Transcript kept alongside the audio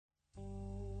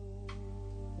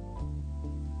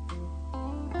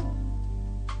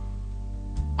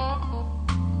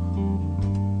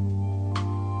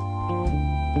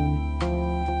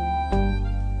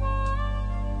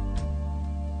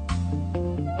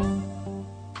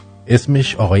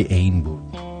اسمش آقای عین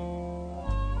بود.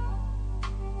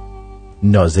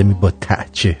 ناظمی با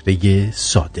چهره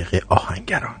صادق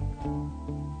آهنگران.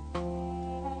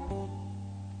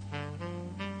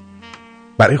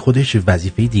 برای خودش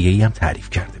وظیفه دیگه‌ای هم تعریف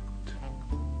کرده بود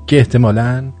که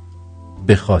احتمالاً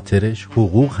به خاطرش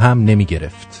حقوق هم نمی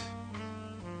گرفت.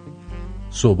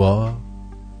 صبح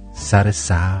سر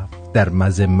صف در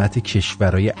مذمت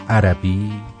کشورهای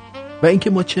عربی و اینکه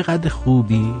ما چقدر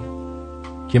خوبی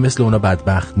که مثل اونا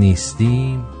بدبخت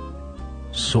نیستیم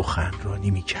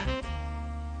سخنرانی میکرد.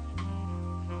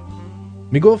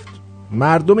 میگفت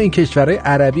مردم این کشورهای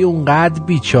عربی اونقدر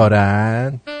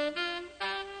بیچارن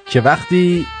که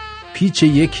وقتی پیچ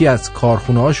یکی از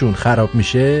کارخونه‌هاشون خراب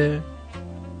میشه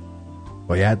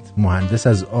باید مهندس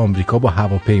از آمریکا با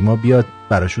هواپیما بیاد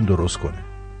براشون درست کنه،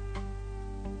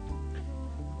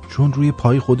 چون روی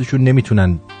پای خودشون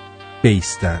نمیتونن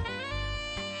بیستن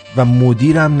و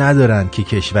مدیرم ندارن که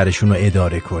کشورشون رو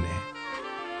اداره کنه.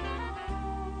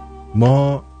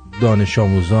 ما دانش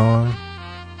آموزان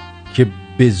که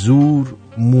به زور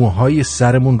موهای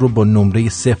سرمون رو با نمره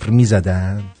 0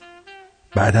 میزدن،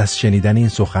 بعد از شنیدن این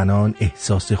سخنان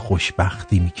احساس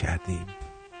خوشبختی میکردیم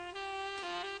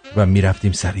و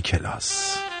میرفتیم سر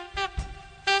کلاس.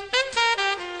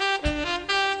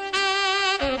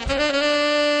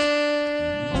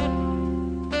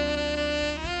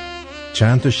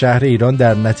 چند تا شهر ایران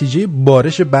در نتیجه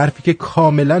بارش برفی که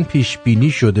کاملا پیش بینی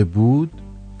شده بود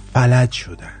فلج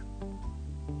شدن.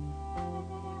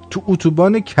 تو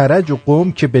اتوبان کرج و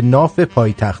قم که به ناف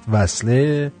پایتخت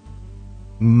وصله،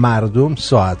 مردم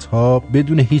ساعتها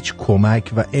بدون هیچ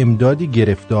کمک و امدادی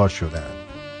گرفتار شدند.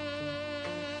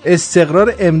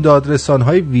 استقرار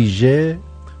امدادرسان‌های ویژه،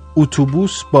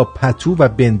 اتوبوس با پتو و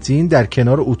بنزین در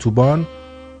کنار اتوبان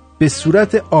به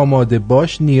صورت آماده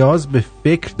باش نیاز به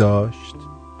فکر داشت.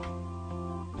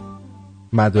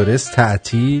 مدارس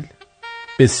تعطیل،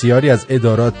 بسیاری از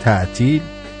ادارات تعطیل،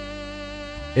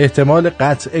 احتمال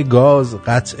قطع گاز،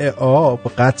 قطع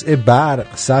آب، قطع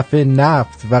برق، صف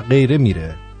نفت و غیره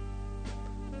میره.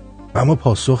 و اما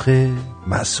پاسخ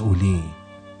مسئولین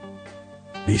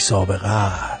بی سابقه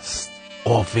است،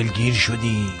 غافلگیر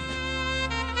شدی.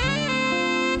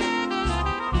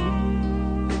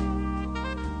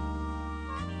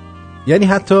 یعنی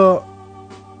حتی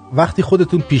وقتی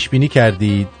خودتون پیش بینی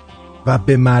کردید و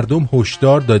به مردم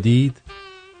هشدار دادید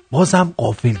بازم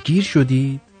غافلگیر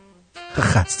شدید.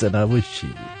 خسته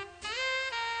نباشید.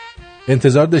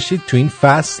 انتظار داشتید تو این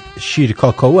فصل شیر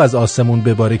کاکائو از آسمون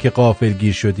بباره که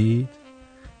غافلگیر شدید؟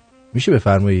 میشه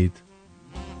بفرمایید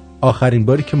آخرین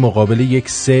باری که مقابل یک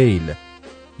سیل،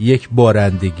 یک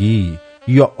بارندگی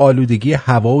یا آلودگی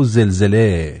هوا و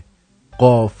زلزله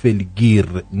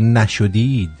غافلگیر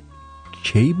نشدید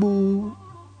کی بود؟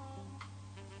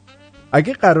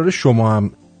 اگه قرار شما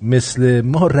هم مثل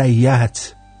ما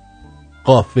رعیت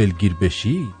غافلگیر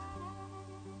بشید،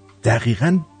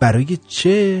 دقیقاً برای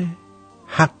چه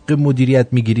حق مدیریت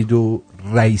میگیرید و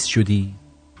رئیس شدی؟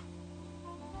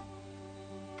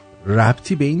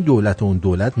 ربطی به این دولت و اون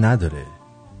دولت نداره.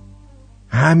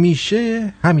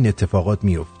 همیشه همین اتفاقات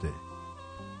میفته.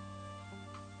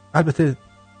 البته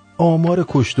آمار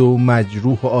کشته و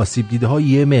مجروح و آسیب دیده ها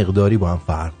یه مقداری با هم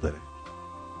فرق داره.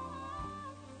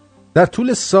 در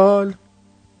طول سال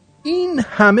این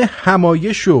همه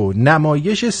همایش و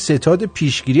نمایش ستاد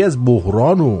پیشگیری از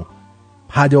بحران و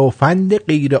پدافند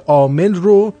غیر عامل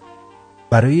رو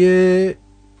برای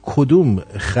کدوم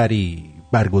خری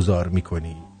برگزار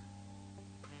میکنی؟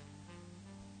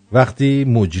 وقتی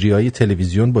مجریای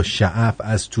تلویزیون با شعف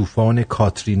از طوفان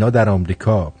کاترینا در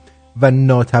آمریکا و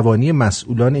ناتوانی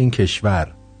مسئولان این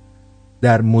کشور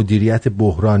در مدیریت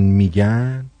بحران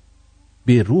میگن،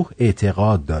 به روح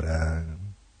اعتقاد دارن.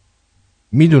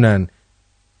 میدونن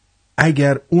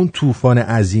اگر اون طوفان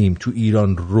عظیم تو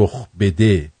ایران رخ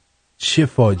بده چه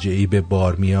فاجعه‌ای به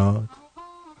بار میاد.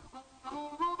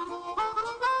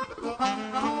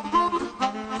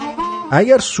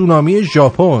 اگر سونامی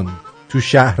ژاپن تو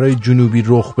شهرهای جنوبی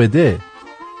رخ بده،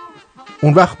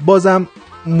 اون وقت بازم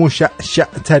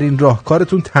مشعشع‌ترین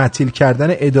راهکارتون تعطیل کردن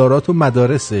ادارات و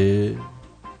مدارسه.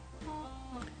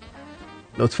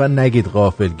 لطفاً نگید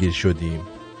غافلگیر شدیم،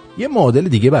 یه معادل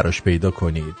دیگه براش پیدا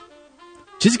کنید،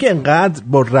 چیزی که انقدر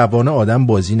با روان آدم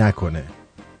بازی نکنه.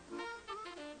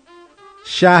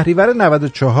 شهریور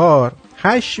 94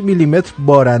 8 میلیمتر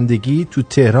بارندگی تو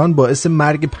تهران باعث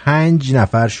مرگ 5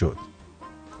 نفر شد.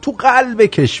 تو قلب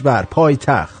کشور،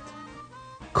 پایتخت.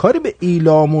 کاری به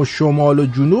ایلام و شمال و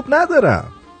جنوب ندارم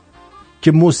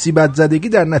که مصیبت زدگی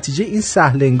در نتیجه این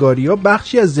سهلنگاری‌ها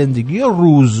بخشی از زندگی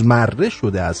روزمره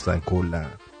شده هستن. کلا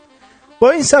با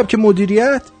این سبک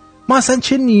مدیریت ما اصلا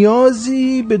چه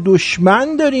نیازی به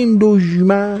دشمن داریم؟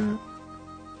 دشمن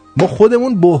ما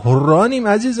خودمون بحرانیم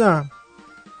عزیزم.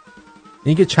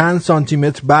 اینکه چند سانتی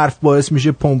متر برف باعث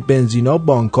میشه پمپ بنزینا،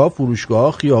 بانک‌ها،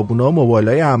 فروشگاه‌ها، خیابونا،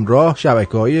 موبایل‌های همراه،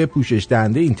 شبکه‌های پوشش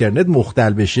دهنده اینترنت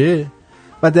مختل بشه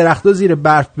و درخت‌ها زیر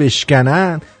برف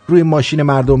بشکنن، روی ماشین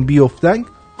مردم بیفتن،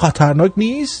 خطرناک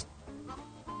نیست؟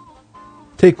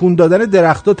 تکون دادن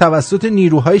درخت‌ها توسط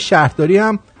نیروهای شهرداری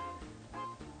هم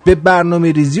به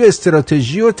برنامه ریزی و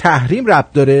استراتژی و تحریم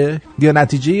ربط داره یا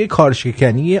نتیجه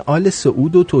کارشکنی آل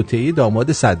سعود و توطئه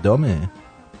داماد صدامه؟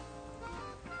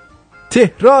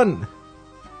 تهران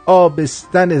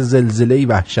آبستن زلزله‌ای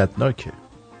وحشتناکه.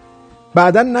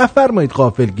 بعداً نفرمایید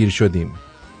غافلگیر شدیم.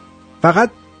 فقط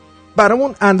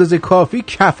برامون اندازه کافی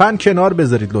کفن کنار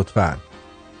بذارید لطفاً.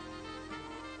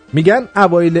 میگن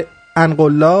اوایل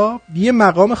انقلاب یه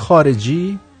مقام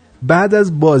خارجی بعد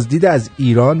از بازدید از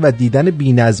ایران و دیدن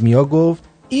بی‌نظمی‌ها گفت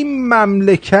این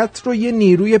مملکت رو یه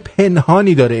نیروی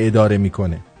پنهانی داره اداره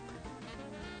میکنه.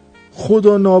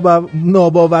 خدا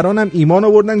ناباوران هم ایمان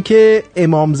آوردن که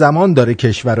امام زمان داره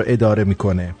کشور رو اداره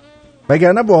میکنه.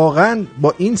 وگرنه واقعا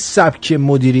با این سبک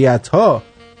مدیریت ها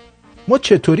ما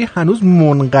چطوری هنوز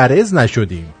منقرض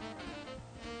نشدیم؟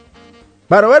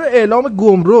 برابر اعلام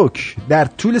گمرک در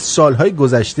طول سالهای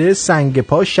گذشته سنگ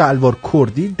پا، شلوار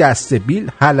کردی،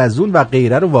 دستبیل، حلزون و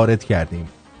غیره رو وارد کردیم.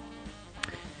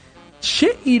 چه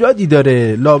ایرادی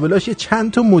داره لابلاش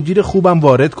چند تا مدیر خوبم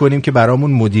وارد کنیم که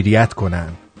برامون مدیریت کنن؟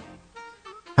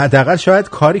 حداقل شاید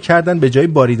کاری کردن به جای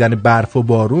باریدن برف و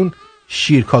بارون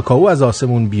شیر کاکائو از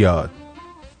آسمون بیاد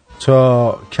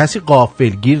تا کسی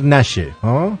غافلگیر نشه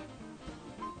ها؟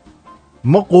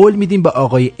 ما قول میدیم به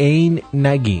آقای عین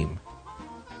نگیم.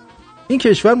 این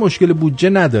کشور مشکل بودجه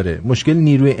نداره، مشکل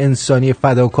نیروی انسانی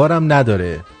فداکارم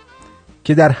نداره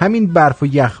که در همین برف و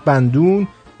یخبندون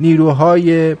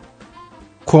نیروهای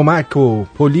کمک و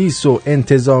پلیس و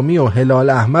انتظامی و هلال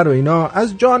احمر و اینا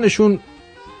از جانشون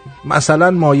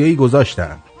مثلا مایه‌ای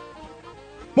گذاشتن.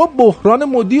 ما بحران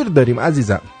مدیر داریم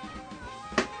عزیزم.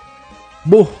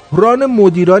 بحران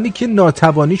مدیرانی که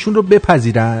ناتوانیشون رو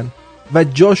بپذیرن و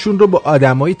جاشون رو به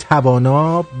آدمای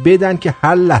توانا بدن که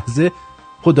هر لحظه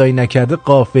خدای نکرده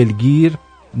غافلگیر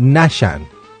نشن.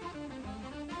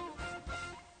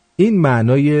 این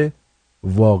معنای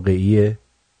واقعی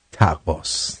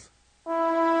تقواست.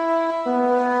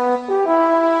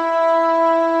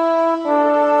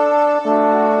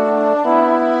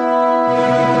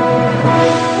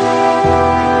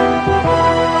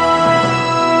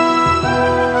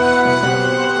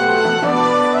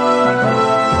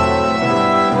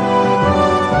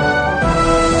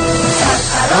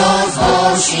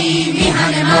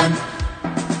 میهن من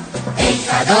ای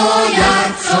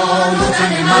فدایت جان و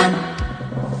تن من،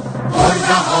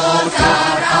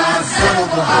 پربهاتر از زر و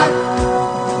گوهر،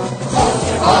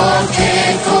 خاک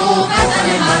تو وطن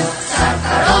من،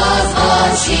 سرفراز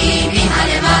باشی میهن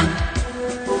من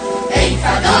ای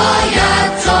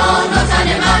فدایت جان و تن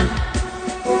من،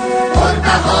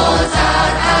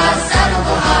 پربهاتر از زر و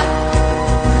گوهر،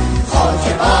 خاک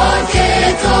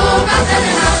تو وطن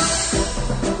من.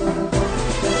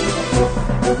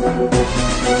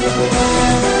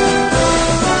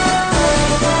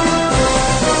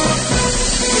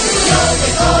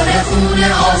 یادگار خون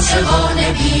عاشقان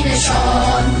بی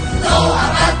نشان تا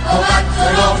ابد بود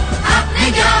تو را حق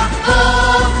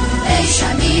نگهبان، ای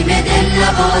شمیم دل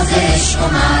نواز عشق و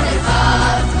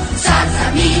معرفت،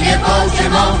 سرزمین پاک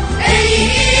ما ای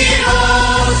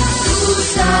ایران.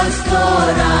 دوستت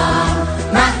دارم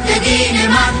مهد دین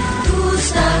من،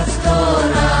 دوستت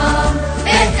دارم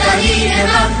بهترین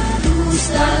من،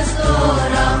 دوستت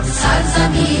دارم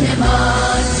سرزمین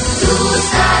من،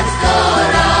 دوستت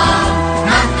دارم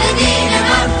مهد دین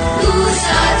من،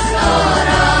 دوستت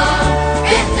دارم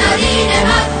بهترین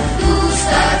من،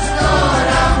 دوستت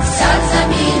دارم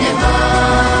سرزمین من.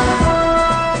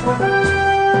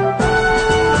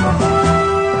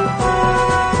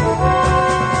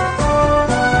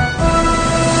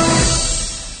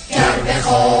 گر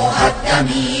بخواهد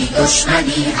دمی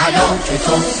دشمنی هلاک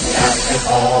تو، گر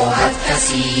بخواهد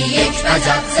کسی یک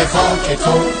وجب ز خاک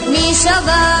تو،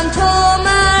 میشوند تو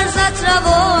مرزت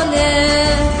روانه،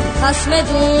 خصم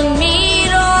دون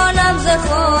میرانم ز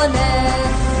خانه،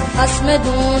 خصم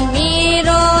دون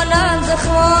میرانم ز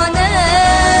خانه.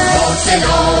 با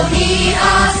سلاحی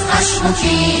از خشم و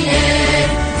کینه،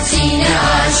 سینه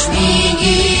اش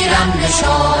میگیرم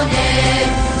نشانه،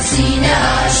 سینه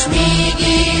اش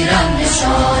میگیرم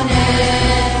نشانه.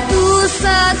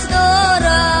 دوستت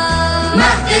دارم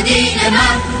مهد دین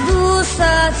من،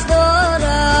 دوستت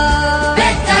دارم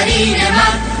بهترین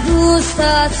من،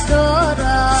 دوستت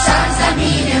دارم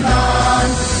سرزمین من،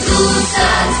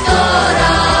 دوستت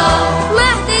دارم،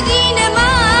 مهد دین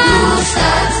من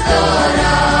دوستت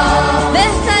دارم،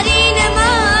 بهترین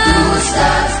من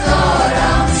دوستت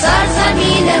دارم،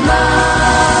 سرزمین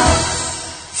من.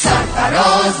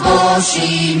 سرفراز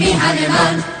باشی میهن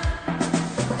من،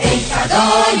 ای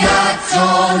فدایت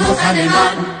جان و تن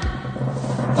من،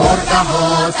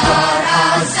 پربهاتر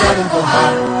از زر و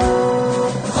گوهر،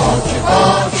 خاک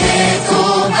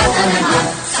تو وطن من.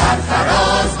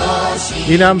 سرفراز باشی.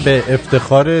 اینم به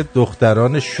افتخار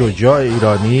دختران شجاع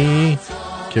ایرانی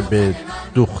که به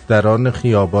دختران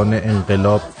خیابان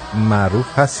انقلاب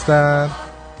معروف هستند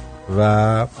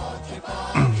و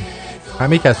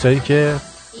همه کسایی که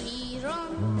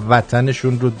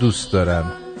وطنشون رو دوست دارن.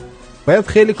 باید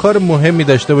خیلی کار مهمی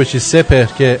داشته باشی سپهر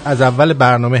که از اول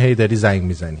برنامه هی داری زنگ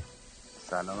میزنی.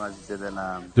 سلام عزیز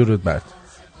دلم. درود بر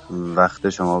وقت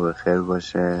شما بخیر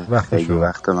باشه. خیلی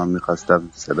وقت من میخواستم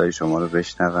صدای شما رو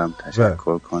بشنوم،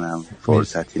 تشکر کنم،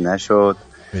 فرصتی نشد.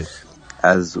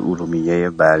 از ارومیه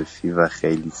برفی و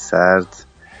خیلی سرد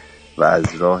و از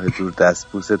راه دور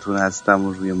دستبوستون هستم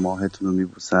و روی ماهتون رو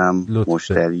میبوسم.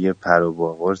 مشتری پر و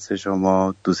باقرس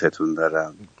شما، دوستتون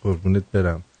دارم. قربونت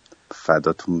برم،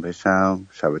 فداتون بشم.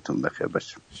 شبتون بخیر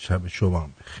باشه. شب شما هم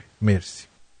بخیر. مرسی.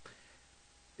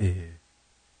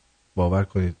 باور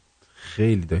کنید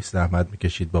خیلی داشت زحمت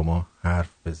میکشید با ما حرف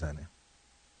بزنه،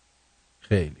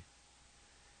 خیلی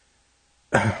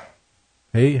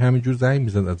هی همینجور زنگ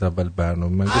میزد از اول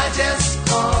برنامه. من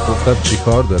گفتم چی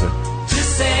کار داره.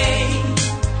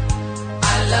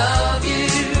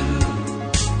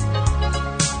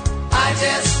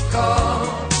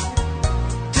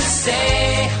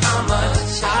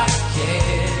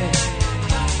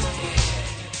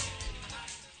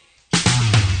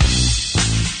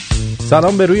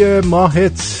 سلام به روی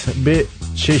ماهت، به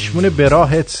چشمون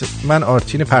براهت. من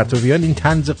آرتین پرتویان. این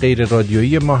طنز غیر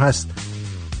رادیویی ما هست.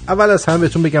 اول از همه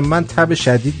بهتون بگم من تب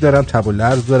شدید دارم، تب و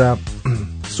لرز دارم،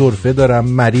 سرفه دارم،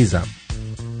 مریضم.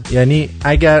 یعنی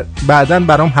اگر بعداً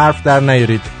برام حرف در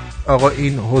نیارید آقا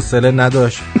این حوصله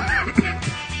نداشت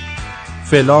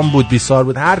فلان بود، بیسار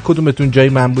بود، هر کدومتون جای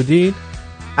من بودین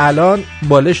الان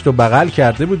بالشت رو بغل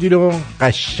کرده بودین و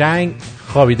قشنگ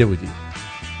خوابیده بودین.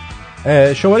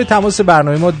 شماره تماس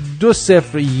برنامه ما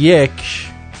 201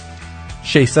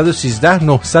 613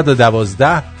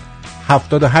 912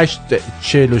 78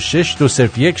 46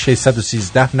 201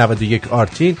 613 91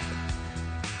 آرتین.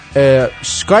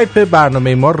 اسکایپ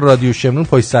برنامه ما رادیو شمرون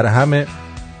پشت سر همه.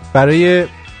 برای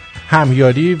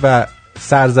همیاری و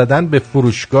سر زدن به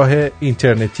فروشگاه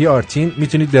اینترنتی آرتین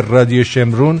میتونید به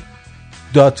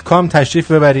radioshamron.com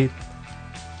تشریف ببرید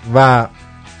و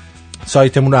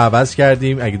سایتمون رو عوض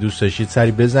کردیم. اگه دوست داشتید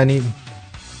سری بزنیم.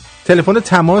 تلفن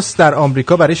تماس در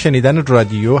آمریکا برای شنیدن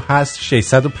رادیو هست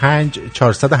 605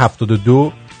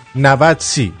 472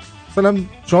 9030. مثلا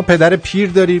شما پدر پیر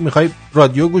داری میخوای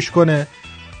رادیو گوش کنه،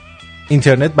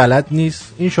 اینترنت بلد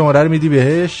نیست، این شماره رو میدی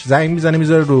بهش، زنگ میزنه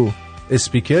میذاره رو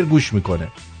اسپیکر گوش میکنه.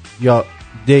 یا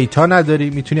دیتا نداری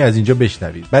میتونی از اینجا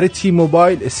بشنوید. برای تی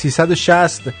موبایل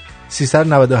 360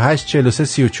 398 43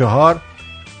 34.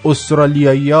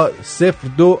 استرالیایی‌ها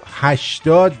 02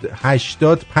 80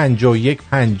 80 51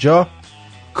 50.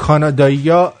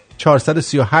 کانادایی‌ها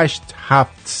 438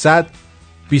 700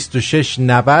 26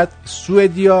 90.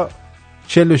 سوئدیا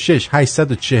 46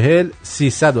 840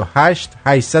 308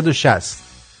 860.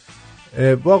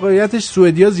 واقعیتش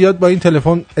سوئدیا زیاد با این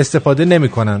تلفن استفاده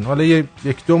نمی‌کنن. حالا یک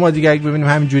دو ماه دیگه اگه ببینیم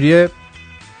همینجوریه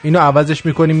اینو عوضش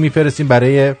می‌کنیم میفرستیم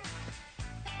برای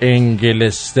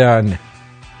انگلستان.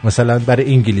 مثلا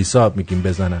برای انگلیسا میگیم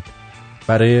بزنن،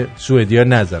 برای سوئدیا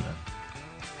نزنن،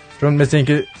 چون مثل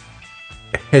اینکه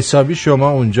حسابی شما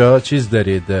اونجا چیز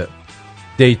دارید،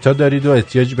 دیتا دارید و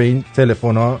احتیاج به این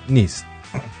تلفن‌ها نیست.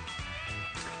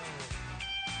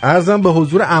 عرضم به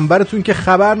حضور انبرتون که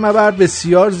خبر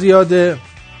بسیار زیاده.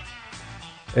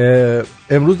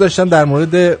 امروز داشتم در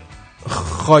مورد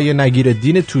خایه نگیر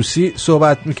دین توسی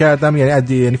صحبت میکردم،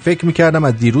 یعنی فکر میکردم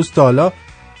از دیروز تا حالا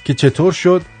که چطور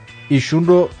شد ایشون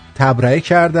رو تبرئه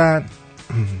کردن.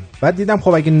 بعد دیدم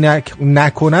خب اگه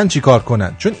نکنن چی کار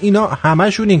کنن، چون اینا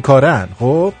همشون این کارن.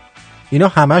 خب اینا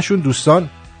همشون دوستان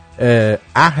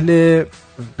اهل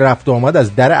رفت و آمد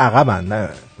از در عقبن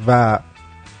و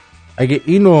اگه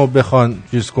اینو بخوان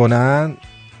چیز کنن،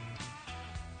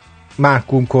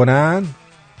 محکوم کنن،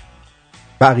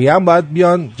 بقیه هم باید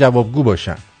بیان جوابگو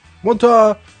باشن.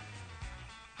 منتها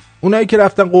اونایی که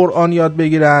رفتن قرآن یاد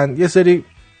بگیرن یه سری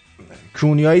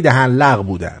کونیای دهن لق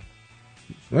بودن.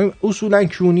 اصولا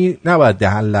کونی نباید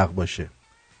دهن لق باشه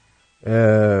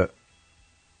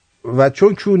و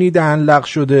چون کونی دهن لق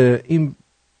شده این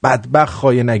بدبخت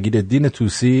خایه نگیر دین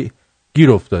توسی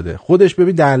گیر افتاده. خودش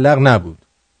ببین دهنلق نبود،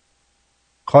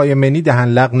 خایمنی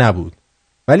دهنلق نبود،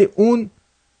 ولی اون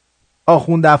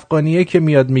آخوند افغانیه که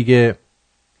میاد میگه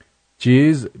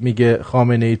میگه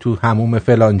خامنه‌ای تو حموم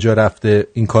فلانجا رفته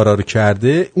این کارا رو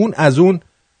کرده، اون از اون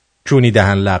کونی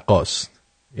دهنلقاست.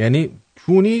 یعنی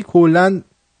کونی کلن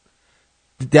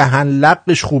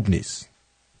دهنلقش خوب نیست،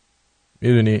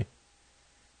 میدونی؟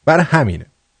 برای همینه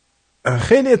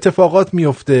خیلی اتفاقات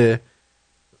میفته.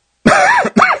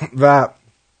 و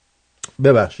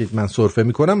ببخشید من سرفه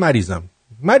میکنم،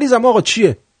 مریضم آقا،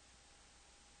 چیه؟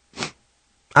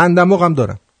 اندماغم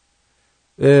دارم.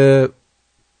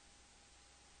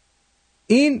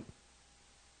 این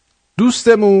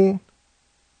دوستمون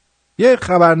یه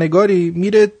خبرنگاری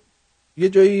میره یه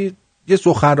جایی، یه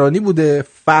سخنرانی بوده،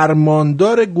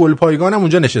 فرماندار گلپایگان هم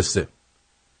اونجا نشسته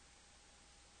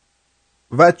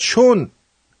و چون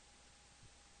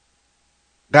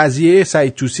قضیه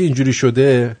سعید طوسی اینجوری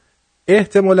شده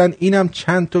احتمالاً اینم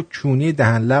چند تا کونی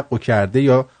دهنلق رو کرده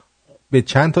یا به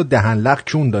چند تا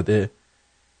دهنلق کون داده.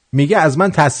 میگه از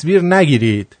من تصویر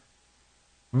نگیرید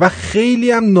و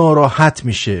خیلی هم ناراحت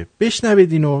میشه.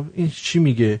 بشنوید اینو، این چی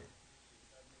میگه؟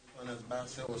 از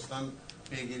بحث استان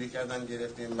پیگیری کردن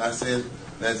گرفتیم، بحث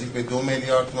نزدیک به 2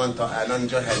 میلیارد تومان تا الان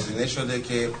اینجا هزینه شده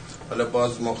که حالا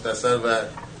باز مختصر و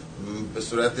به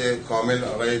صورت کامل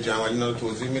آقای جمالی رو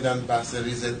توضیح میدن بحث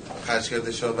ریز خرج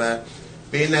کرده شو و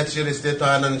به این نتیجه رسیده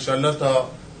تا الان انشالله تا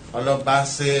حالا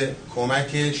بحث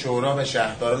کمک شورا و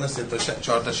شهرداران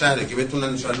 4 تا شهره که بتونن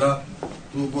انشالله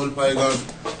تو گلپایگان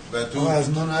و تو از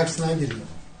من عکس نگیرید.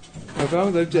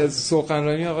 بفرمایید داریم جلسه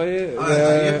سخنرانی آقای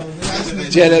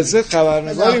جلسه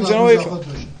خبرنگار اینجا آقای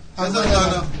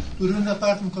بیرون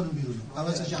نپرت میکنم بیرون.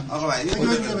 حواسش جمع. آقا وحید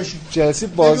جلسه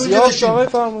بازیافت آقای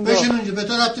فرمانده. بشین اونجا، به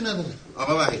تو ربطی نداره.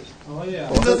 آقا وحید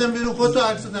بزن بیرون، خودت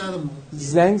عکس ندارم.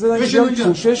 زنگ زدم که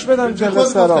پوشش بدم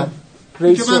جلسه را.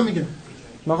 رئیس من میگم.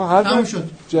 ما هر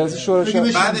جلسه شورا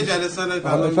بعد جلسه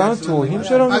حالا فهم توهین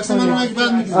چرا میکنی؟ عکس منو مگه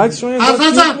بعد میگیری؟ عکس شما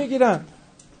اینجا میگیرن.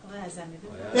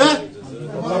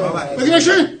 بگی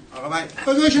بشین. آقا وحید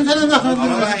بگی بشین تا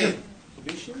نمیخوام. آقا وحید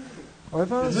آقای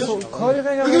فرمانده کاری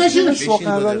بگی بشین.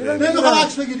 سخنرانی نمیخوام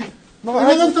عکس بگیری. من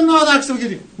گفتم نه عکس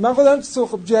بگیری. من خودم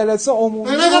جلسه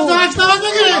عمومی. من گفتم عکس نباید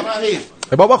بگیری.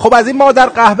 بابا خب از این مادر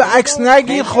قهوه عکس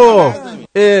نگیر. خب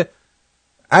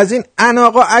از این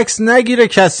اناقا عکس نگیره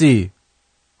کسی،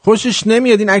 خوشش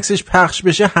نمیاد این عکسش پخش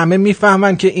بشه. همه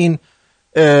میفهمن که این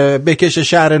بکش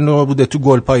شهر نو بوده تو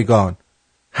گلپایگان،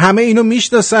 همه اینو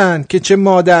میشناسن که چه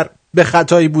مادر به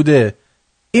خطایی بوده.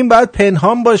 این باید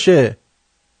پنهان باشه.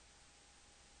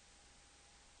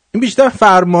 این بیشتر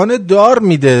فرمان دار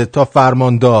میده تا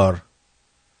فرماندار.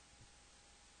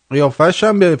 قیافش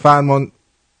هم به فرمان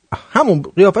همون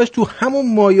قیافش تو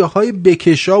همون مایه های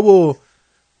بکشا و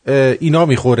اینا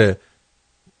میخوره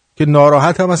که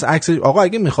ناراحت هم از عکس. آقا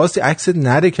اگه میخواستی عکست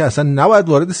نره که اصلا نباید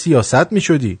وارد سیاست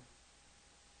میشدی.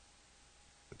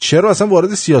 چرا اصلا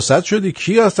وارد سیاست شدی؟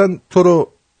 کی اصلا تو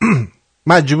رو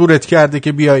مجبورت کرده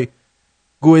که بیای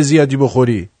گوه زیادی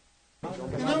بخوری؟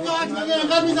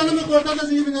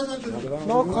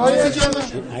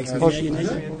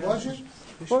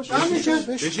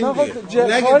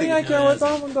 کاری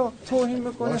نکردم توهین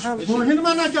میکنی. توهین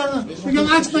من نکردم. میگم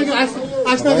عکس نگیر.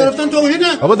 عکس نگرفتن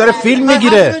توهینه. بابا داره فیلم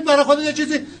میگیره. برای خودت یه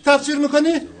چیزی تفسیر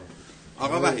میکنی؟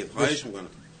 آقا وحید خواهش میکنم.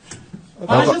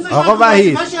 آقا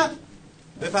وحید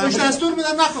بهش دستور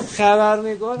میدم نکن.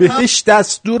 خبرنگار بهش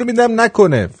دستور میدم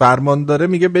نکنه. فرمانداره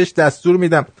میگه بهش دستور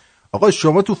میدم. آقا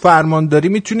شما تو فرمانداری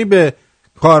میتونی به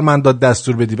کارمندات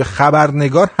دستور بدی، به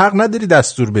خبرنگار حق نداری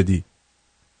دستور بدی.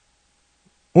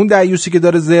 اون دعیوسی که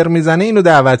داره زر میزنه اینو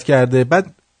دعوت کرده،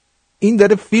 بعد این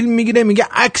داره فیلم میگیره میگه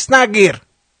عکس نگیر.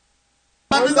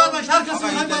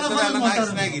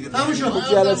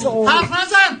 جلسه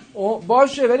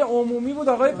باشه ولی عمومی بود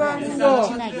آقای فرمانده.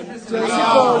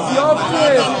 جلسه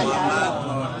بازیافته.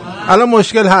 الان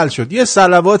مشکل حل شد. یه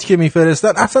صلوات که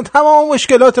میفرستن اصلا تمام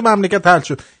مشکلات مملکت حل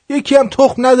شد. یکی هم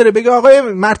تخم نداره بگه آقای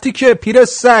مرتی که پیر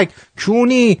سگ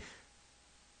کونی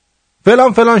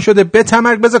فلان فلان شده به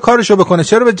تمرگ بذار کارشو بکنه.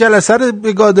 چرا به جلسه رو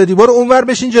بگاه دادی؟ برو اونور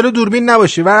بشین جلو دوربین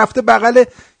نباشی. و رفته بغل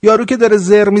یارو که داره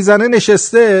زر میزنه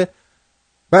نشسته،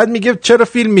 بعد میگه چرا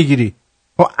فیلم میگیری؟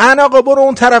 آقا برو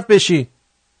اون طرف بشی.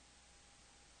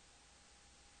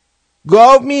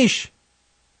 گاو میش.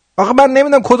 آقا من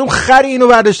نمیدونم کدوم خری اینو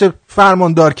برداشته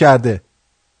فرماندار کرده.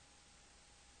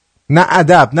 نه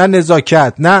ادب، نه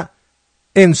نزاکت، نه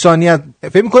انسانیت.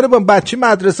 فکر میکنه با بچه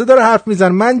مدرسه داره حرف میزنه.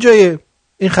 من جای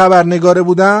این خبرنگاره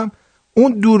بودم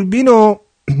اون دوربینو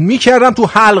میکردم تو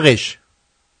حلقش.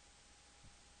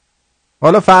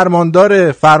 حالا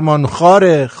فرمانداره،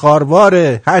 فرمانخواره،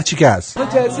 خارواره، هر چی که هست.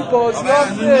 کسی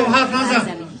بازیافته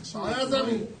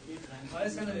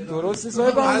درست نیست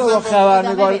با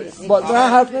خبرنگار من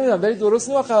حرف نمیدم ولی درست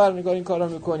نیست با خبرنگار این کارا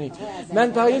میکنی.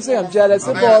 من فقط میگم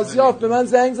جلسه بازیافت به من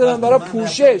زنگ زدن برای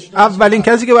پوشش. اولین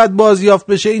کسی که باید بازیافت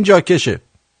بشه این جاکشه.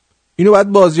 اینو باید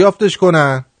بازیافتش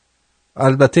کنن.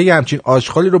 البته یه همچین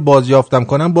آشغالی رو بازیافتم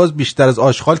کنن باز بیشتر از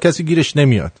آشغال کسی گیرش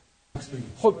نمیاد.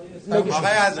 خب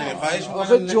آقای اعظمی خواهش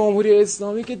می‌کنم جمهوری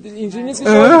اسلامی که اینجوری نیست که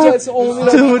جلسه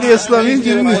عمومی جمهوری اسلامی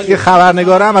اینجوری نیست که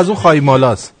خبرنگار هم از اون خواهی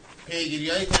مالاست.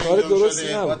 پیگیری‌هایی که انجام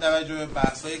شده با توجه به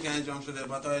بحث‌هایی که انجام شده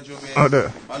با توجه به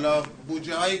حالا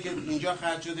بودجه‌هایی که اینجا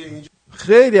خرج شده اینجا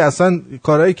خیلی اصلا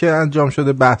کارهایی که انجام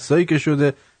شده بحثایی که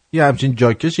شده یه همچین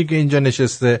جاکشی که اینجا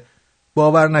نشسته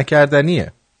باور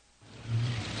نکردنیه.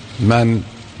 من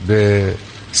به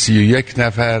 31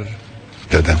 نفر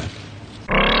دادم.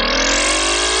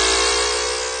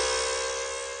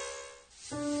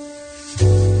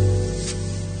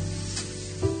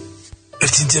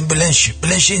 ارتینتن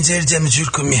بلنش این زیر جمع جور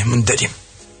کن مهمون داریم.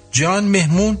 جان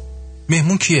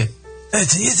مهمون کیه؟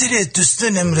 یه زیر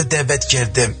دوستانم رو دعوت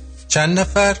کردم. چند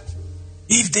نفر؟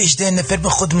 17 نفر با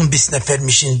خودمون 20 نفر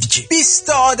میشین دیگه. 20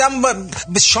 آدم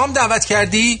به شام دعوت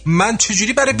کردی؟ من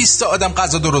چجوری برای 20 آدم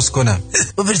غذا درست کنم؟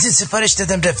 اوبرجین سفارش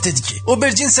دادم رفته دیگه.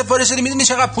 اوبرجین سفارش دادی میدونی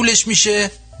چقدر پولش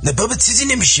میشه؟ نه بابا چیزی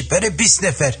نمیشه. برای 20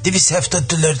 نفر $270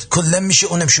 کلا میشه.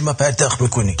 اونم شما پرداخت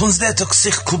میکنی. 15 تا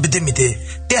سیخ کوبیده میده،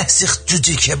 10 سیخ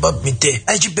جوجه کباب میده.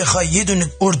 اگه بخوای یه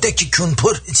دونه اردک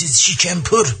کونپر چیز شیکن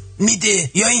پر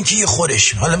میده یا اینکه یه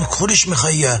خورش. حالا خورش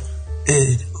میخوای یا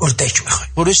اردک میخوای؟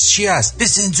 خورش چی هست؟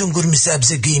 بسنجون گرمی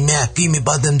سبز قیمه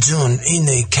بادمجون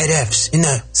این کرفس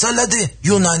اینا. سالاد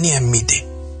یونانی هم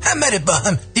میده. همه رو با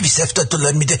هم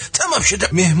 $270 میده. تمام شده.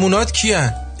 مهمونات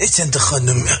کیان؟ چند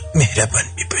خانم مهربان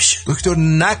میباشه. دکتر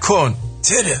نکن.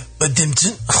 چرا؟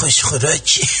 بادمجون خوش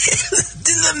خوراکی.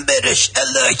 دلم برش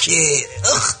الاکی.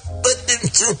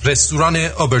 بادمجون. رستوران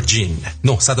اوبرجین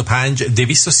 905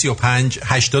 235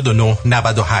 89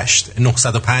 98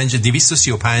 905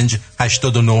 235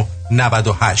 89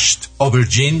 98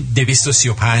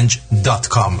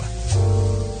 aubergine235.com.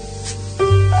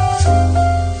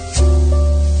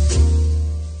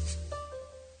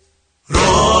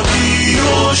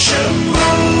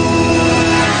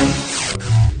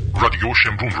 رادیو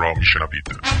شمرون را میشنوید.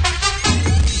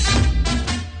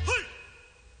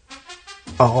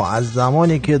 آقا از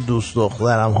زمانی که دوست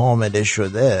دخترم حامله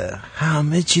شده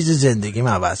همه چیز زندگیم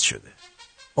عوض شده.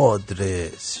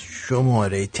 آدرس،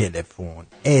 شماره تلفن،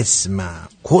 اسمم،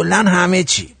 کلن همه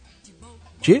چی.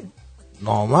 چی؟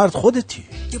 نامرد خودتی.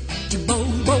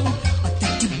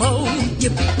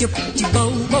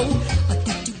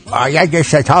 باید یه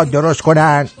ستاد درست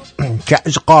کنن که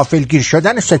از غافلگیر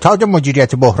شدن ستاد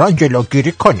مدیریت بحران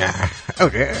جلوگیری کنه.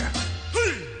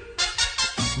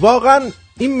 واقعا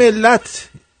این ملت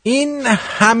این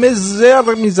همه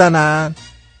زر میزنن.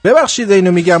 ببخشید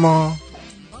اینو میگم ها،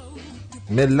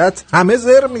 ملت همه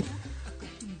زر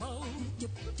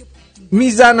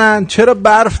میزنن. چرا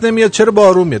برف نمیاد، چرا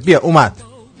بارون میاد. بیا اومد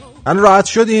الان راحت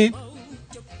شدین.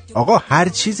 آقا هر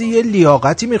چیزی یه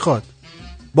لیاقتی میخواد.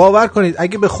 باور کنید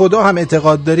اگه به خدا هم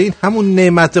اعتقاد دارین همون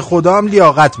نعمت خدا هم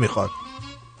لیاقت میخواد.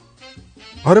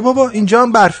 آره بابا اینجا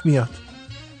هم برف میاد،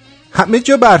 همه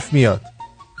جا برف میاد،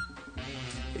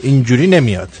 اینجوری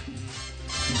نمیاد.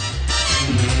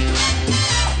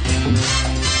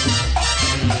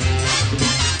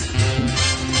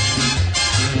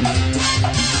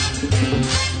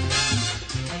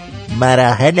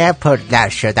 مراحل پردر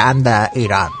شدن در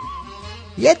ایران.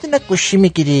 یه دونه گوشی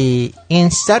میگیری،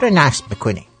 اینستا رو نصب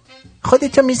میکنی،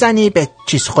 خودتو میزنی به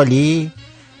چیز خلی،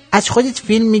 از خودت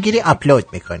فیلم میگیری آپلود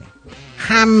میکنی،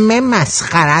 همه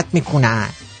مسخرت میکنن،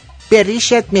 به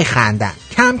ریشت میخندن.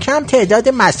 کم کم تعداد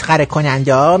مسخره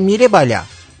کننده ها میره بالا.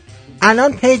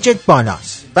 الان پیجت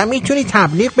بالاست و میتونی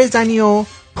تبلیغ بزنی و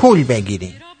پول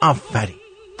بگیری. آفرین.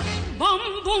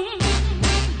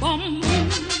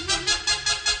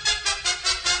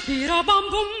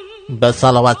 به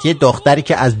سلامتی دختری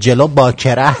که از جلو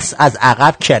باکره است، از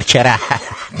عقب کرکره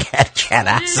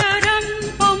است.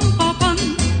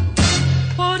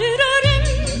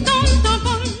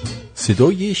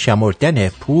 صدای شمردن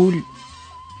پول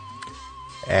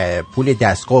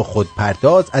دستگاه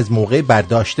خودپرداز از موقع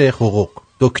برداشت حقوق.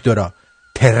 دکترا،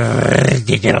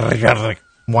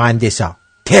 مهندسا،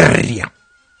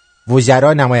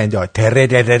 وزرا، نماینده،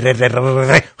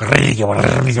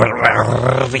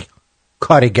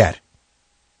 کارگر.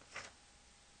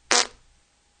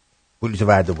 پولتو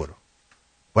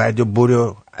ورد و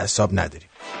برو، حساب نداریم.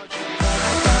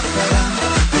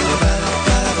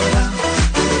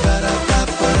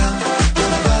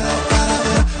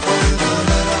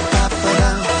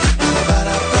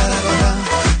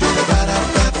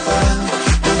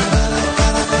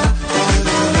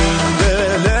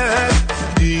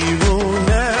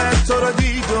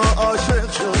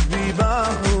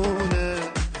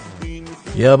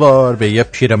 یه بار به یه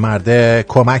پیرمرده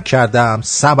کمک کردم،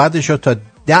 سبدشو تا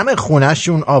دم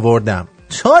خونه‌شون آوردم.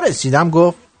 تا رسیدم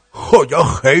گفت خدا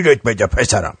خیرت بده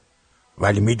پسرم،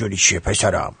 ولی میدونی چیه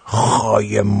پسرم؟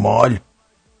 خای مال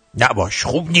نباش،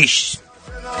 خوب نیست.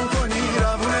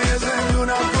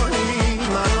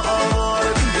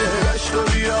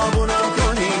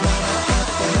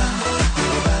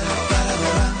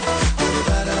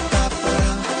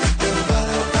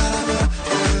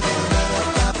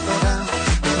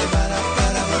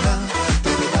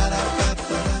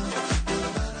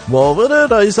 معاون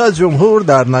رئیس جمهور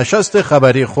در نشست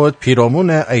خبری خود پیرامون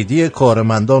ایدی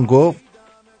کارمندان گفت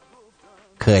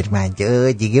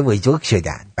کارمندا دیگه بزرگ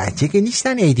شدن، بچه که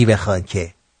نیستن ایدی بخوان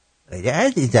که. آره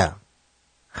عزیزم.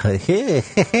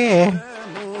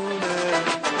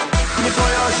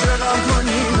 میخوای عاشقم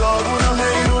کنی، داغونو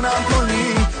حیرونم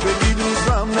کنی، بگی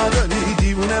دوستم نداری،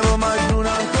 دیوونه و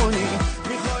مجنونم کنی،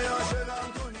 میخوای عاشقم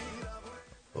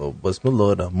کنی. بسم الله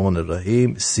الرحمن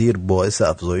الرحیم. سیر باعث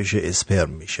افزایش اسپرم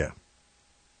میشه.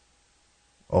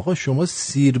 آقا شما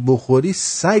سیر بخوری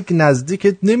سگ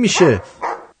نزدیکت نمیشه.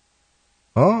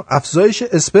 افزایش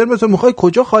اسپرمتو میخوای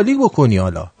کجا خالی بکنی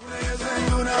حالا؟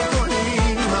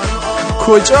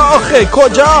 کجا آخه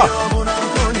کجا؟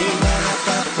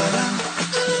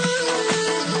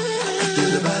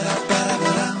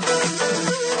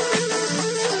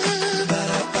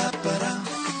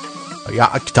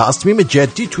 یک تصمیم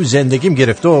جدی تو زندگیم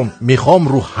گرفتم، میخوام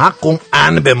رو حقم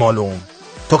ان بمالم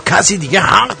تا کسی دیگه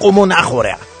حقمو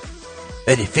نخوره.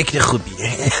 بری فکر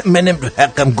خوبیه. منم رو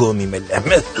حقم گومی ملم.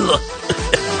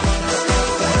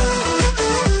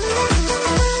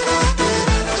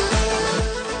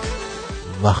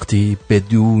 وقتی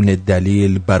بدون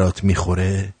دلیل برات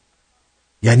میخوره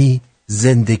یعنی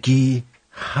زندگی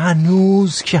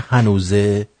هنوز که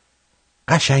هنوزه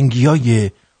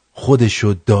قشنگیای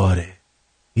خودشو داره.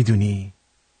 میدونی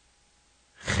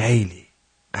خیلی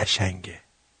قشنگه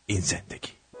این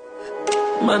زندگی.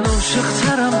 من عاشق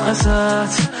ترم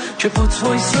ازت که با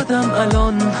توی صدم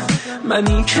الان،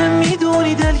 منی که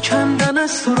میدونی دل کندن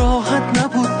از تو راحت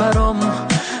نبود برام.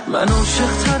 من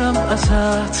عاشق ترم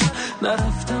ازت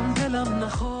نرفتم دلم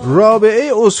نخواد.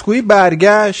 رابعه اسکویی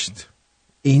برگشت.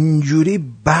 اینجوری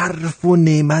برف و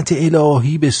نعمت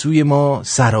الهی به سوی ما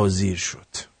سرازیر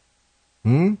شد.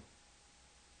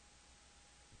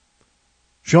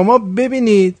 شما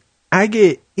ببینید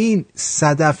اگه این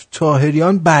صدف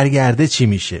طاهریان برگرده چی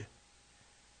میشه؟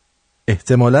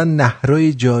 احتمالاً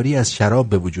نهرای جاری از شراب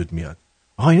به وجود میاد.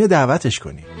 اینو دعوتش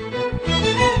کنی.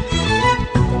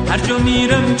 هر جا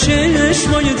میرم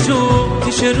چشمای تو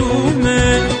پیش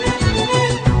رومه،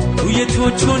 روی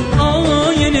تو چون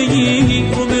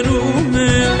آینه‌ای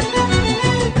رومه،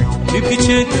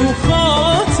 میپیچه تو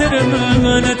خاطر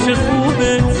من عطر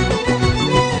خوبت،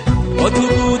 با تو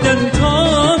بودم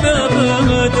تا به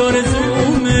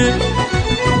دارزومه،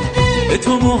 به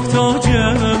تو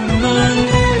محتاجم من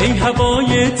ای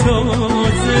هوای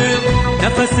تازه،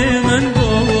 نفس من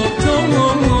با تو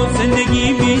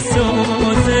زندگی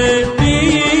میسازه،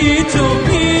 بی تو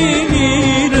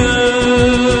میمیرم.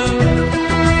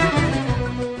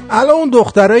 الان اون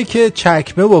دخترایی که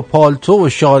چکمه و پالتو و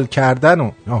شال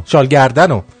گردن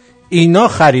و اینا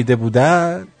خریده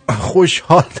بودن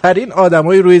خوشحال ترین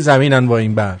آدمای روی زمینن با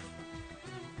این برف.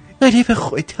 ولی به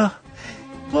خدا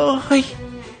وای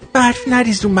برف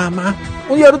نریز رو ماما.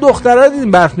 اون یارو دخترها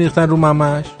دیدین برف میریختن رو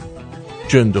ماماش.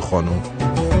 جند خانم.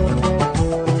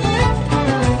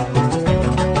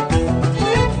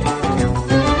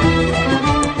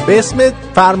 به اسم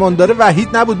فرماندار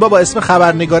وحید نبود بابا، اسم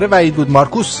خبرنگار وحید بود.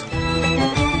 مارکوس.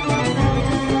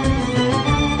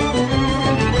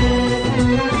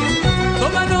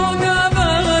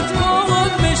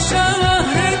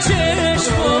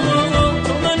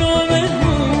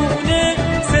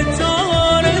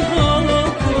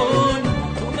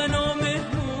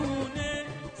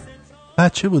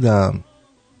 بچه بودم،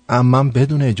 عمم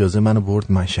بدون اجازه منو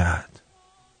برد مشهد.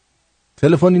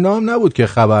 تلفنی نام نبود که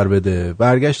خبر بده.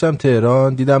 برگشتم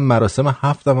تهران، دیدم مراسم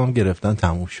هفتم هم گرفتن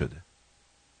تموم شده.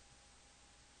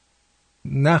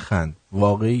 نخند،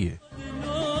 واقعیه.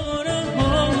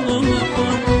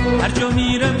 هر جا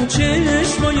میرم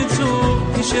چشمای تو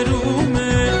پیش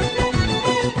رومه.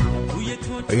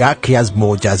 یکی از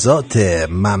معجزات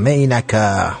ممه اینه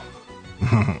که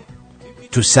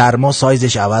تو سرما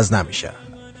سایزش عوض نمیشه،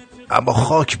 اما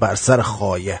خاک بر سر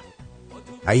خایه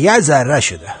یه ذره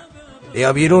شده.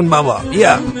 بیا بیرون بابا،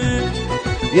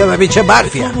 بیا ببین چه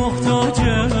برفیه. ای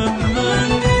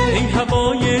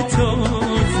هوای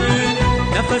تازه،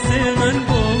 نفس من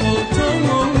با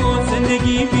تو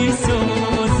زندگی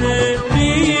بیسازه،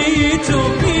 بی تو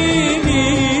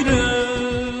میمیرم.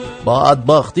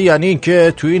 بدبختی یعنی این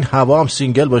که تو این هوا هم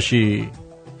سینگل باشی،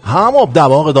 هم آب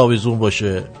دماغ داویزون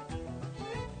باشه.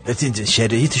 بتین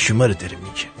شرایط شما رو داره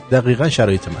میگه. دقیقا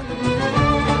شرایط من.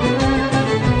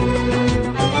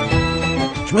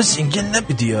 شما سینگل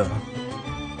نبودی یا؟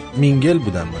 مینگل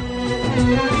بودم من.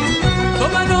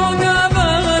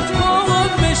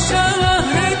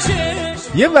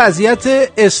 یه وضعیت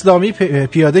اسلامی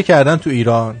پیاده کردن تو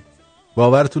ایران،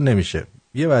 باورتون نمیشه.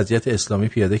 یه وضعیت اسلامی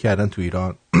پیاده کردن تو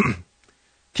ایران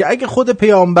که اگه خود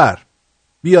پیامبر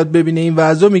بیاد ببینه این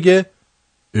وضعو میگه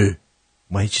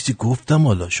من یه چیزی گفتم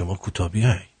حالا شما کتابی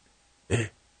هایی.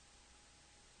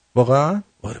 واقعا؟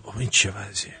 آره بابا این چه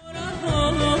وضعیه؟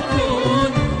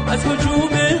 از هجوم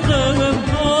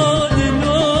غم‌ها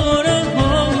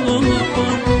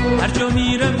هر جا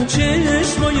میرم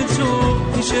چشمای تو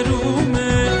پیش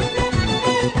رومه،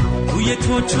 روی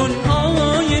تو چون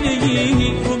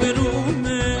آینه‌ای رو به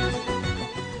رومه.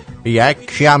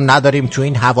 یکی هم نداریم تو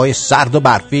این هوای سرد و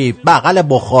برفی بغل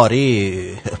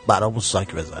بخاری برامون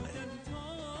ساک بزنه.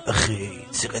 خیلی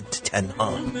چقدر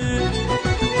تنها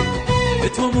به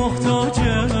تو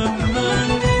محتاجم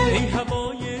من ای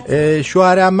هوای.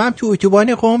 شوهر عمم تو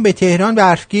اتوبان قم به تهران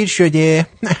برفگیر شده.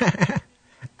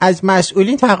 از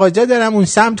مسئولین تقاضا دارم اون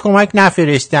سمت کمک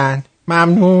نفرستن.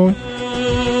 ممنون.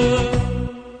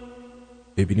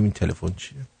 ببینیم این تلفن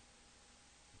چیه.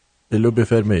 الو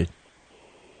بفرمایید.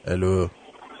 الو.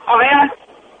 آقای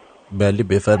بله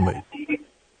بفرمایید.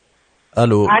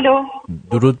 الو. الو.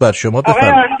 درود بر شما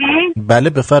بفرمایید. بله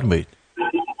بفرمایید.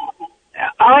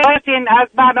 آقای آرتین از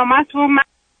برنامه‌تون من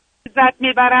عزت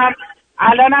میبرم.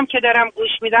 الانم که دارم گوش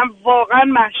میدم واقعا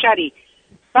محشری.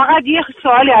 فقط یه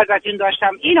سوالی ازتون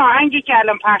داشتم. این آهنگی که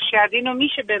الان پخش کردین رو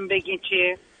میشه بهم بگین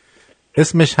چیه؟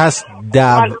 اسمش هست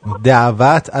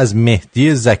دعوت از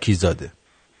مهدی زکیزاده.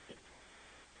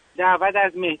 دعوت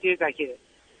از مهدی زکیزاده.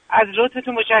 از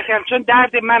لطفتون متشکرم چون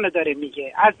درد منو داره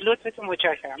میگه. از لطفتون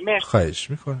متشکرم. مرسی. خواهش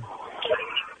میکنم.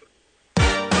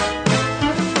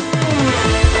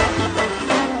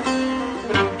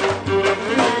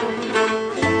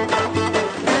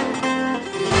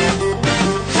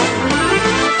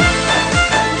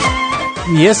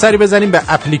 یه سری بزنیم به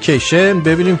اپلیکیشن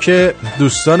ببینیم که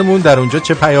دوستانمون در اونجا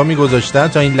چه پیامی گذاشتن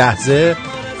تا این لحظه.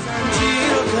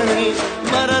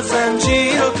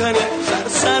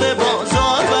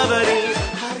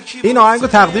 این آهنگو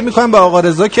تقدیم میکنم به آقا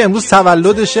رضا که امروز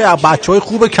تولدشه. از بچهای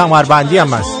خوب کمربندی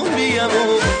هم هست.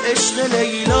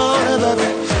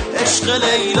 عشق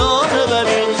لیلا رو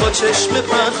ببین با چشم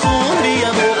پرخون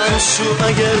بیم و انشو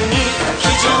اگر نی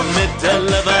کی جام دل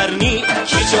ورنی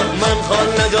کی جام من خال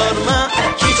ندار من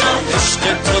کی جام عشق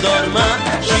تو دار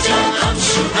من کی جام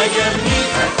انشو اگر نی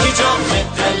کی جام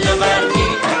دل ورنی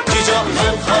کی جام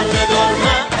من خال ندار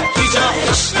من کی جام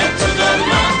عشق تو دار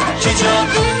من کی جام.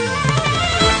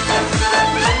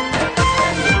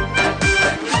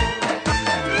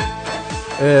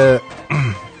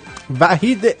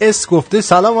 وحید اس گفته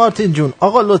سلام آرتین جون،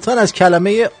 آقا لطفا از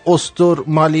کلمه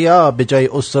استرالیا به جای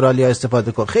استرالیا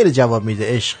استفاده کن. خیلی جواب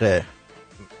میده عشقه.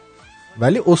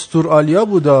 ولی استرالیا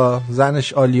بودا،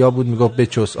 زنش آلیا بود میگفت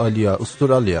بچوس آلیا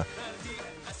استرالیا.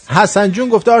 حسن جون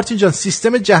گفته آرتین جان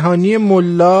سیستم جهانی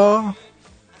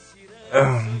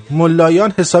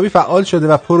ملایان حسابی فعال شده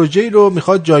و پروژه‌ای رو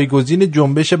میخواد جایگزین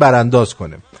جنبش برانداز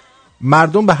کنه.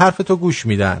 مردم به حرف تو گوش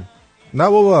میدن. نه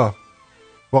بابا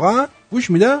واقعا گوش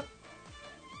میدن؟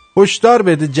 هشدار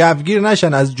بده جوگیر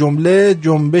نشن از جمله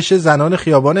جنبش زنان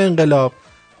خیابان انقلاب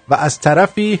و از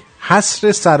طرفی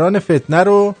حصر سران فتنه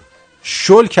رو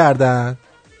شل کردن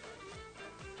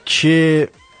که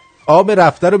آب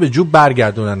رفته رو به جوب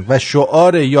برگردونن و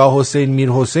شعار یا حسین میر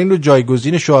حسین رو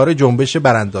جایگزین شعار جنبش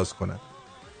برانداز کنن.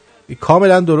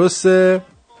 کاملا درسته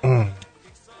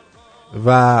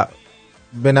و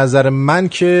به نظر من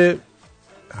که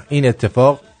این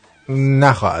اتفاق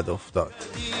نخواهد افتاد.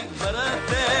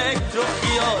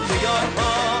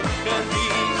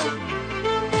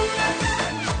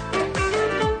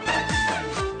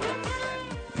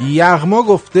 یغما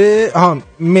گفته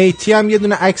میتی هم یه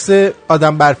دونه عکس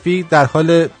آدم برفی در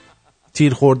حال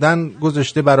تیر خوردن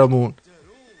گذاشته برامون.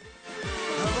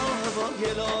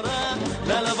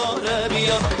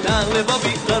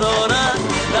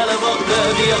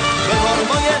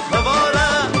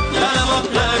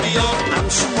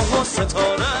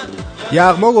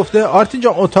 یغما گفته آرتین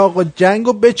جان اتاق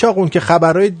جنگو بچاقون که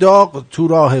خبرهای داغ تو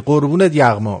راه. قربونت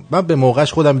یغما، من به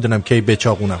موقعش خودم میدونم کی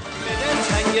بچاقونم.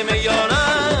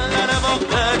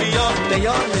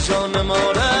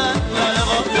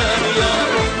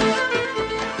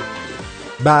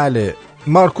 بله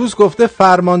مارکوس گفته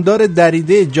فرماندار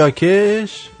دریده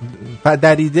جاکش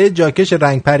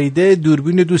رنگ پریده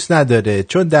دوربین دوست نداره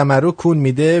چون دمرو کون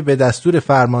میده. به دستور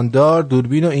فرماندار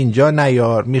دوربینو اینجا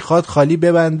نیار. میخواد خالی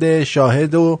ببنده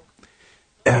شاهد و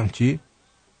چی؟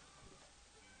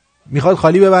 میخواد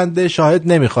خالی ببنده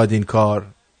شاهد نمیخواد این کار.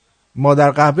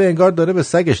 مادر قهوه انگار داره به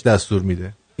سگش دستور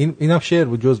میده. اینم شعر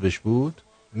بود جزبش بود؟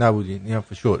 نبودین اینم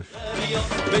فشور.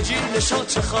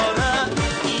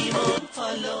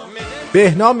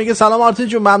 بهنام میگه سلام آرتین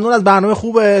جون، ممنون از برنامه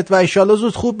خوبت و انشالله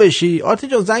زود خوب بشی. آرتین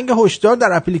جون زنگ هشدار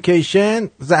در اپلیکیشن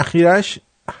ذخیرش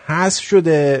حذف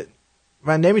شده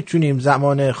و نمیتونیم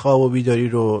زمان خواب و بیداری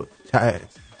رو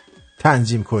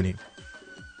تنظیم کنیم.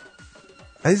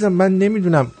 عزیزم من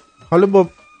نمیدونم، حالا با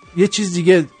یه چیز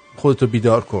دیگه خودتو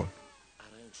بیدار کن.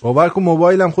 باور کن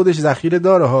موبایلم خودش ذخیره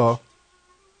داره ها.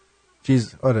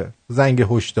 آره زنگ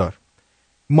هشدار.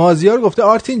 مازیار گفته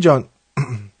آرتین جان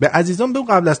به عزیزان بگو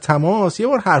قبل از تماس یه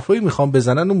بار حرفایی میخوام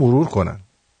بزنن و مرور کنن.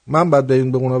 من بعد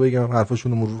به اونا بگم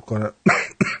حرفاشون رو مرور کنن.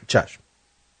 چشم.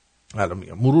 الان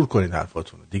میگم مرور کنید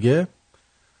حرفاتون رو دیگه.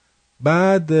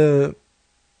 بعد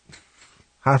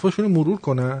حرفاشون رو مرور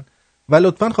کنن و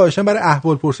لطفاً خواهشاً برای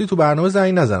احوال پرسی تو برنامه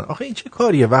زنگ نزنن. آخه این چه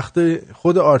کاریه؟ وقت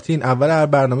خود آرتین اول هر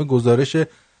برنامه گزارش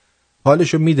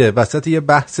حالشو میده، وسط یه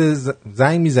بحث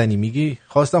زنگ میزنی میگی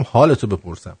خواستم حالتو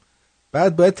بپرسم.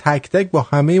 بعد باید تک تک با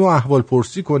همه ما احوال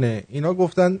پرسی کنه. اینا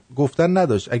گفتن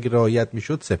نداشت. اگه رعایت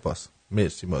میشد سپاس.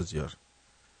 مرسی مازیار.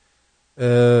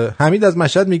 حمید از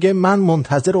مشهد میگه من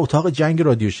منتظر اتاق جنگ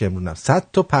رادیو شمرونم. 100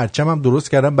 تا پرچمم درست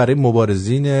کردم برای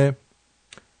مبارزین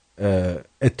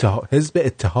حزب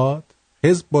اتحاد.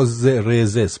 حزب با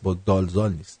رزس با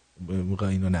دالزال نیست. موقع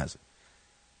اینو نزد.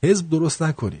 حزب درست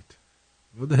نکنید.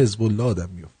 واسه حزب الله آدم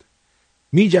میفته.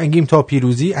 می جنگیم تا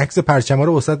پیروزی. عکس پرچما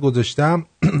رو وسط گذاشتم.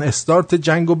 استارت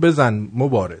جنگو بزن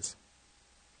مبارز.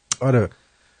 آره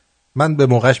من به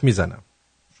موقعش میزنم.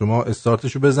 شما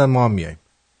استارتشو بزن ما هم میایم.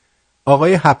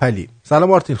 آقای هپلی سلام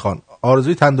مارتین خان،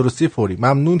 آرزوی تندرستی فوری.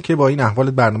 ممنون که با این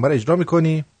احوالت برنامه رو اجرا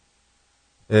میکنی.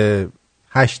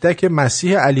 هشتگ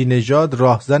مسیح علی نژاد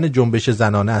راهزن جنبش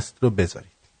زنانه است رو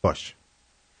بذارید. باش.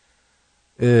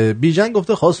 بیژن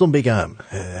گفته خواستم بگم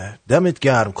دمت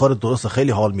گرم، کار درست،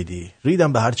 خیلی حال میدی.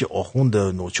 ریدم به هرچی آخوند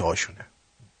نوچه هاشونه.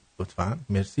 لطفاً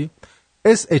مرسی.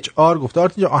 SHR گفته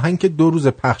آرتین جان آهنگ که 2 روز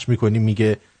پخش میکنی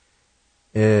میگه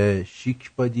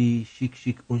شیک بادی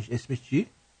شیک اون اسمش چی؟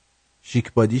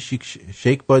 شیک بادی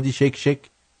شیک بادی شیک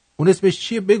اون اسمش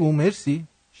چیه بگو. مرسی.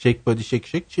 شیک بادی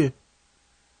شیک چیه؟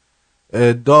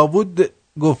 داوود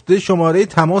گفته شماره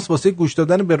تماس واسه گوش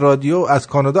دادن به رادیو از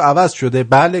کانادا عوض شده.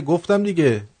 بله گفتم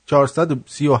دیگه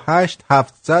 438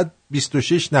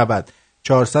 726 90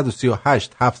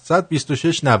 438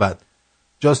 726 90.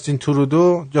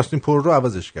 جاستین پورو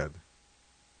عوضش کرده.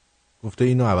 گفته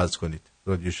اینو عوض کنید.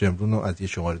 رادیو شمرون رو از یه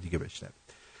شماره دیگه بشنوید.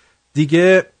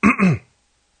 دیگه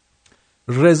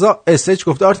رضا اسچ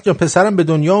گفته آرتین جان پسرم به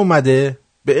دنیا اومده،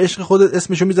 به عشق خودت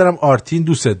اسمشو میذارم آرتین،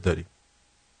 دوستت داری.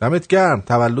 دمت گرم،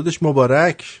 تولدش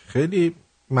مبارک. خیلی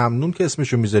ممنون که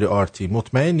اسمشو میذاری آرتین.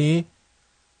 مطمئنی؟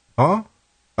 ها؟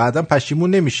 بعدم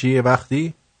پشیمون نمیشی یه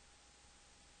وقتی؟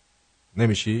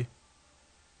 نمیشی؟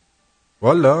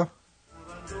 والا؟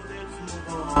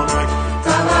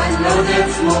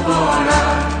 تولدت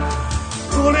مبارک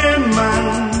گل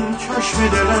من، چشم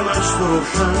دلم از تو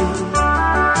روشن.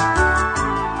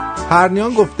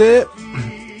 پرنیان گفته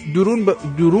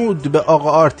درود به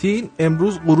آقا آرتین.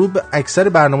 امروز غروب اکثر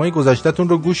برنامه‌های گذاشته‌تون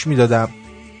رو گوش میدادم.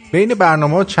 بین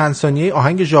برنامه‌ها چند ثانیه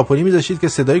آهنگ ژاپنی میذاشید که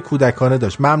صدای کودکانه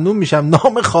داشت. ممنون میشم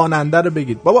نام خواننده رو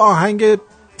بگید. بابا آهنگ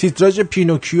تیتراژ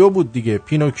پینوکیو بود دیگه.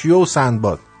 پینوکیو و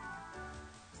سندباد.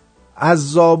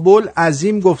 از زابل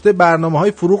عظیم گفته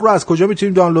برنامه‌های فروغ رو از کجا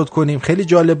میتونیم دانلود کنیم؟ خیلی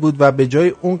جالب بود و به جای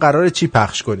اون قراره چی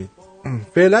پخش کنید؟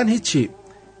 فعلا هیچی.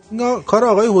 کار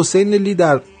آقای حسین لی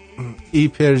در ای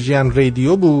پرژین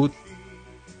رادیو بود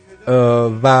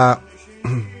و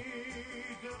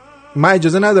من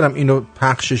اجازه ندارم اینو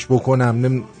پخشش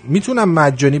بکنم. میتونم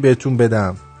مجانی بهتون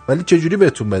بدم ولی چجوری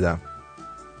بهتون بدم؟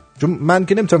 چون من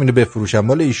که نمیتونم اینو بفروشم،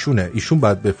 مال ایشونه، ایشون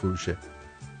باید بفروشه.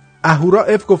 اهورا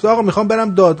اف گفته آقا میخوام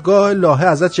برم دادگاه لاهه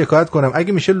ازت شکایت کنم،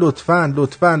 اگه میشه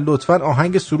لطفاً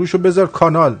آهنگ سروشو بذار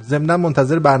کانال. ضمن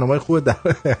منتظر برنامه‌های خوب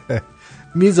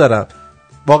میذارم.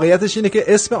 واقعیتش اینه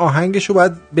که اسم آهنگشو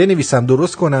باید بنویسم،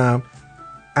 درست کنم،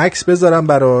 عکس بذارم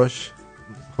براش.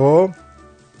 خب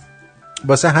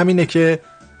واسه همینه که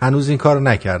هنوز این کارو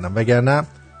نکردم، وگرنه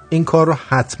این کار رو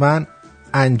حتما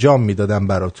انجام میدادم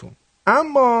براتون.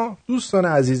 اما دوستان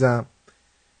عزیزم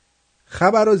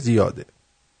خبر زیاده.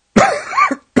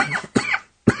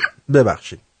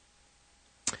 ببخشید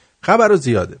خبر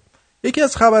زیاده. یکی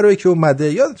از خبرهایی که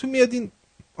اومده، یادتون میاد این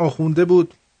آخونده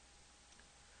بود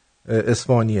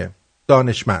اصفهانیه،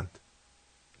 دانشمند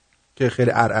که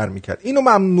خیلی ارعر میکرد. اینو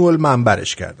ممنوع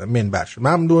المنبرش کردن، منبرش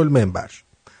ممنوع المنبرش.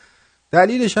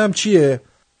 دلیلش هم چیه؟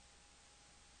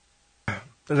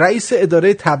 رئیس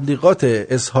اداره تبلیغات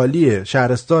اسحالی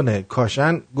شهرستان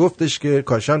کاشان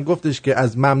گفتش که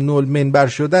از ممنوع المنبر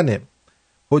شدن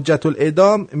حجت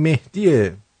الاعدام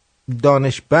مهدی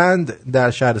دانشمند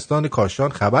در شهرستان کاشان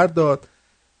خبر داد.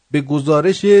 به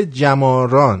گزارش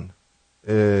جماران،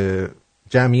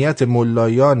 جمعیت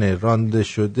ملایان رانده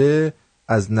شده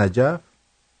از نجف،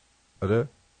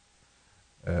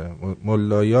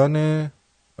 ملایان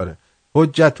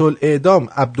حجت الاعدام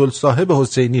عبدالصاحب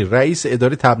حسینی رئیس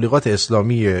اداره تبلیغات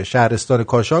اسلامی شهرستان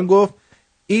کاشان گفت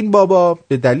این بابا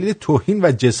به دلیل توهین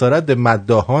و جسارت به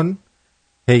مداحان،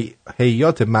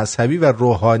 هیئات مذهبی و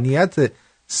روحانیت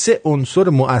 3 عنصر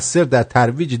مؤثر در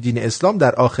ترویج دین اسلام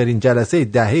در آخرین جلسه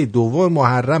دهه دوم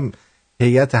محرم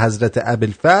هیئت حضرت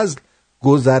ابوالفضل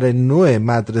گذرنوع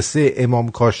مدرسه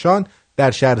امام کاشان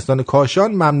در شهرستان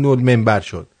کاشان ممنوع المنبر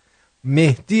شد.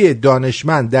 مهدی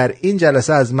دانشمند در این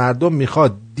جلسه از مردم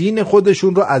میخواد دین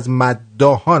خودشون رو از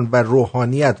مداحان و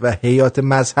روحانیت و هیئات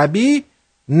مذهبی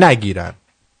نگیرن.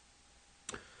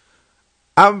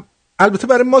 البته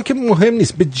برای ما که مهم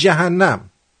نیست، به جهنم.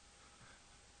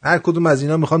 هر کدوم از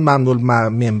اینا میخوان ممنوع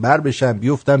المنبر بشن،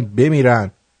 بیفتن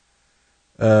بمیرن،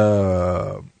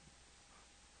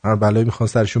 هر بلایی میخوان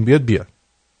سرشون بیاد.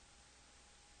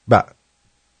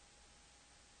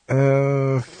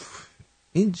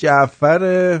 این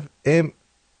جعفر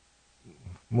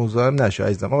مزاحم نشو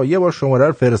عزیزم. آقا یه بار شماره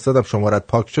رو فرستادم، شمارت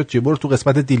پاک شد، چه برو تو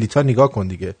قسمت دیلیتا نگاه کن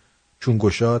دیگه، چون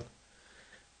گشاد.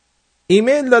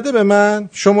 ایمیل داده به من،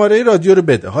 شماره رادیو رو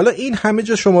بده. حالا این همه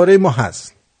جا شماره ما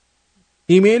هست.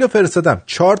 ایمیل رو فرستادم،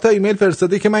 4 تا ایمیل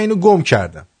فرستاده که من اینو گم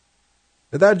کردم.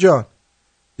 پدر جان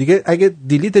دیگه اگه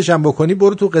دیلیتش هم بکنی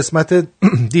برو تو قسمت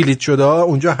دیلیت شده ها،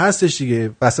 اونجا هستش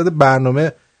دیگه، وسط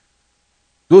برنامه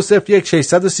 201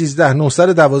 613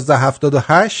 912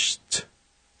 78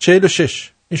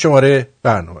 46 این شماره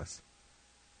برنامه است.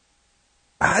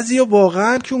 بعضیا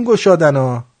واقعا کون گشادن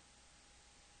ها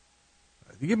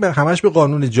دیگه، همش به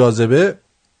قانون جاذبه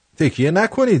تکیه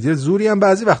نکنید، زوری هم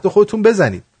بعضی وقتا خودتون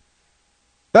بزنید.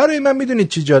 برای من میدونید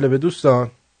چی جالبه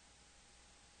دوستان؟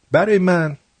 برای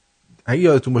من اگه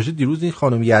یادتون باشه دیروز این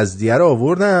خانم یزدیه رو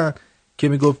آوردن که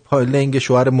میگفت لنگ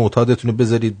شوهر معتادتون رو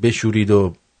بذارید بشورید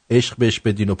و عشق بهش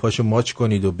بدین و پاشو ماچ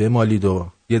کنید و بمالید و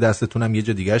یه دستتون هم یه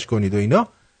جا دیگهش کنید و اینا.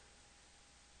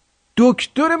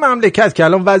 دکتر مملکت که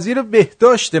الان وزیر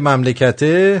بهداشت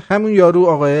مملکته، همون یارو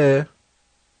آقای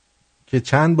که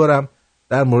چند بارم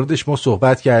در موردش ما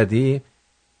صحبت کردیم،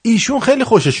 ایشون خیلی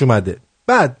خوشش اومده.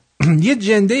 بعد یه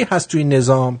جنده‌ای هست توی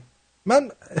نظام، من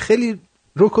خیلی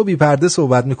رکو بی پرده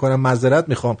صحبت میکنم، معذرت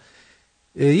میخوام،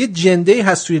 یه جنده‌ای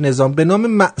هست توی نظام به نام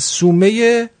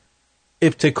معصومه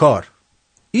ابتکار.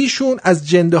 ایشون از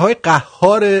جنده های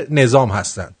قهار نظام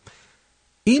هستن.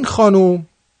 این خانوم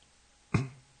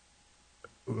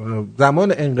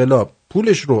زمان انقلاب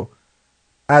پولش رو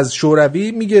از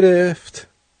شوروی میگرفت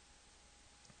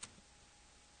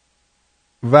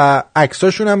و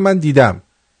عکساشون هم من دیدم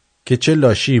که چه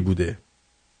لاشی بوده،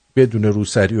 بدون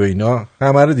روسری و اینا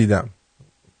همه رو دیدم.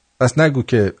 پس نگو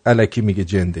که الکی میگه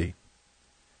جنده‌ای.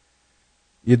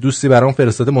 یه دوستی برام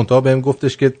فرستاده، منتها بهم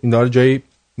گفتش که اینا رو جایی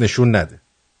نشون نده.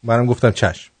 منم گفتم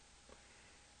چشم.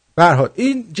 به هر حال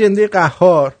این جنده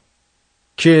قهار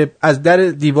که از در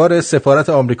دیوار سفارت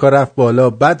آمریکا رفت بالا،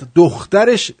 بعد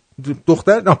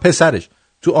پسرش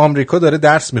تو آمریکا داره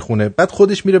درس میخونه، بعد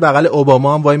خودش میره بغل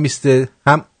اوباما هم وای میسته،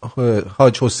 هم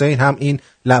حاج حسین هم این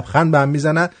لبخند به هم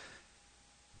میزنن.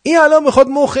 این الان میخواد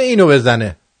مخ اینو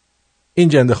بزنه، این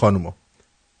جنده خانومو.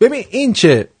 ببین این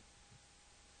چه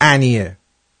انیه،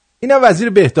 اینا وزیر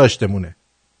بهداشتمونه.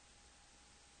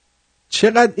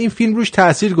 چقدر این فیلم روش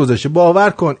تأثیر گذاشته باور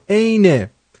کن. عین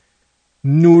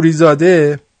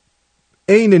نوریزاده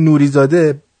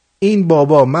این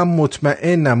بابا، من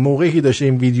مطمئنم موقعی که داشته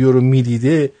این ویدیو رو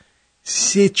میدیده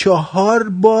 3-4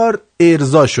 بار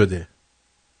ارضا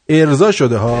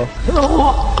شده ها.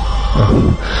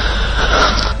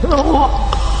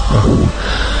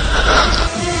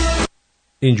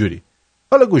 اینجوری.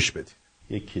 حالا گوش بدید.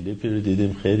 یک کلیپی رو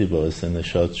دیدیم خیلی باعث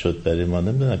نشاط شد برای ما،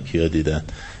 نمیدونم کیا دیدن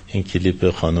این کلیپ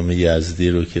خانم یزدی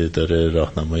رو که داره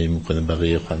راهنمایی میکنه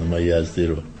بقیه خانمای یزدی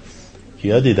رو.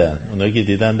 کیا دیدن؟ اونایی که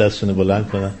دیدن دستشون بلند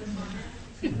کنن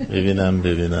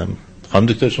ببینم. خانم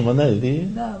دکتر شما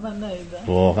ندیدی؟ نه من ندیدم.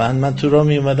 واقعا من تو راه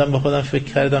می اومدم به خودم فکر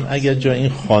کردم اگر جا این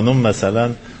خانم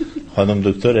مثلا خانم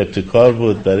دکتر ابتکار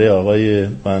بود برای آقای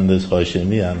مهندس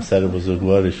هاشمی همسر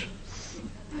بزرگوارش،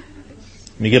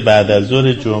 میگه بعد از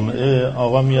ظهر جمعه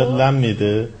آقا میاد لم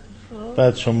میده،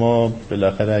 بعد شما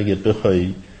بالاخره اگه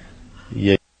بخوای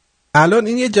الان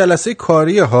این یه جلسه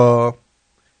کاریه ها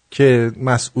که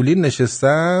مسئولین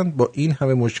نشستن با این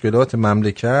همه مشکلات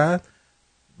مملکت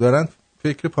دارن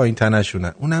فکر پایین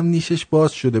تنشونن. اونم نیشش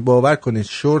باز شده. باور کنید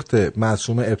شورت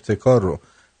معصومه ابتکار رو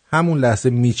همون لحظه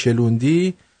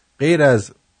میچلوندی، غیر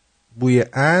از بوی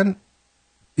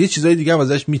یه چیزای دیگه هم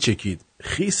ازش میچکید،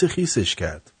 خیسش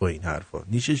کرد با این حرفا.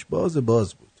 نیشش باز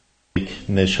بود.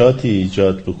 نشاطی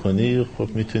ایجاد بکنی، خب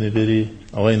میتونی بری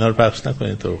آقا اینا رو پخش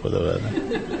نکنین تو خدا بعدا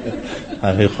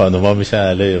همه خانوما میشن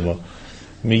علیه ما.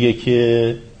 میگه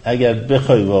که اگر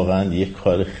بخوای واقعا یک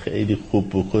کار خیلی خوب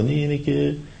بکنی اینه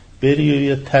که بری و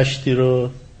یه تشتی رو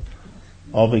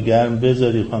آب گرم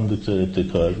بذاری، خانم دکتر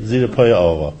ابتکار، زیر پای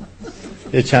آقا،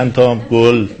 یه چند تا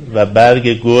گل و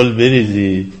برگ گل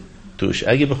بریزی توش.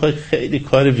 اگه بخوای خیلی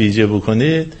کار ویژه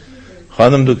بکنید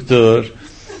خانم دکتر،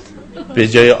 به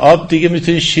جای آب دیگه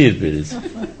میتونی شیر بریزی.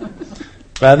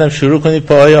 بعدم شروع کنی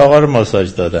پای آقا رو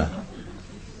ماساژ دادن،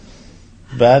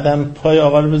 بعدم پای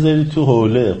آقا رو بذاری تو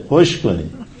حوله خوش کنی.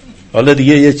 حالا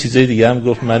دیگه یه چیزای دیگه هم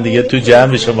گفت، من دیگه تو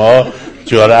جمع شما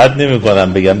جرئت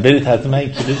نمی‌کنم بگم، برید حتما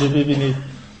این کلیپ رو ببینید.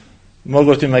 ما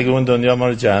گفتیم مگه اون دنیا ما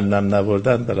رو جهنم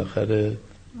نبردن، بالاخره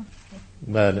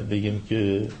بله بگیم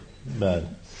که بله.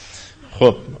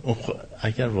 خب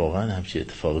اگر واقعا همچین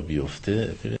اتفاق بیفته،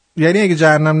 یعنی اگه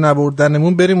جهنم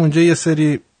نبردنمون بریم اونجا یه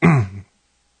سری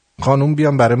خانوم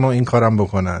بیان برای ما این کارم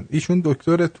بکنن. ایشون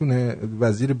دکترتونه،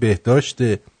 وزیر بهداشت،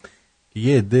 یه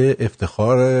عده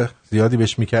افتخار زیادی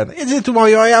بهش میکردن. یه عده تو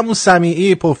مایه‌های همون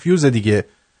سمیعی پوفیوز دیگه،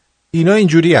 اینا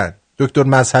اینجوری هن، دکتر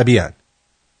مذهبی هن.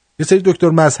 یه سری دکتر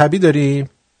مذهبی داریم،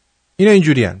 اینا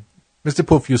اینجوری هن، مثل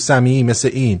پوفیوز سمیعی، مثل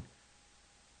این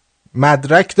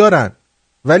مدرک دارن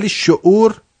ولی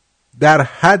شعور در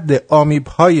حد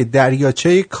آمیب‌های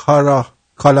دریاچه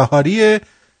کالاهاری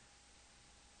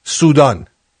سودان.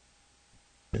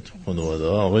 خانواده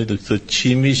آقای دکتر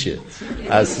چی میشه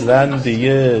اصلا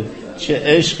دیگه؟ چه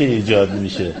عشقی ایجاد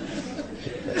میشه؟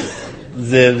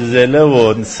 زلزله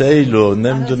و سیل و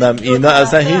نمیدونم اینا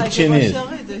اصلا هیچ چی نیست.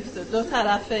 دو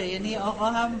طرفه، یعنی آقا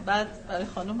هم بعد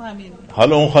خانم همین.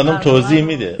 حالا اون خانم توضیح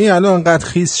میده. این الان انقدر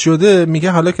خیس شده،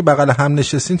 میگه حالا که بغل هم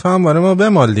نشستین تو هم برای ما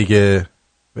بمال دیگه،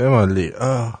 بمالی.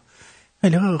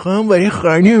 ولی آقا هم برای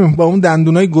خانم با اون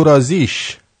دندونای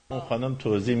گرازیش. اون خانم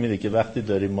توضیح میده که وقتی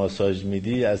داری ماساژ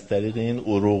میدی از طریق این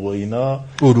عروق و اینا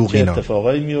چه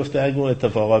اتفاقایی میفته. اگه اون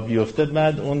اتفاقا بیفته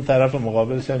بعد اون طرف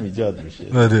مقابلش هم ایجاد میشه.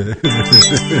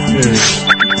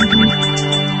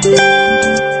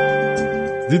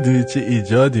 دیدی چه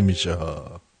ایجادی میشه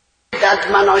ها.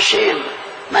 ددمناشیم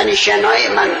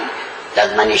منیشنای من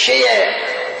ددمنیشه.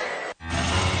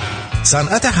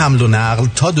 صنعت حمل و نقل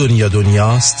تا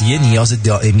دنیاست یه نیاز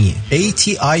دائمیه.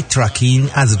 ATI تراکین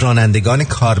از رانندگان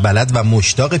کاربلد و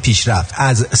مشتاق پیشرفت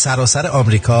از سراسر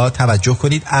آمریکا، توجه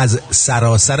کنید از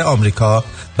سراسر آمریکا،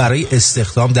 برای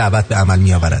استخدام دعوت به عمل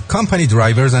می آورد. Company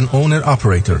Drivers and Owner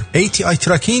Operator. ATI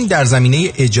تراکین در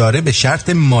زمینه اجاره به شرط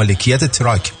مالکیت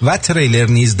تراک و تریلر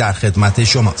نیز در خدمت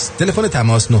شماست. تلفن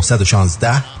تماس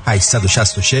 916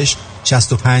 866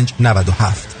 65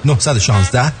 97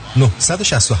 916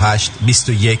 968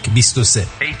 21 23. ATI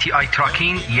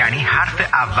تراکین یعنی حرف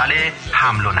اول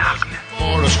حمل و نقل.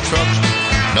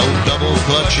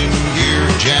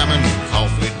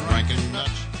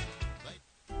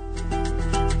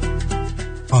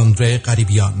 آندره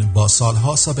قریبیان با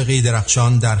سالها سابقه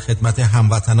درخشان در خدمت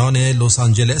هموطنان لس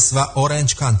آنجلس و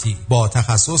اورنج کانتی با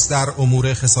تخصص در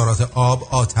امور خسارات آب،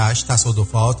 آتش،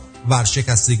 تصادفات،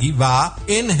 ورشکستگی و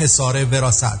انحصار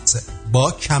وراثت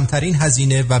با کمترین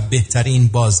هزینه و بهترین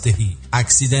بازدهی.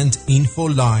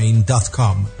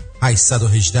 accidentinfoline.com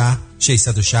 818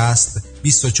 660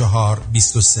 24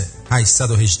 23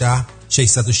 818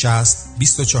 660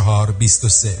 24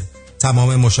 23.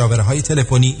 تمام مشاوره‌های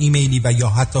تلفنی، ایمیلی و یا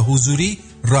حتی حضوری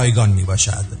رایگان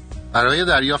میباشد. برای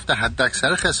دریافت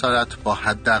حداکثر خسارت با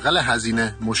حداقل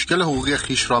هزینه مشکل حقوقی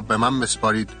خیش را به من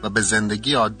بسپارید و به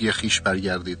زندگی عادی خیش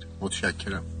برگردید.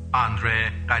 متشکرم.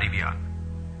 آندره قریبیان.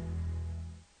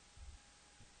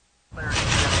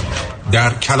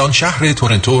 در کلان شهر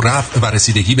تورنتو رفع و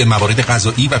رسیدگی به موارد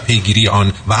قضایی و پیگیری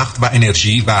آن وقت و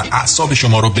انرژی و اعصاب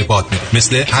شما رو به باد می‌بره.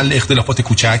 مثل حل اختلافات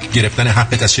کوچک، گرفتن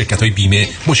حقت از شرکت‌های بیمه،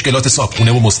 مشکلات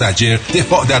صاحبخونه و مستاجر،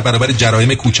 دفاع در برابر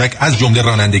جرایم کوچک از جمله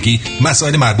رانندگی،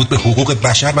 مسائل مربوط به حقوق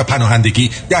بشر و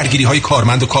پناهندگی، درگیری‌های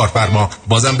کارمند و کارفرما.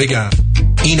 بازم بگم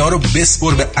اینا رو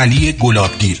بسپر به علی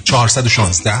گلابگیر.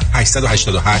 416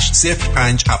 888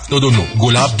 0579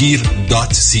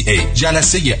 gulabgir.ca.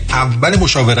 جلسه اول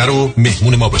مشاوره رو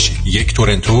مهمون ما باشید. یک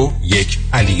تورنتو، یک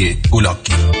علی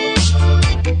گلابگیر.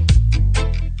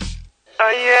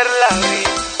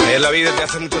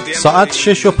 ساعت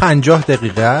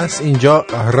 6:50 است. اینجا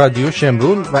رادیو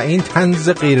شمرون و این طنز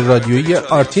غیر رادیویی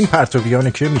آرتین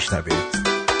پرتویانه که میشنوید.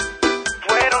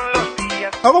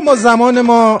 آقا ما زمان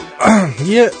ما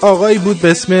یه آقایی بود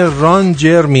به اسم ران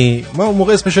جرمی. ما اون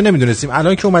موقع اسمشو نمیدونستیم،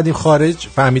 الان که اومدیم خارج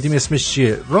فهمیدیم اسمش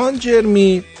چیه. ران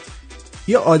جرمی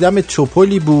یه آدم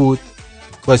چوپولی بود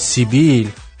با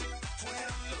سیبیل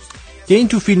که این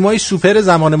تو فیلم‌های سوپر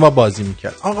زمان ما بازی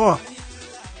میکرد. آقا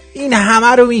این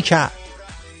همه رو میکرد.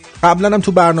 قبلا هم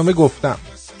تو برنامه گفتم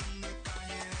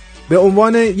به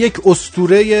عنوان یک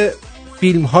اسطوره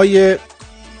فیلم‌های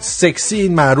سکسی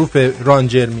این معروف ران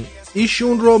جرمی.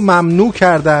 ایشون رو ممنوع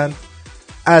کردن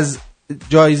از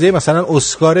جایزه مثلا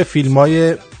اسکار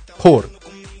فیلم‌های پر.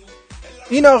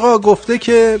 این آقا گفته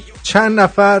که چند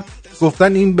نفر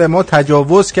گفتن این به ما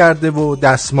تجاوز کرده و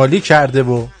دستمالی کرده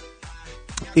و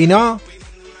اینا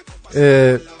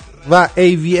و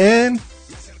AVN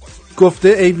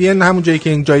گفته، AVN همون جایی که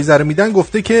این جایزه رو میدن،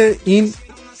 گفته که این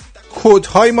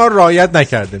کدهای ما رعایت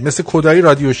نکرده، مثل کدهای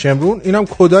رادیو شمرون اینم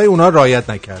کدهای اونا رعایت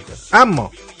نکرده.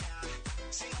 اما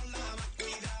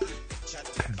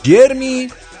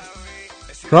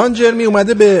ران جرمی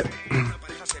اومده به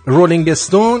رولینگ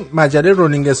استون، مجله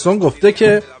رولینگ استون گفته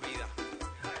که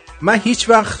من هیچ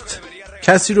وقت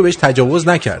کسی رو بهش تجاوز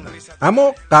نکردم،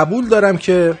 اما قبول دارم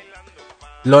که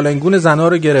لالنگون زنا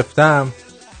رو گرفتم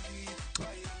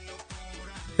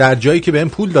در جایی که بهم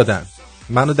پول دادن،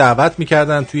 منو دعوت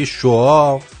میکردن توی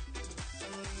شوها،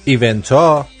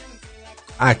 ایونتا،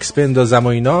 عکس بندازم و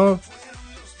اینا،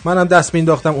 منم دست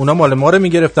مینداختم، اونا مال ما رو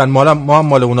میگرفتن، ما هم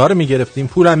مال اونا رو میگرفتیم،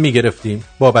 پولم میگرفتیم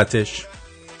بابتش.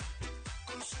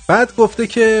 بعد گفته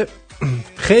که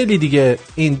خیلی دیگه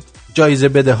این جایزه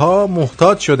بده ها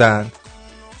محتاج شدن،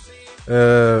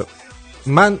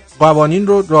 من قوانین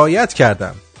رو رعایت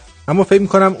کردم اما فکر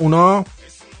میکنم اونا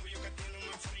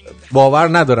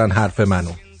باور ندارن حرف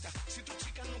منو.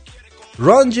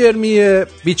 ران جرمی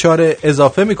بیچاره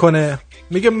اضافه میکنه،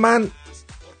 میگه من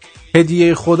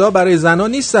هدیه خدا برای زنا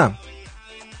نیستم.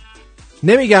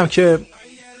 نمیگم که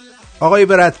آقای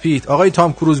براد پیت، آقای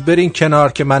تام کروز برین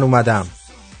کنار که من اومدم،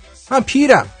 من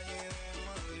پیرم،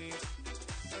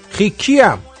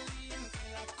 خیکیم،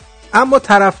 اما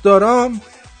طرفدارام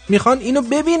میخوان اینو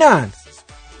ببینن.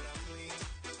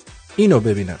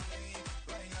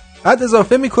 بعد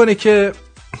اضافه میکنه که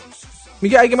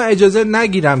میگه اگه من اجازه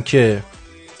نگیرم که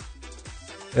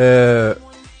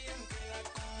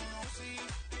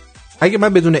اگه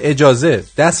من بدون اجازه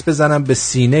دست بزنم به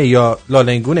سینه یا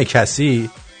لالنگون کسی،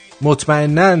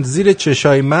 مطمئناً زیر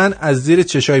چشای من از زیر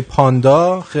چشای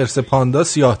پاندا، خرس پاندا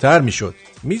سیاه‌تر میشد،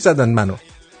 میزدن منو.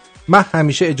 من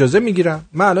همیشه اجازه میگیرم،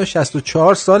 من الان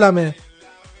 64 سالمه،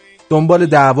 دنبال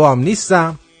دعوا هم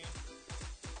نیستم.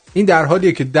 این در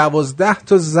حالیه که 12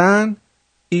 تا زن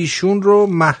ایشون رو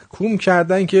محکوم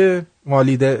کردن که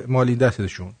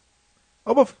مالیدتشون.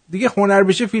 بابا دیگه هنر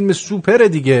بشه فیلم سوپر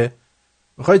دیگه،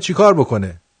 میخوای چی کار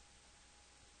بکنه؟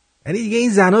 یعنی دیگه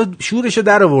این زنا شورشو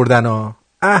در آوردن ها.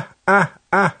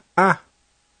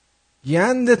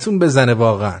 گندتون بزنه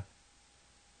واقعا.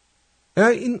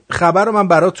 این خبر رو من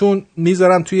براتون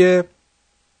میذارم توی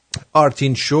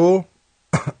آرتین شو،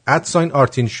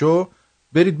 @آرتین شو،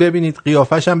 برید ببینید،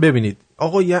 قیافش هم ببینید.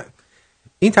 آقا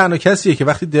این تنها کسیه که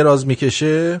وقتی دراز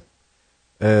میکشه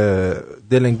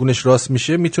دلنگونش راست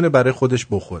میشه، میتونه برای خودش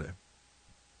بخوره،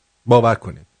 باور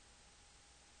کنید.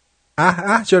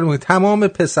 چرا تمام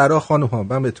پسرها خانوم‌ها،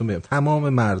 من بهتون میگم تمام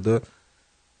مردا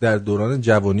در دوران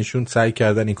جوانیشون سعی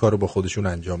کردن این کارو با خودشون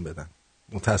انجام بدن،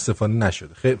 متاسفانه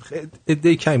نشده. خیلی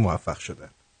عده‌ای کمی موفق شدن.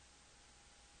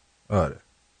 آره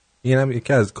اینم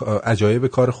یکی از عجایب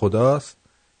کار خداست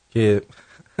که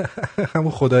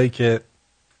همون خدایی که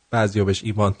بعضیا بهش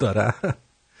ایمان دارن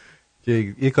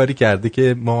که یه کاری کرده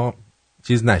که ما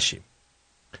چیز نشیم،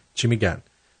 چی میگن،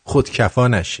 خودکفا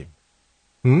نشیم.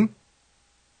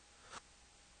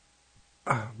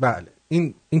 بله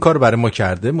این کار برای ما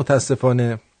کرده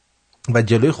متاسفانه و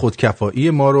جلوی خودکفایی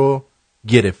ما رو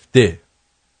گرفته،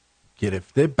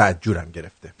 بدجورم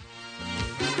گرفته.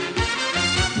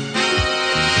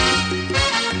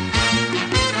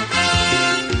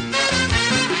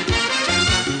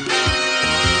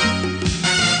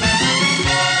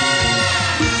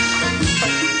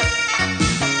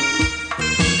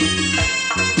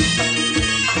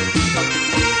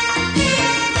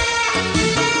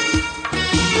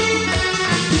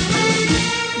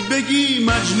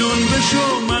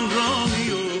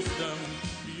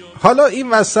 حالا این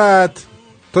وسط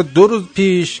تا 2 روز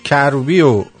پیش کروبی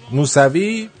و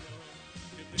موسوی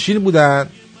چی بودن؟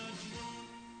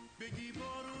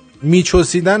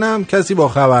 میچوسیدن هم کسی با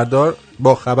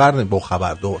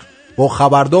با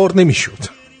خبردار نمیشد.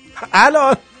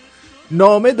 الان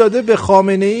نامه داده به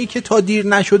خامنه‌ای که تا دیر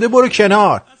نشده برو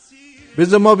کنار،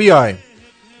 بذار ما بیایم.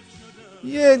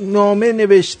 یه نامه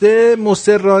نوشته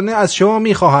مصرانه از شما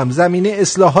میخواهم زمینه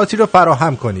اصلاحاتی رو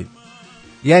فراهم کنید.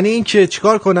 یعنی این که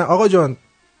چیکار کنه؟ آقا جان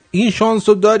این شانس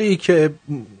رو داری که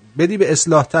بدی به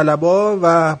اصلاح طلبا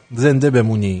و زنده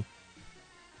بمونی.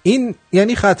 این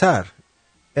یعنی خطر،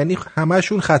 یعنی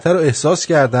همشون خطر رو احساس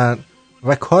کردن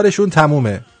و کارشون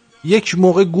تمومه. یک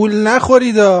موقع گول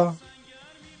نخوریدا،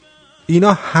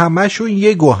 اینا همشون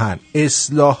یه گوهن.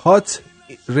 اصلاحات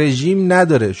رژیم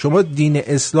نداره. شما دین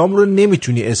اسلام رو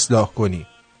نمیتونی اصلاح کنی،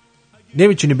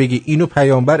 نمیتونی بگی اینو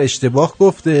پیامبر اشتباه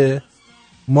گفته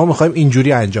ما میخوایم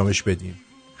اینجوری انجامش بدیم.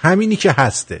 همینی که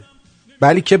هسته،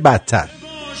 بلی که بدتر.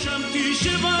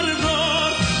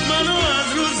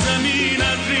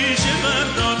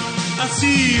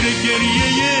 اسیر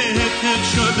گریه حق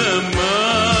شدم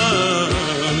من،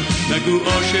 نگو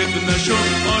عاشق نشو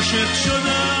عاشق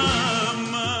شدم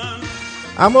من.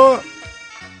 اما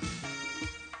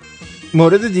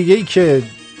مورد دیگه ای که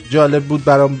جالب بود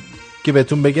برام که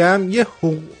بهتون بگم، یه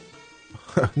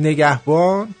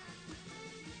نگهبان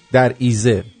در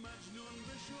ایزه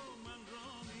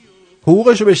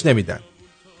حقوقشو بهش نمیدن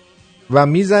و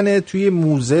میزنه توی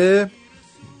موزه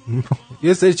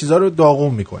یه سری چیزا رو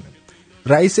داغون میکنه.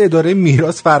 رئیس اداره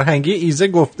میراث فرهنگی ایزه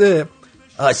گفته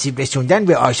آسیب رسوندن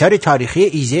به آثار تاریخی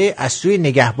ایزه از سوی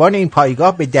نگهبان این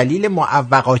پایگاه به دلیل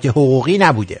معوقات حقوقی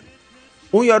نبوده.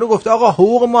 اون یارو گفته آقا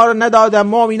حقوق ما رو ندادم،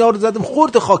 ما اینا رو زدم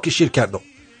خورد خاک شیر کردم.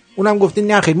 اونم گفته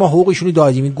نه خیر ما حقوقشونو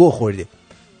دادیم، این گو خورده.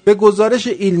 به گزارش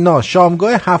ایلنا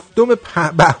شامگاه 7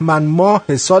 بهمن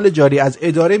ماه سال جاری از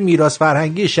اداره میراث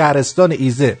فرهنگی شهرستان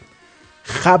ایزه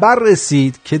خبر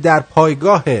رسید که در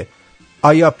پایگاه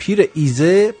آیا پیر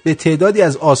ایزه به تعدادی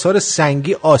از آثار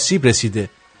سنگی آسیب رسیده.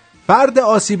 فرد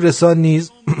آسیب رسان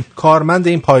نیز کارمند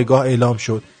این پایگاه اعلام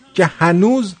شد که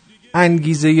هنوز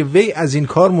انگیزه وی از این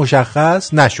کار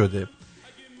مشخص نشده.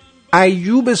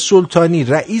 ایوب سلطانی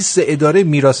رئیس اداره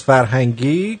میراث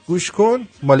فرهنگی گوش کن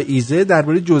مال ایزه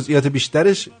درباره جزئیات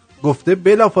بیشترش گفته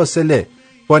بلافاصله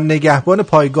با نگهبان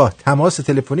پایگاه تماس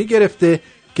تلفنی گرفته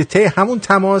که طی همون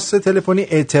تماس تلفنی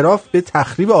اعتراف به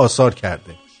تخریب آثار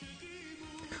کرده.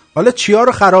 حالا چیا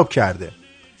رو خراب کرده؟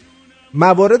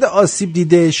 موارد آسیب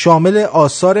دیده شامل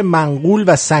آثار منقول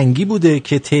و سنگی بوده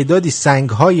که تعدادی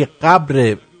سنگ‌های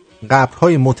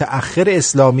قبرهای متأخر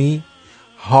اسلامی،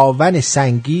 هاون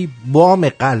سنگی، بام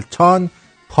غلطان،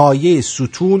 پایه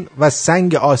ستون و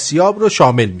سنگ آسیاب رو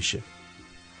شامل میشه.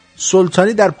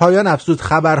 سلطانی در پایان افزود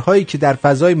خبرهایی که در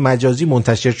فضای مجازی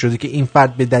منتشر شده که این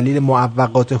فرد به دلیل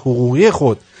معوقات حقوقی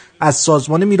خود از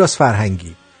سازمان میراث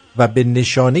فرهنگی و به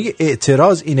نشانه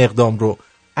اعتراض این اقدام رو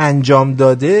انجام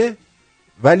داده،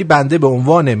 ولی بنده به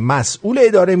عنوان مسئول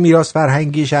اداره میراث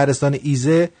فرهنگی شهرستان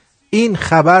ایزه این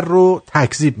خبر رو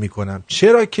تکذیب میکنم،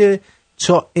 چرا که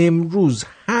تا امروز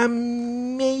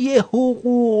همه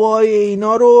حقوقای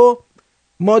اینا رو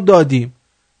ما دادیم.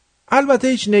 البته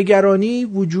هیچ نگرانی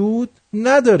وجود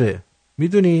نداره،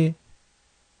 میدونی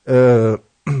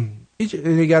هیچ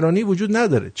نگرانی وجود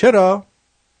نداره. چرا؟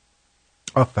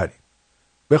 آفرین،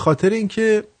 به خاطر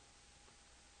اینکه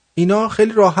اینا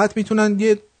خیلی راحت میتونن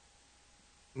یه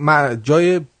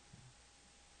جای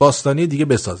باستانی دیگه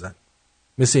بسازن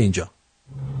مثل اینجا.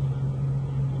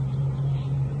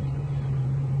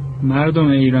 مردم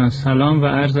ایران سلام و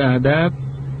عرض ادب.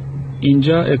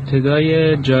 اینجا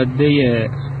ابتدای جاده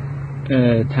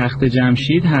تخت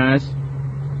جمشید هست.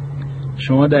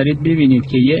 شما دارید ببینید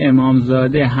که یه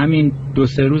امامزاده همین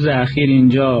 2-3 روز اخیر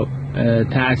اینجا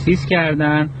تأسیس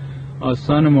کردن،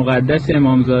 آستان مقدس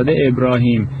امامزاده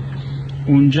ابراهیم.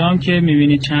 اونجام که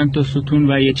میبینید چند تا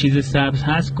ستون و یه چیز سبز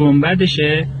هست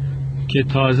گنبدشه که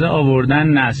تازه آوردن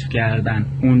نصب کردن،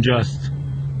 اونجاست.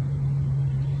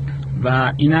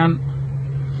 و اینم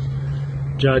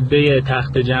جاده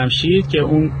تخت جمشید که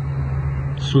اون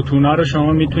ستونا رو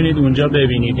شما میتونید اونجا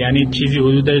ببینید، یعنی چیزی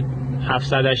حدود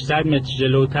 700-800 متر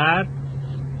جلوتر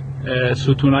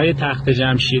ستونای تخت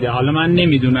جمشیده. حالا من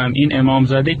نمیدونم این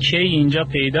امامزاده کی اینجا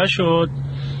پیدا شد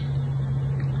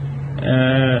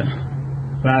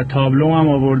و تابلو هم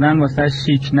آوردن واسه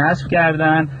شیک نصب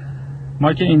کردن.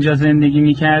 ما که اینجا زندگی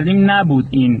میکردیم نبود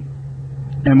این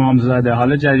امامزاده،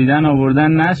 حالا جدیدن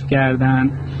آوردن نصب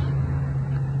کردن.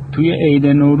 توی عید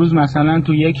نوروز مثلا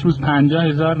تو یک روز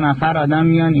 50,000 نفر آدم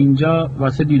میان اینجا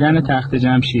واسه دیدن تخت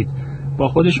جمشید. با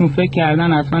خودشون فکر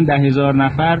کردن حتما 10,000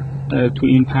 نفر تو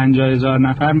این 50,000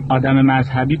 نفر آدم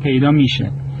مذهبی پیدا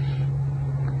میشه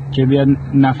که بیاد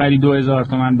نفری 2,000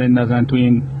 تومان بندازن تو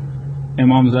این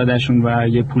امامزادشون و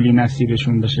یه پولی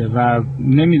نصیبشون بشه. و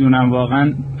نمیدونم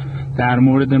واقعا در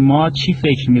مورد ما چی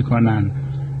فکر میکنن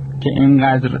که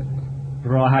اینقدر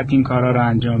راحت این کارا رو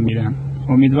انجام میدن.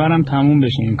 امیدوارم تموم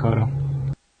بشه این کارا.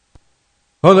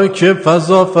 حالا که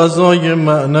فضای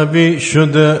معنوی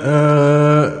شده،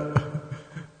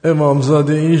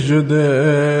 امامزاده ای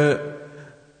شده،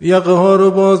 یقه ها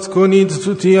رو باز کنید،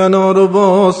 سوتین ها رو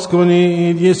باز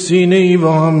کنید، یه سینه ای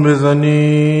با هم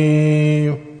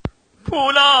بزنیم.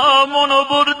 پولامونو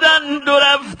بردن دو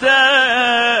رفته،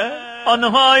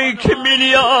 آنهایی که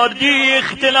میلیاردی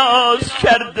اختلاس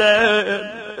کردن،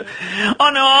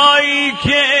 آنهایی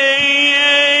که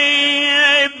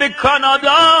به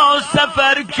کانادا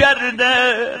سفر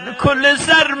کردن، کل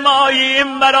سرمایه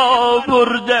مرا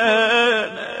بردن.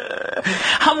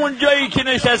 همون جایی که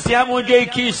نشستی، همون جایی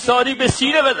که ایستادی به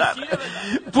سینه بزن.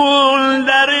 پول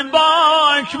در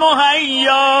بانک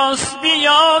مهیاست،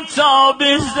 بیا تا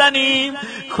بزنیم.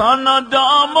 کانادا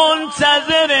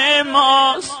منتظر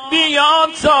ماست، بیا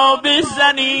تا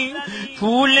بزنیم.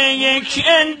 پول یک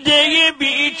عده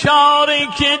بیچاره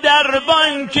که در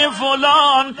بانک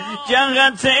فلان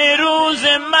جنگت روز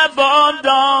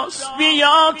مباداست،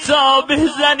 بیا تا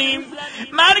بزنیم.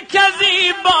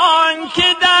 مرکزی بانک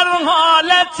در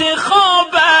حالت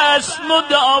خواب است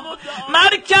مدام،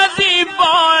 مرکزی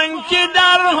بانک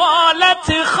در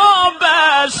حالت خواب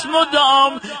است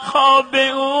مدام. خواب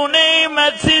او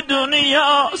نعمت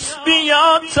دنیاست،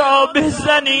 بیا تا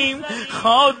بزنیم.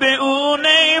 خواب او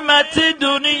نعمت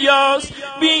دنیاست،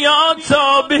 بیا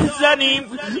تا بزنیم.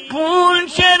 پول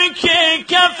چرک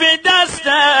کف دست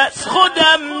است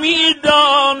خودم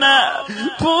میدانم،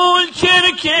 پول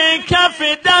چرک کف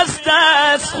دست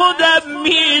است خودم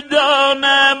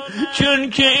میدانم. چون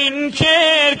که این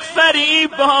چرک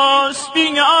فریب هاست،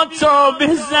 بیا تا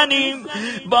بزنیم.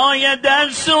 باید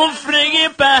از سفره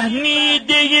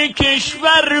پهنیده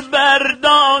کشور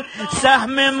بردار،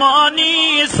 سهم ما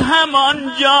نیست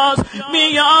همانجاست،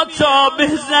 بیا تا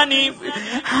بزنیم.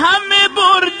 همه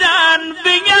بردن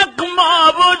به یغما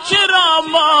و چرا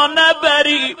ما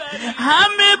نبریم،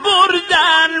 همه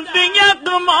بردن به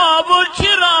یغما و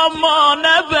چرا ما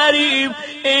نبریم.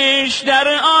 عشق در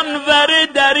آنور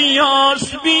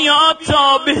دریاست، بیا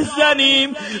تا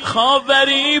بزنیم.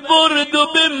 خاوری برد و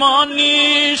به ما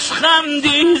نیش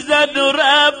خندی زد و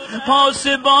رفت،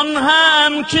 پاسبان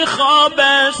هم که خواب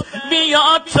است،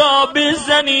 بیا تا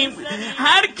بزنیم.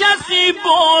 هر کسی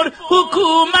بر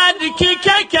حکومت که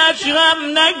ککش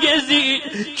غم نگزید،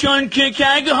 چون که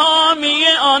کک حامی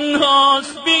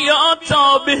آنهاست، بیا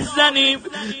تا بزنیم.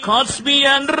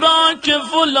 کاسبیان را که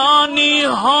فلانی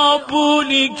ها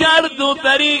بولی کرد و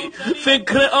بری،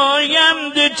 فکر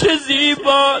آینده چه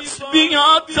زیباست،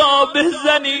 بیا تا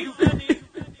بزنیم.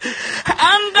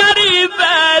 انقریب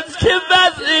است که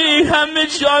وضعی همه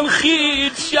شان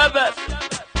خیت شود.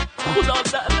 خدا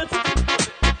لعنت.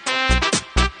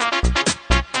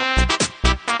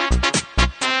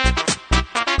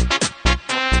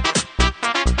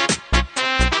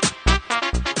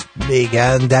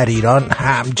 میگن در ایران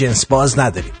هم جنس باز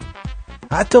نداریم.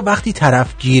 حتی وقتی طرف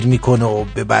گیر میکنه و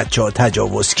به بچه ها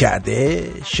تجاوز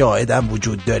کرده، شاهدم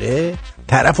وجود داره،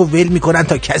 طرف رو ول میکنن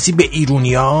تا کسی به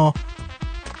ایرونیا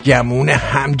گمون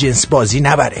هم جنس بازی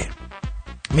نبره.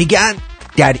 میگن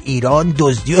در ایران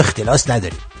دزدی و اختلاس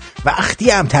نداریم. وقتی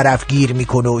هم طرف گیر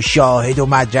میکنه و شاهد و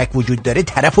مدرک وجود داره،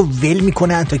 طرف رو ول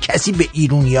میکنن تا کسی به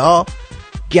ایرونیا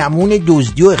گمون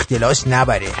دزدی و اختلاس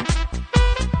نبره.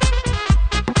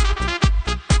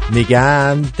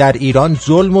 میگن در ایران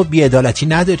ظلم و بی‌عدالتی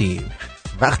نداریم.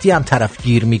 وقتی هم طرف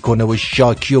گیر میکنه و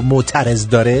شاکی و معترض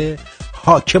داره،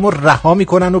 حاکم رو رها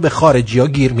میکنن و به خارجی ها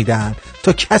گیر میدن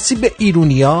تا کسی به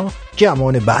ایرونیا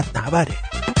گمان بد نبره.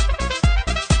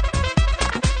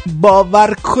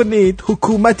 باور کنید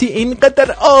حکومتی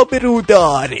اینقدر آبرو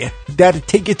داره در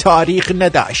طی تاریخ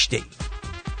نداشته.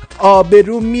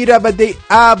 آبرو میرود ای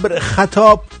ابر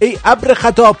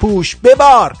خطا پوش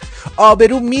ببار،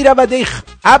 آبرو میرود ای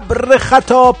ابر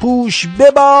خطا پوش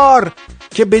ببار،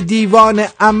 که به دیوان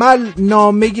عمل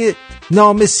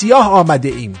نام سیاه آمده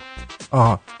ایم.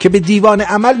 که به دیوان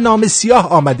عمل نام سیاه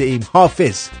آمده ایم.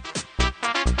 حافظ.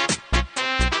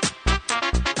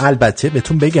 البته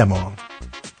بهتون بگم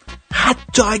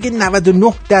حتی اگه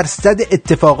 99%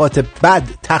 اتفاقات بد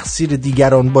تقصیر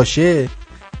دیگران باشه،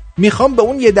 میخوام به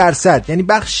اون 1%، یعنی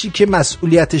بخشی که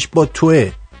مسئولیتش با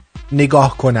توه،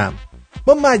 نگاه کنم.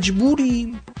 ما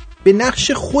مجبوریم به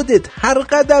نقش خودت هر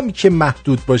قدم که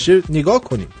محدود باشه نگاه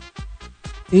کنیم.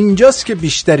 اینجاست که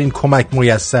بیشترین کمک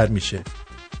میسر میشه.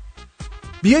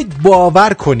 بیایید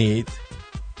باور کنید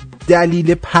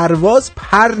دلیل پرواز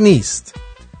پر نیست.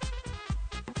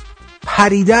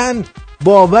 پریدن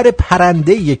باور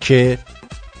پرنده‌ایه که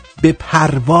به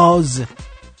پرواز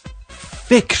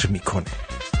فکر میکنه.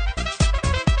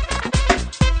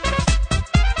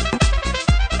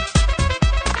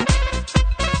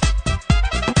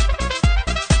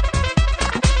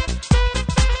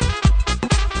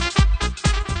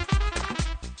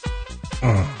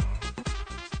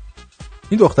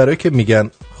 این دخترایی که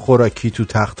میگن خوراکی تو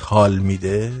تخت حال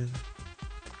میده،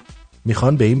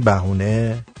 میخوان به این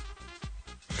بهونه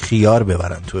خیار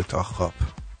ببرن تو اتاق خواب.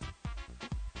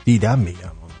 دیدم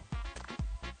میگم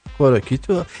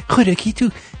خوراکی تو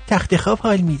تخت خواب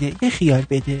حال میده، یه خیار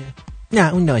بده.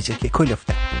 نه اون نازکه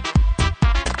کلفتن.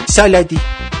 سالادی.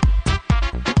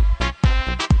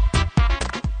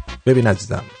 ببین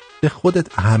عزیزم، به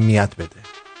خودت اهمیت بده،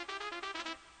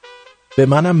 به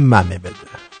منم ممه بده.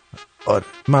 آره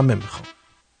ممه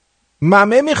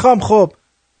میخوام. خب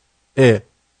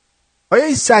آیا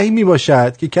این صحیح می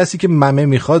باشد که کسی که ممه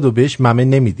میخواد و بهش ممه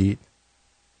نمیدید؟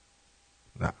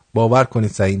 نه، باور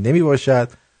کنید صحیح نمی باشد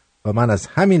و من از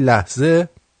همین لحظه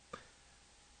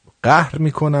قهر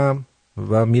میکنم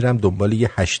و میرم دنبال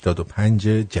یه 85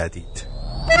 جدید.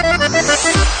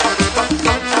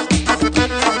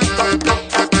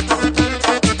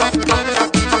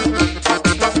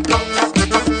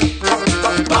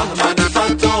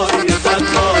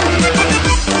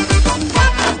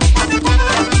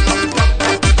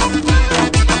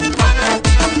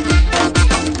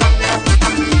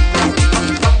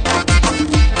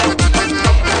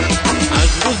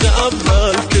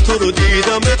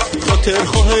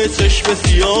 خاطرخواه چشم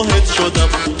سیاهت شدم،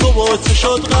 تو با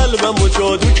چشات قلبم و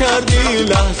جادو کردی،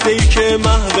 لحظه ای که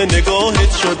محو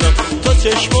نگاهت شدم، تا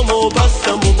چشممو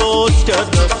بستم و باز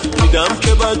کردم، دیدم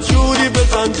که بدجوری به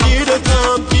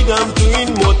زنجیرتم، دیدم تو این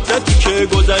مدتی که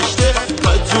گذشته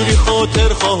بدجوری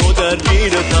خاطرخواه و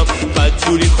درگیرتم،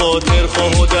 بدجوری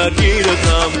خاطرخواه و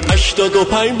درگیرتم.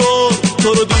 85 بار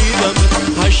تو رو دیدم،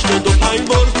 85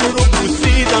 بار تو رو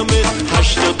بوسیدم،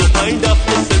 85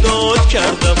 دفعه صدات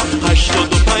کردم،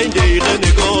 85 دقیقه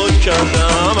نگات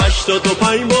کردم،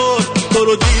 85 بار تو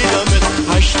رو دیدم،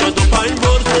 85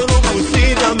 بار تو رو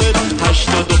بوسیدم،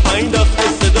 85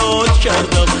 دفعه صدات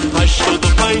کردم،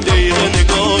 85 دقیقه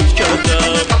نگات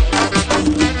کردم.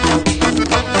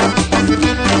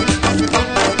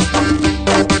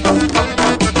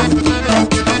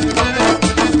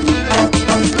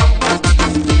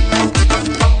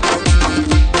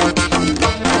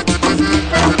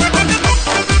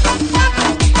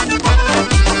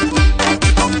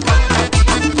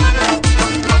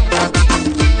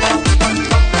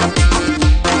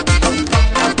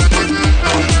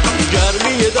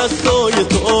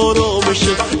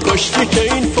 کشتی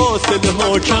که این فاصله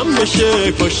ها کم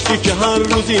بشه، کشتی که هر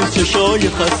روز این چشای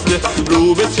خسته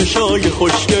رو به چشای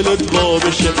خوشگلت وا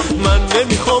بشه. من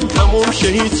نمیخوام تموم شه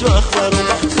هیچ وقت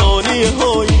برام ثانیه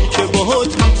هایی که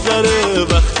باهات میگذره،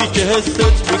 وقتی که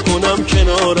حست میکنم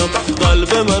کنارم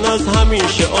قلب من از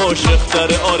همیشه عاشق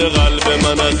تره، آره قلب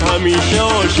من از همیشه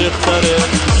عاشق تره.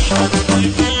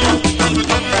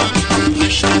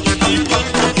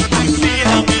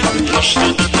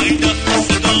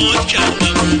 صدات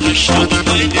کردم،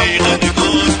 85 دقیقه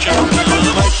نگات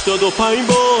کردم، 85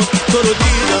 بار تو رو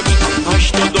دیدم،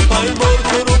 85 بار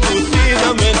تو رو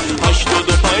بوسیدم،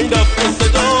 85 دفعه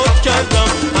صدات کردم،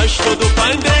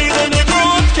 85 دقیقه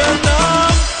نگات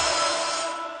کردم.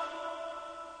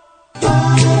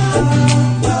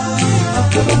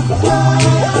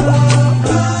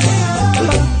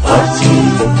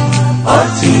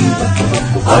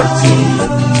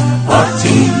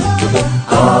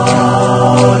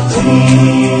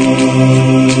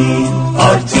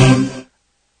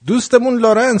 دوستمون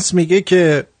لارنس میگه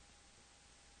که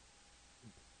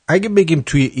اگه بگیم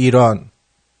توی ایران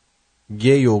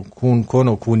گی و کون کن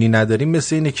و کونی نداریم،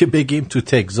 مثل اینه که بگیم تو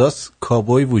تگزاس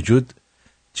کابوی وجود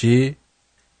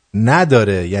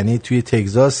نداره. یعنی توی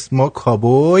تگزاس ما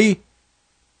کابوی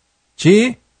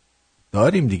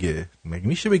داریم دیگه. مگه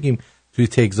میشه بگیم توی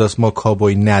تگزاس ما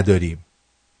کابوی نداریم؟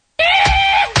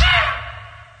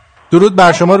 درود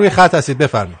بر شما، روی خط هستید،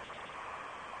 بفرمایید.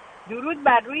 درود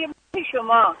بر روی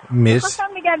شما. مرسی.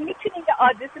 میگم میتونید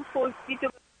آدرس پستی تو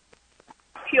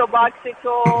پیو باکس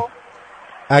تو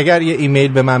اگر یه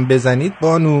ایمیل به من بزنید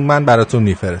بانو، من براتون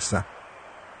میفرستم.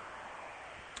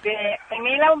 به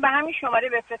ایمیلمون به همین شماره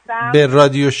بفرستم؟ به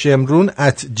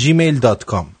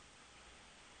radioshemrun@gmail.com.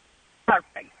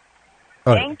 Perfect.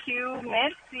 Thank you.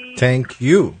 مرسی. Thank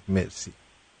you. مرسی.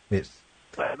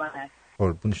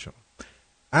 قربون شما.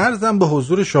 عرضم به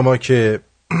حضور شما که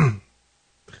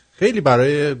خیلی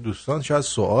برای دوستان شاید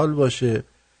سوال باشه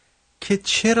که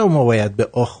چرا ما باید به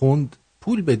آخوند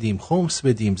پول بدیم، خمس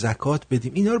بدیم، زکات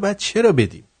بدیم، اینا رو باید چرا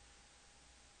بدیم؟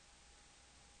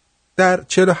 در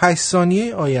 48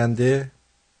 ثانیه آینده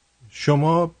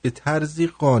شما به طرزی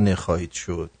قانع خواهید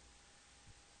شد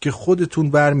که خودتون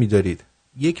برمیدارید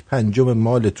 1/5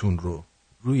 مالتون رو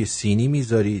روی سینی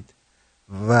میذارید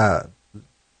و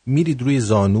میرید روی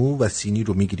زانو و سینی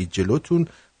رو میگیرید جلوتون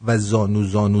و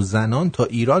زانو زنان تا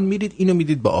ایران میرید، اینو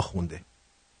میدید به آخونده.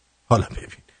 حالا ببین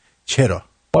چرا؟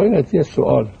 آیتی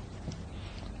سوال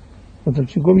مثلا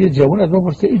چی گفت یه جوان از ما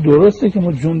پرسه این درسته که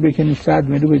ما جون بکنیم 100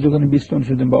 میلیون پیدا کنیم 20 تن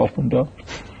شدیم به آخونده؟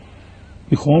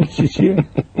 میخوام چیه؟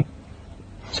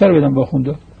 چرا بدم به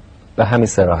آخونده؟ به همین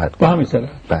صراحت. به همین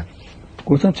صراحت. بله.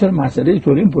 گفتم چرا مسئله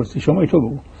اینطوری میپرسی؟ شما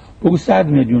تو بگو 100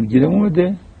 میلیون گیرم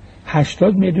اومده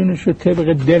 80 میلیونش رو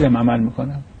طبق دلم عمل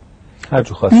میکنم. هر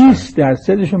جو خواستم.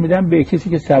 20% رو میدم به کسی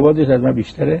که سوادش از من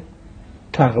بیشتره،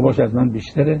 تقواش از من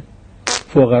بیشتره،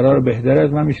 فقرا رو بهتر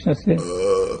از من میشناسه،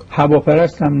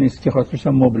 هواپرست هم نیست که خواستش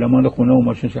مبلمان خونه و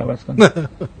ماشینش عوض کنه.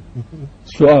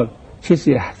 سوال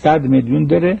کسی 100 میلیون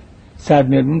داره، 100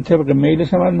 میلیون طبق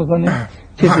میلش عمل میکنه،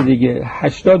 کسی دیگه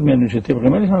 80 میلیونش طبق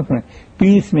میلش عمل میکنه،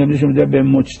 20 میلیونش میده به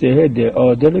مجتهد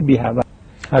عادل بی هوا.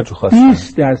 هر جو خواستم.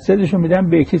 20% رو میدم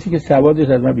به کسی که سوادش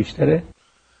از من بیشتره.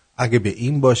 اگه به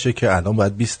این باشه که الان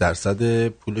باید 20%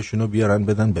 پولشونو بیارن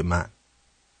بدن به من،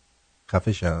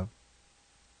 خفشم؟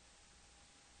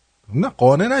 نه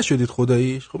قانع نشدید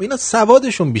خداییش؟ خب اینا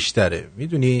سوادشون بیشتره،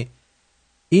 میدونی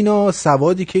اینا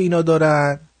سوادی که اینا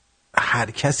دارن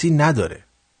هر کسی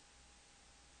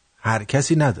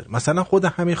نداره. مثلا خود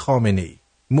همین خامنه ای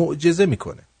معجزه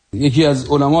میکنه. یکی از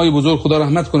علمای بزرگ خدا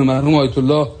رحمت کنه مرحوم آیت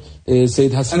الله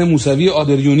سید حسن موسوی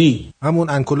آدریونی، همون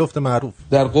انکلفت معروف،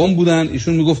 در قم بودن.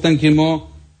 ایشون میگفتن که ما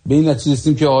به این نتیجه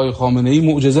رسیدیم که آقای خامنه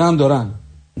ای معجزه هم دارن،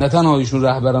 نه تنها ایشون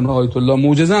رهبران آیت الله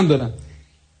معجزه هم دارن.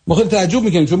 ما خیلی تعجب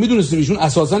میکنیم چون میدونستیم ایشون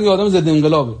اساسا یه آدم ضد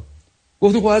انقلابه.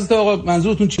 گفتیم خب حضرت آقا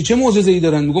منظورتون چه معجزه‌ای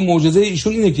دارن؟ میگم معجزه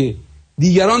ایشون اینه که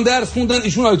دیگران درس خوندن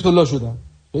ایشون آیت الله شدن.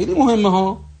 خیلی مهمه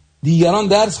ها، دیگران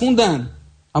درس خوندن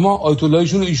اما آیت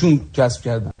اللهشون رو ایشون کسب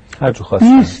کردن. هر جو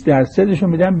خواستم. 20% رو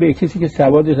میدم به کسی که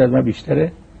سوادش از من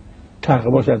بیشتره،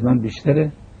 تقواش از من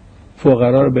بیشتره،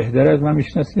 فقرا رو بهتر از من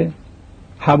میشناسه،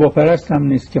 هواپرست هم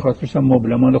نیست که خواستش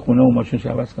مبلمان خونه و ماشینش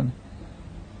عوض کنه.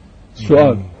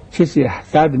 سوال کسی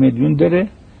 100 میلیون داره،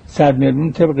 100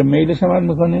 میلیون طبق میلش عمل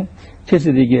میکنه،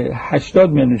 کسی دیگه 80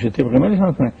 میلیونش طبق میلش عمل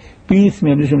میکنه، 20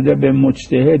 میلیونش میده به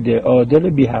مجتهد عادل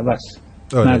بی هوس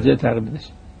مرجع تقلیدش.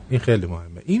 این خیلی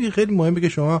مهمه. این خیلی مهمه که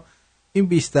شما این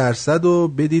 20% رو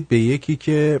بدید به یکی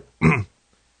که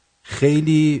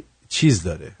خیلی چیز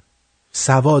داره،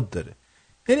 سواد داره.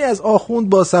 یعنی از آخوند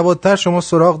با سوادتر شما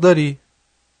سراغ داری؟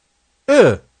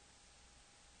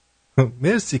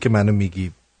 مرسی که منو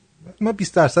میگی. من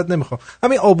 20% نمیخوام.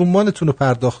 همین آبونمانتون رو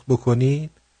پرداخت بکنید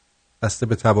بسته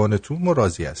به توانتون، ما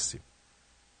راضی هستیم.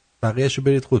 بقیه‌شو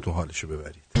برید خودتون حالشو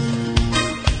ببرید.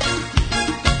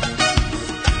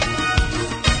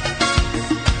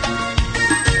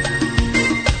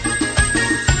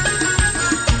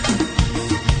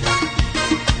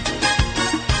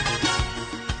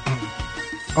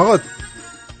 آقا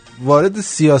وارد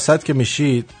سیاست که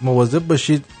میشید مواظب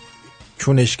باشید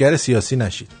کنشگر سیاسی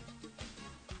نشید.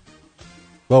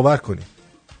 باور کنید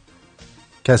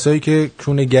کسایی که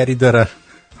کونه‌گری دارن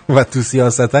و تو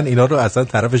سیاستن اینا رو اصلا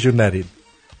طرفشون نرید.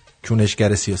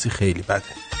 کنشگر سیاسی خیلی بده.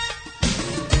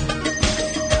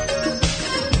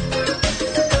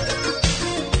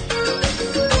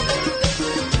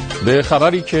 به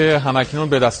خبری که همکنون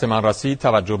به دست من رسید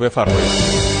توجه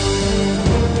بفرمایید.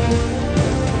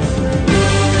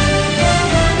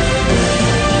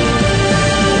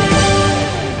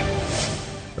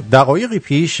 دقایقی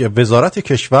پیش وزارت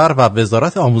کشور و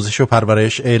وزارت آموزش و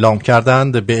پرورش اعلام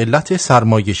کردند به علت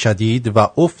سرمایه شدید و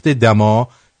افت دما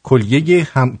کلیه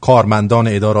کارمندان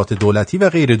ادارات دولتی و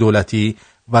غیر دولتی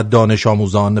و دانش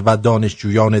آموزان و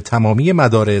دانشجویان تمامی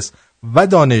مدارس و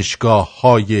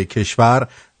دانشگاه‌های کشور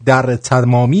در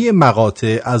تمامی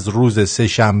مقاطع از روز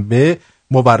سه‌شنبه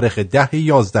مورخ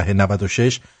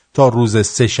 10/11/96 تا روز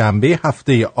سه‌شنبه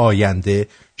هفته آینده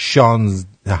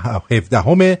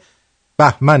 17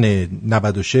 بهمن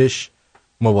 96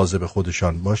 مواظب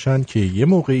خودشان باشن که یه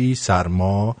موقعی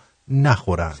سرما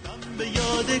نخورن. به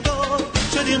یادگار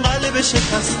شدی قلب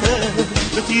شکسته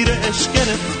به تیر عشق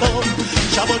گرفتم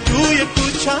شبا توی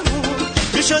کوچمون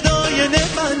میشد آینه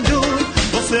بندون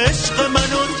واسه عشق من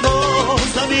و تو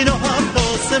زمین و هم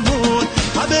آسمون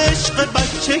همه عشق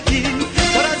بچگی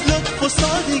پر از لطف و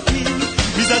سادگی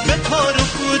میزد به کار و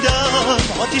کودم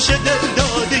آتیش دل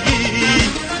دادگی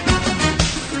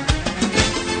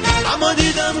اما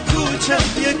دیدم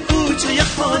کوچه یه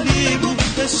خالی بود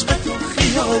عشق تو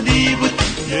خیالی بود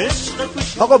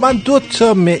آقا من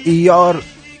 2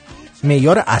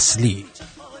 معیار اصلی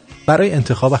برای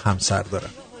انتخاب همسر دارم.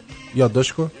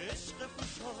 یادداشت کن.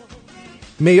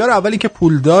 معیار اولی که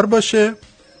پولدار باشه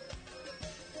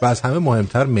و از همه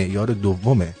مهمتر معیار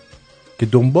دومه که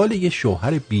دنبال یه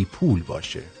شوهر بی پول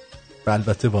باشه و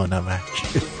البته وانمک.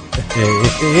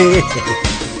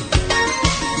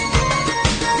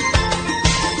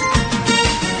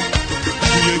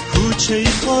 توی کوچه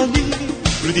خالی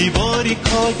رو دیواری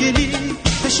کاگلی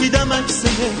کشیدم عکس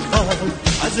قلب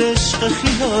از عشق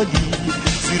خیالی،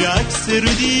 زیر عکس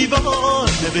رو دیوار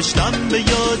نوشتم به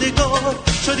یادگار،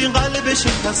 شد این قلب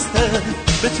شکسته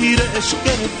به تیر عشق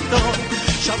گرفتار.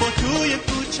 شبا توی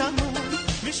کوچمون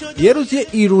یه روز یه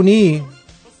ایرونی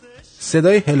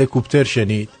صدای هلیکوپتر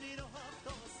شنید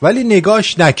ولی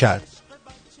نگاش نکرد،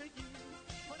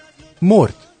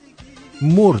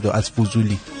 مرد و از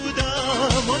فضولی.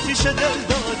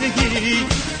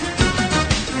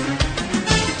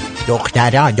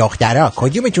 دخترا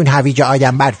کدومتون هویج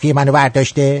آدم برفی منو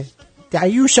برداشته؟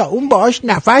 دریوسا اون باهاش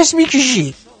نفس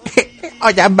میکشی.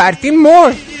 آدم برفی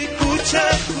مرد. کوچه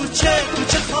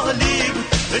خالی بود،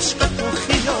 عشق تو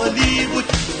خیالی بود،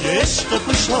 عشق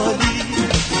خوشحالی.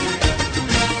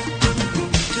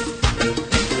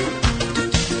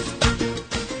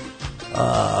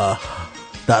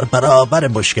 در برابر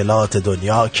مشکلات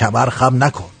دنیا کمر خم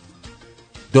نکن.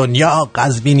 دنیا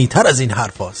قزوینی تر از این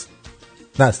حرف هست.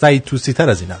 نه، سعید توسی تر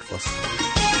از این حرف هست.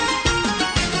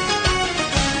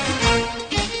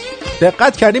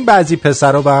 دقت کردیم بعضی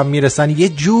پسرها به هم میرسن یه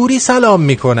جوری سلام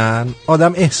میکنن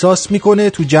آدم احساس میکنه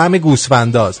تو جمع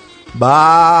گوسفنداز.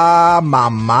 با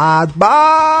محمد،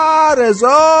 با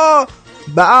رضا،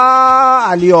 با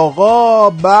علی آقا،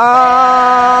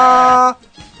 با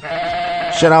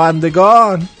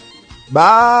شنوندگان،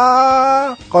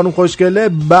 با خانم خوشگله،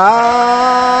 با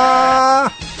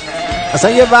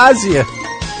اصلا یه وضعیه.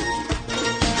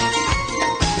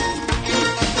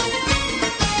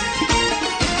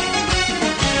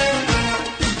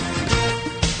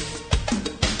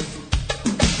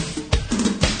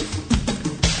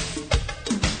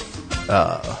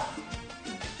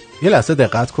 یه لحظه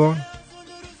دقت کن،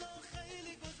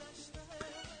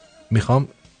 میخوام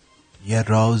یه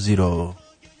رازی رو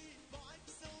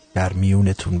در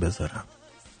میونتون بذارم.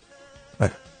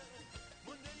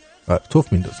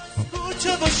 توف میندازم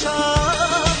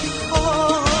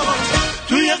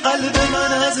توی قلب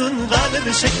من از اون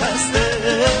قلب شکسته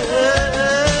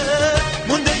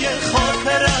مونده یه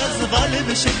خاطر از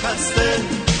قلب شکسته.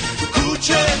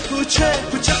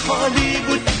 کوچه خالی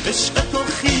بود، عشق تو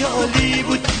خیالی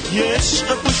بود، یه عشق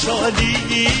خوشحالی.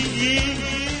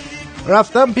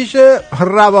 رفتم پیش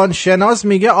روانشناس،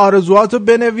 میگه آرزوهاتو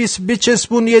بنویس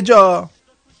بچسبون یه جا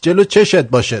جلو چشت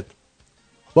باشد.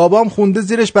 بابام خونده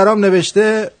زیرش برام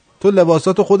نوشته تو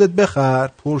لباساتو خودت بخر،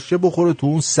 پرشه بخوره تو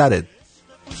اون سرت.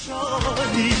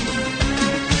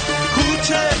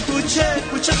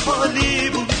 کوچه خالی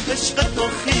بود، عشق تو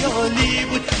خیالی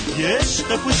بود، یه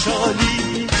عشق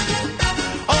خوشحالی.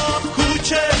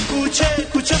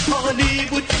 کوچه خالی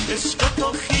بود، عشق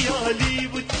تو خیالی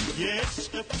بود، یه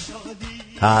عشق خوشحالی.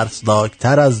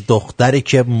 ترسناکتر از دختری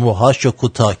که موهاشو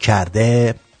کوتاه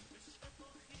کرده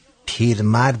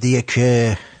پیرمردیه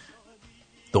که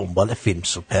دنبال فیلم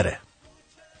سوپره.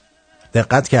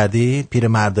 دقت کردی؟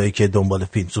 پیرمردایی که دنبال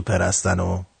فیلم سوپر هستن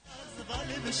و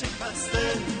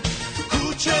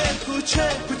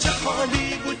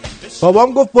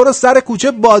بابام گفت برو سر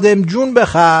کوچه بادمجون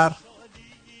بخر،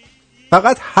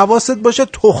 فقط حواست باشه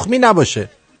تخمی نباشه.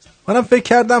 منم فکر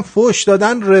کردم فوش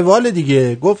دادن روال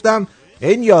دیگه، گفتم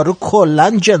این یارو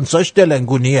کلن جنساش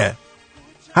دلنگونیه.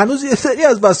 هنوز یه سری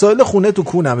از وسایل خونه تو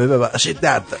کونمه، ببخشید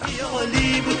درد دارم.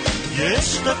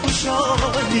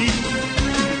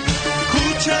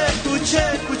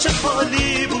 کوچه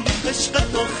خالی بود،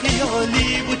 عشق تو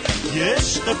خیالی بود، یه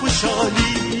عشق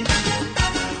خوشحالی.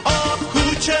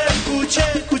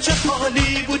 کوچه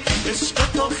خالی بود،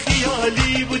 عشق تو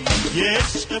خیالی بود، یه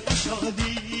عشق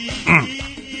خوشحالی.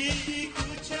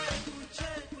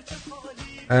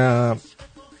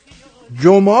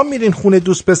 جمعه میرین خونه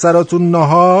دوست پسراتون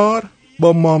نهار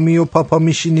با مامی و پاپا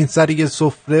میشینین سر یه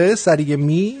سفره، سر یه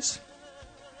میز؟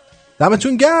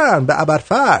 دمتون گرم به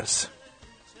ابرفرز.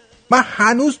 من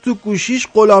هنوز تو گوشیش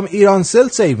غلام ایرانسل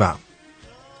سیوم.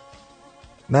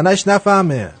 ننش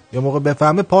نفهمه، یا موقع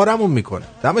بفهمه پارمون میکنه.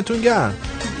 دمتون گرم.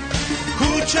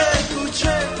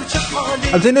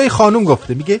 از اینای خانوم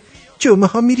گفته، میگه جمعه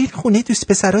ها میرین خونه دوست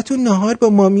پسراتون نهار با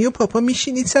مامی و پاپا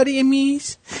میشینید سر یه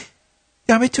میز؟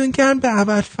 دمتون گرم به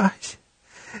ابرفرز.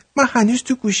 من هنوز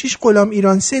تو گوشیش غلام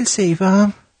ایرانسل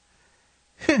سیوم.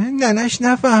 ننش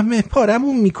نفهمه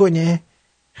پارمون میکنه.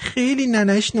 خیلی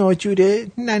ننش ناجوره.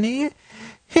 ننه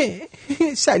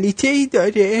سلیته ای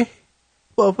داره،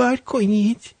 باور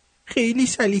کنید خیلی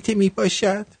سلیته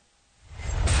میباشد.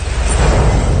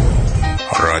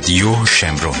 رادیو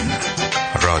شمرون،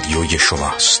 رادیوی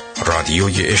شماست.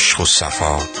 رادیوی عشق و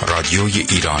صفا، رادیوی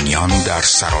ایرانیان در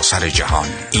سراسر جهان.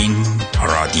 این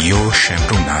رادیو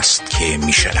شمرون است که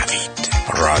میشنوید.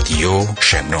 رادیو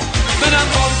شمرون. برم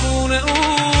قربون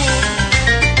او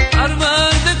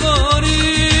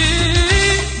پروردگاری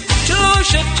که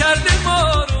عاشق کرده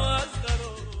ما رو.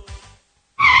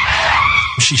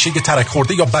 شیشه ترک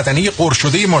خورده یا بدنه قرش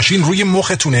شده ماشین روی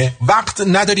مختونه؟ وقت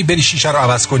نداری بری شیشه رو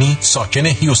عوض کنی؟ ساکن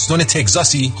هیوستون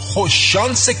تگزاسی؟ خوش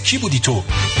شانس کی بودی تو؟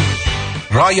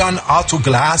 رایان آتو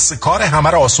گلاس کار همه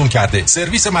رو آسون کرده.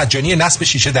 سرویس مجانی نصب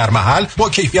شیشه در محل با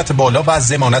کیفیت بالا و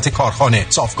ضمانت کارخانه.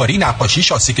 صافکاری، نقاشی،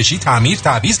 شاسی کشی، تعمیر،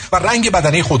 تعویض و رنگ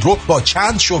بدنه خودرو با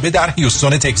چند شعبه در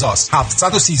هیوستون تگزاس.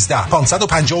 713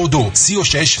 552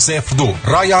 3602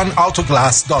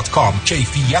 ryanautoGlass.com.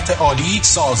 کیفیت عالی،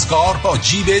 سازگار با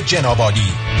جیب جناب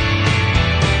عالی.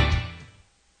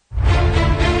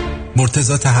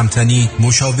 مرتضی تهمتنی،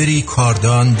 مشاوری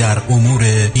کاردان در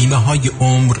امور بیمه‌های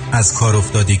عمر از کار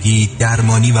افتادگی،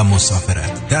 درمانی و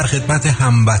مسافرت، در خدمت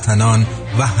هموطنان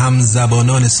و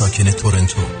همزبانان ساکن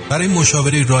تورنتو. برای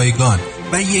مشاوره رایگان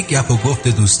و یک گپ و گفت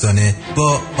دوستانه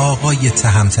با آقای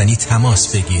تهمتنی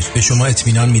تماس بگیر. به شما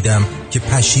اطمینان میدم که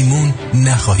پشیمون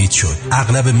نخواهید شد.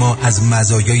 اغلب ما از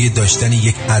مزایای داشتن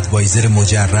یک ادوایزر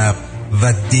مجرب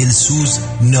و دلسوز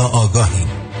ناآگاهیم.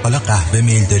 حالا قهوه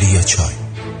میل داری یا چای؟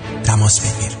 تماس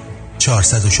بگیر.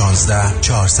 416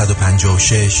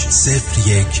 456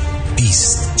 01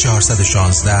 20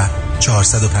 416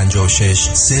 456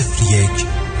 01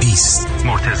 20.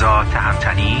 مرتضی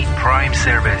تهمتنی، پرایم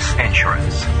سرویس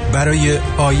انشورنس. برای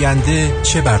آینده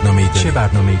چه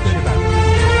برنامه‌ای داری؟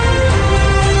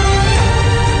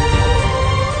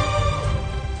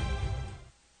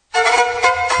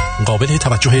 قابل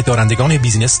توجه دارندگان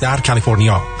بیزینس در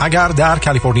کالیفرنیا. اگر در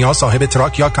کالیفرنیا صاحب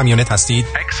تراک یا کامیونت هستید،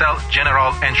 اکسل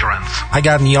جنرال انشورنس.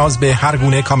 اگر نیاز به هر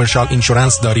گونه کامرشال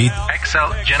اینشورنس دارید،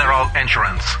 اکسل جنرال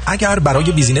انشورنس. اگر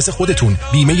برای بیزینس خودتون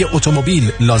بیمه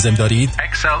اتومبیل لازم دارید،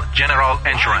 اکسل جنرال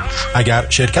انشورنس. اگر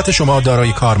شرکت شما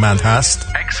دارای کارمند هست،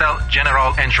 اکسل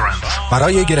جنرال انشورنس.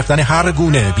 برای گرفتن هر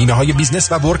گونه بیمه های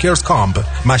بیزنس و ورکرز کامپ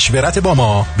مشورت با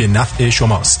ما به نفع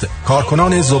شماست.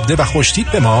 کارکنان زبده و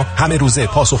خوشتیپ به ما همه روزه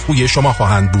پاسخگوی شما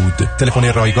خواهند بود.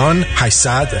 تلفن رایگان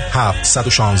 800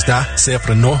 716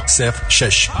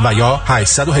 0906 و یا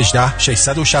 818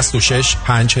 666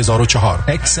 5004.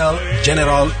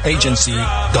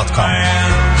 excelgeneraalagency.com.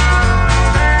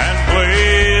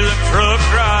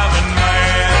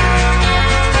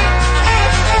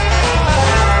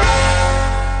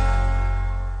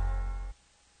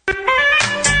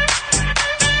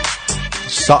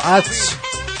 ساعت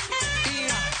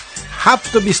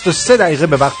 7:23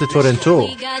 به وقت تورنتو.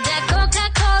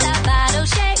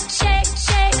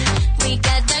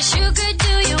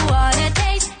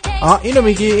 اینو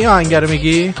میگی؟ این آهنگ رو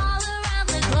میگی؟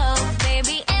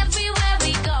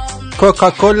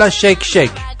 کوکاکولا شیک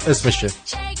شیک اسمشه.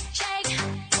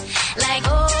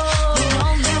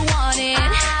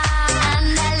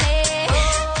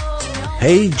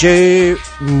 پیج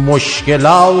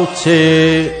مشکلات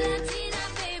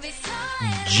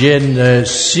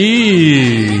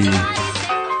جنسی.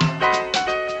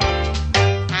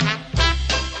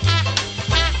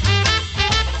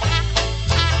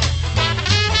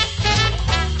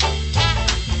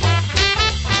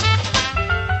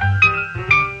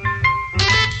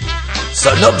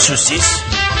 سلام سوسیس.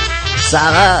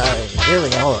 سلام.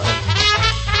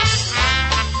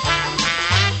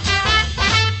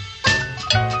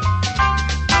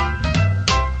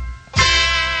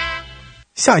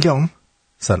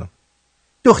 سلام.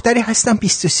 دختری هستم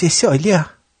 23 ساله.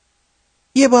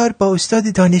 یه بار با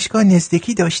استاد دانشگاه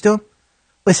نزدیکی داشتم،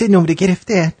 واسه نمره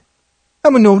گرفتن،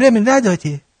 اما نمره من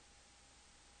نداده.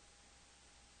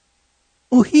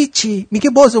 او هیچی، میگه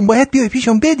بازم باید بیای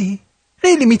پیشم بدی.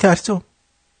 خیلی میترسم.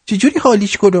 چجوری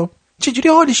حالیش کنم؟ چجوری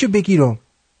حالشو بگیرم؟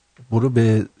 برو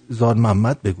به زان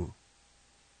محمد بگو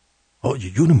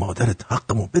حاجی جون مادرت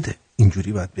حقمو بده،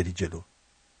 اینجوری باید بری جلو.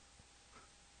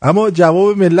 اما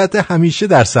جواب ملت همیشه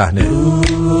در صحنه.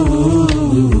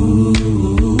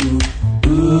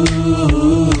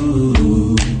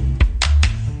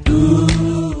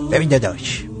 ببین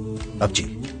داداش،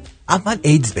 آبجی اول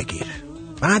ایدز بگیر،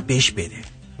 بعد بهش بده،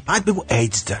 بعد بگو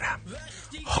ایدز دارم،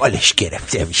 حالش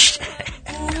گرفته میشه.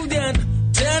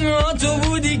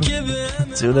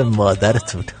 جون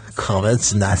مادرتون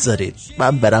کامنت نذارید،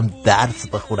 من برم درس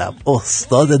بخونم،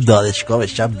 استاد دانشگاه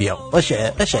بشم بیام.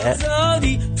 باشه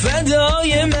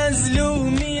فدای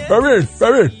مظلومی ببین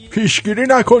پیشگیری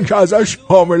نکن که ازش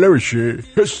حامله بشی،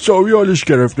 حسابی حالش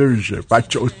گرفته میشه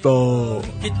بچه استاد.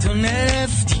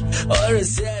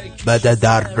 بده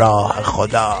در راه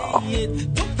خدا.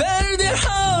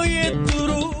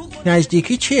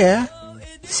 نزدیکی چیه؟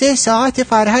 3 ساعت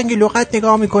فرهنگ لغت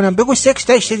نگاه میکنم. بگو سکس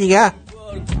داشته دیگه.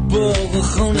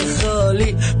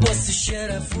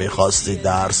 میخواستی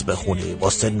درس بخونی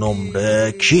واسه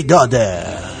نمره کی داده؟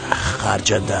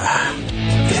 خرجنده.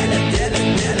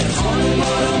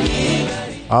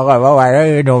 آقا ما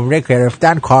برای نمره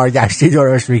گرفتن کار دستی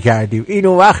درست میکردیم.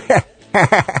 اینو وقت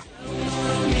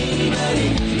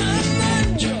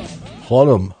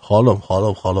خانم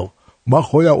من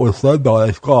خودم استاد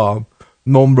دانشگاهم.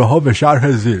 نمره ها به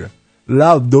شرح زیره: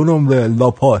 لب 2 نمره،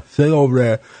 لاپا 3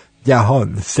 نمره،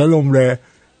 جهان 3 نمره،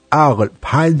 عقل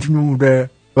 5 نمره،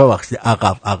 ببخشید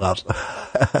عقب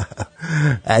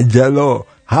جلو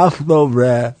 7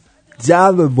 نمره،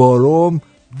 جمع بارم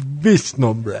 20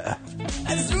 نمره.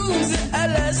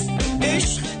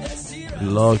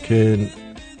 لکن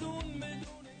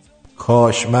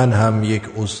کاش من هم یک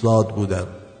استاد بودم.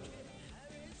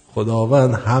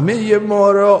 خداوند همه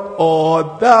ما را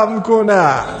آدم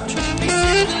کنه.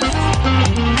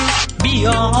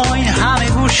 بیاین همه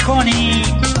گوش کنی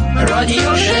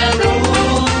رادیو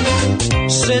شمرون،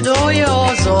 صدای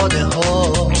آزاده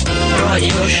ها.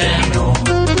 رادیو شمرون،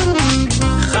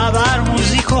 خبر،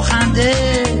 موزیک و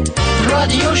خنده.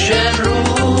 رادیو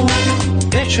شمرون،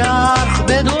 به چرخ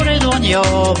بدون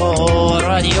دنیا با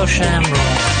رادیو شمرون.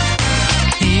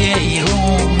 یه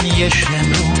ایرون یه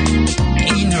شمرون،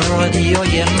 این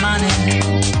رادیوی منه.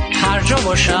 هر جا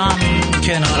باشم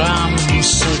کنارم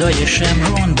صدای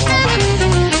شمرون با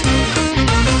منه.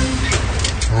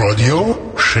 رادیو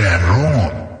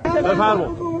شمرون.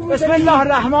 بسم الله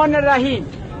الرحمن الرحیم.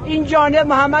 این جانب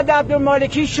محمد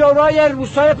عبدالمالکی، شورای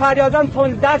روستای پریازان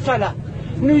 15 ساله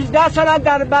 19 ساله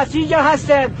در بسیج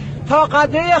هستیم تا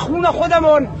قدره خون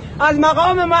خودمون از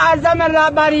مقام معظم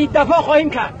رهبری دفاع خواهیم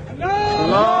کرد.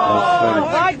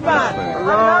 الله اکبر،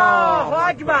 الله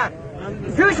اکبر.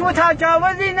 جوش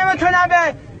متجاوزی نمیتونه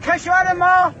به کشور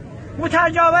ما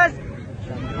متجاوز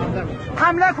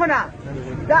حمله کنه.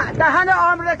 دهن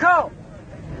آمریکا.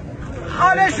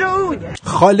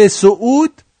 خال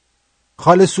سعود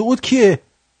کیه؟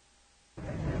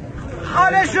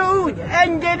 خال سعود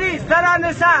انگلیس،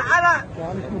 فرانسه،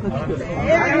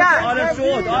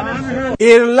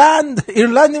 ایرلند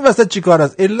این وسط چی کار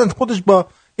است؟ ایرلند خودش با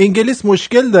انگلیس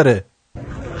مشکل داره.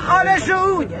 خال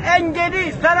سعود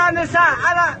انگلیس، فرانسه،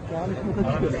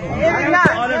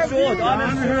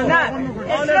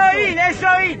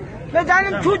 اسرائیل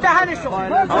بزنیم تو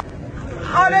دهنشون.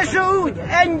 خال سعود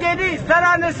انگلیس،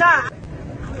 فرانسه.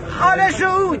 خال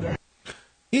سعود.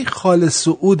 این خال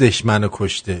سعودش منو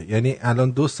کشته. یعنی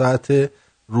الان 2 ساعت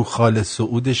رو خال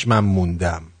سعودش من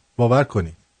موندم. باور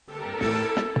کنید.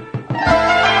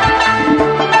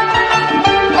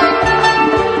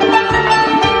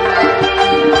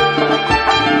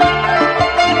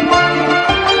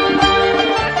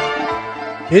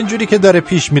 اینجوری که داره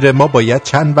پیش میره ما باید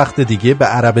چند وقت دیگه به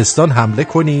عربستان حمله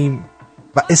کنیم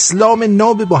و اسلام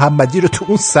ناب محمدی رو تو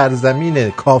اون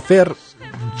سرزمین کافر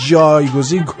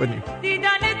جایگزین کنیم. دیدن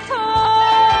تو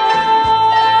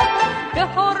به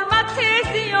حرمت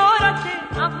زیارت،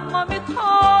 اما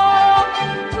میخوام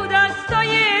تو دستای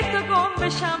تو گم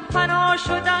بشم، فنا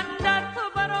شدن در تو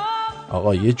برام.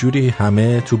 آقا یه جوری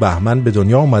همه تو بهمن به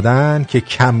دنیا اومدن که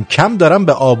کم کم دارم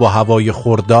به آب و هوای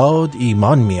خرداد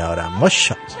ایمان میارم.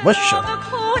 ماشاءالله ماشاءالله.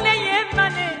 خونه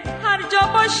منه هر جا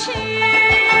باشی،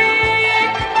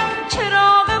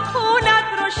 چراغ خونت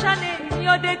روشنه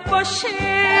یادت باشه.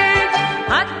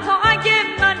 حتی اگه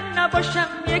من نباشم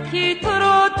یکی تو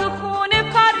رو تو خونه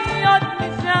فریاد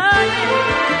میزنه.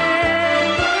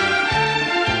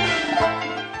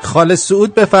 خال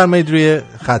سعود بفرمایید، روی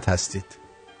خط هستید.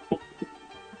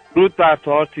 درود بر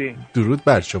تو آرتی. درود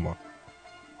بر شما.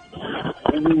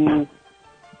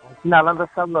 این الان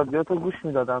داشتم رادیو تو گوش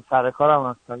میدادم، سر کارم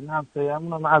هستم. این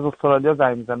همسایه‌مون، من از استرالیا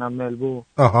زنگ میزنم، ملبورن.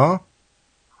 آها.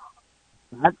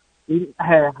 بعد این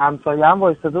همسایه‌ام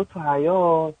وایساده تو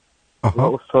حیاط،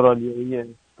 استرالیاییه.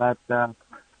 بعد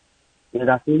یه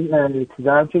دفعه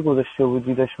چیزا که گذاشته بود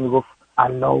دیدش میگفت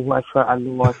الله اکبر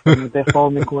الله اکبر، دفاع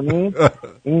میکنید.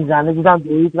 این زنه دیدم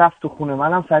دوید رفت تو خونه،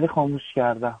 منم سری خاموش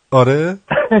کردم. آره.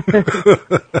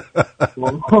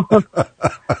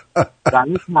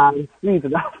 زنی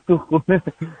ترسید رفت تو خونه.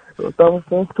 گفتم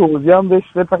توضیح هم بهش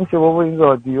بدن که بابا این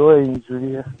رادیو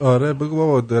اینجوریه. آره بگو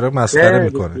بابا داره مسخره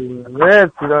میکنه.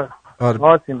 مرسی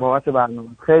آرتین بابت برنامه،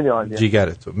 خیلی عالیه.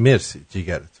 جیگرتو مرسی.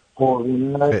 جیگرتو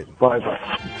بای بای.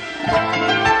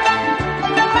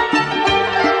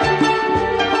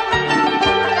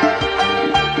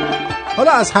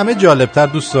 حالا از همه جالبتر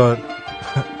دوستان،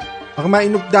 آقا من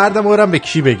اینو دردم آورم به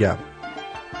کی بگم،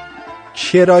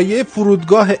 کرایه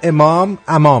فرودگاه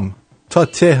امام تا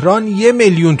تهران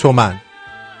 1,000,000 تومان.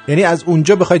 یعنی از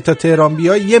اونجا بخواید تا تهران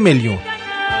بیای 1,000,000.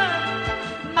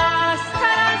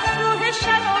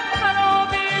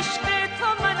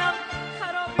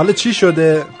 حالا چی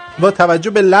شده؟ با توجه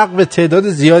به لغو تعداد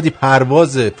زیادی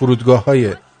پرواز فرودگاه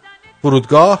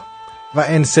و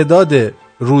انسداد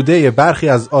روده برخی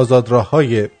از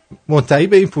آزادراه‌های منتهی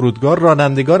به این فرودگاه،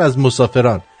 رانندگان از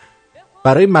مسافران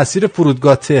برای مسیر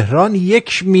فرودگاه تهران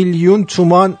 1,000,000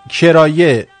 تومان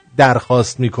کرایه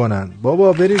درخواست میکنن.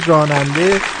 بابا برید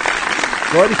راننده.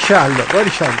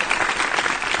 باریکلا.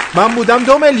 من بودم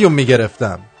 2,000,000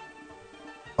 میگرفتم.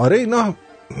 آره اینا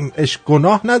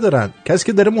گناه ندارن، کسی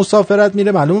که داره مسافرت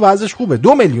میره معلوم وضعش خوبه،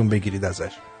 2,000,000 بگیرید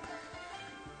ازش.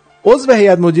 عضو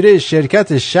هیئت مدیره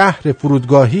شرکت شهر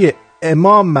فرودگاهی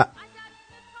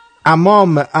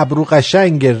امام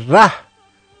ابروقشنگ ره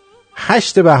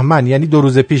 8 بهمن، یعنی 2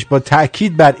 روز پیش، با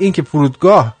تأکید بر این که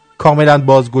فرودگاه کاملا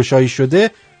بازگشایی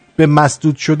شده به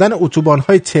مسدود شدن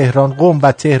اتوبان‌های تهران قم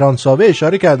و تهران ساوه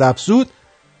اشاره کرد. افزود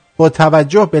با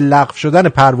توجه به لغو شدن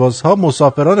پروازها،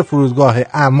 مسافران فرودگاه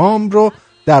امام رو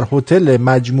در هتل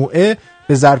مجموعه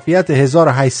به ظرفیت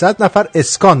 1800 نفر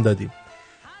اسکان دادیم.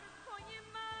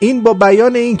 این با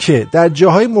بیان این که در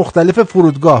جاهای مختلف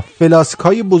فرودگاه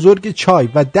فلاسک‌های بزرگ چای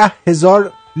و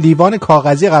 10,000 لیوان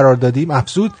کاغذی قرار دادیم.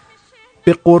 افزود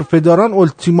به غرفه‌داران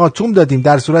التیماتوم دادیم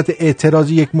در صورت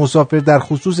اعتراض یک مسافر در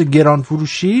خصوص گران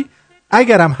فروشی،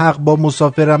 اگرم حق با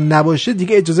مسافرم نباشه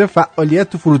دیگه اجازه فعالیت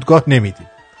تو فرودگاه نمیدیم.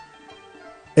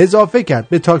 اضافه کرد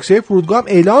به تاکسی فرودگاه هم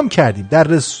اعلام کردیم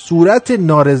در صورت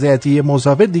نارضایتی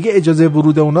مسافر دیگه اجازه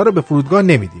ورود اونا رو به فرودگاه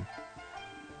نمیدیم.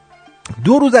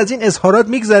 2 روز از این اظهارات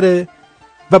میگذره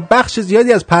و بخش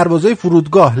زیادی از پروازهای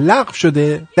فرودگاه لغو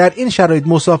شده. در این شرایط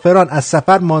مسافران از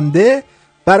سفر مانده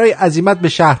برای عزیمت به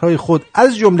شهرهای خود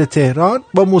از جمله تهران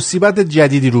با مصیبت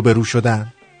جدیدی روبرو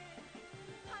شدن.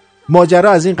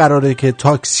 ماجرا از این قراره که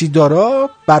تاکسیدارا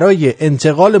برای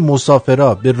انتقال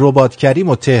مسافرا به رباط کریم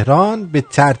و تهران به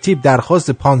ترتیب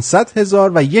درخواست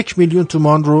 500,000 و 1,000,000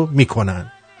 تومان رو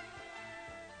میکنن.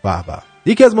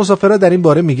 یکی از مسافرها در این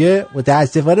باره میگه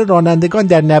متاسفانه رانندگان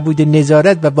در نبود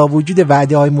نظارت و با وجود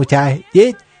وعده‌های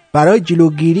متعدد برای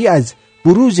جلوگیری از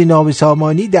بروز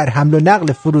نابسامانی در حمل و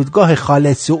نقل فرودگاه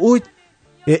خالد سعود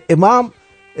امام،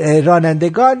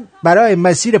 رانندگان برای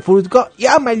مسیر فرودگاه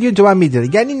 1,000,000 تومان میدن،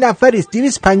 یعنی نفری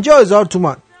 250,000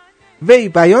 تومان. وی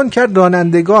بیان کرد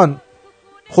رانندگان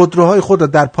خودروهای خود را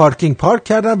در پارکینگ پارک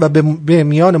کردن و به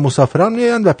میان مسافران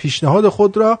میآیند و پیشنهاد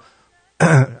خود را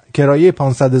کرایه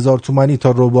 500,000 تومانی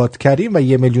تا رباط کریم و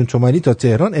 1,000,000 تومانی تا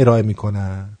تهران ارائه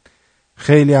میکنن.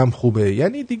 خیلی هم خوبه،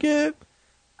 یعنی دیگه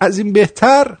از این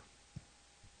بهتر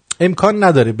امکان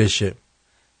نداره بشه.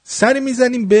 سری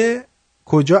میزنیم به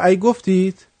کجا ای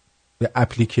گفتید؟ به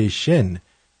اپلیکیشن،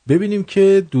 ببینیم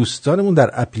که دوستانمون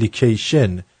در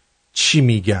اپلیکیشن چی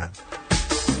میگن.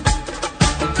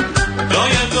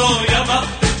 دایا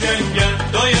وقت جنگل،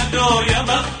 دایا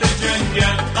وقت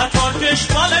جنگل، قطار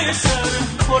کشماله سر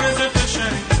پرز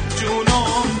فشن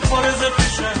جونم، پرز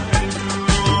فشن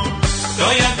جونم.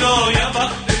 دایا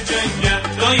وقت جنگل،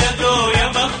 دایا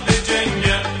وقت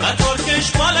جنگل، قطار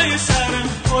کشماله سر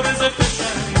پرز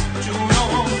فشن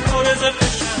جونم، پرز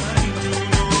فشن جونم.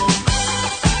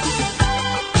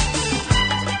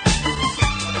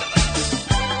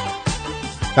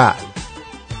 بله،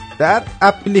 در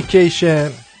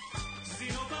اپلیکیشن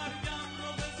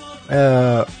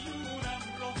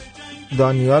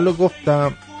دانیالو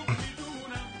گفتم.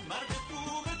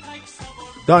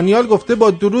 دانیال گفته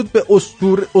با درود به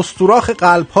استوراخ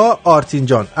قلب ها آرتین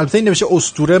جان. البته این نمیشه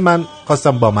استوره، من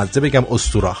خواستم با مزه بگم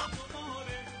استوراخ.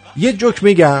 یه جوک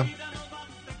میگم.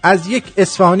 از یک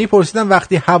اصفهانی پرسیدم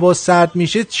وقتی هوا سرد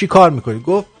میشه چی کار میکنی؟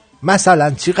 گفت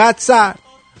مثلا چقدر سرد؟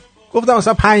 گفتم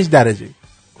مثلا 5 درجه.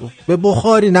 گفت به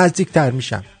بخاری نزدیک تر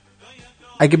میشم.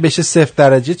 اگه بشه 0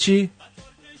 درجه چی؟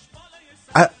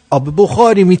 آب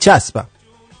بخاری میچسبم.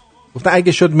 گفتم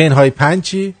اگه شد منهای 5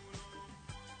 چی؟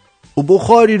 او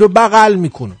بخاری رو بغل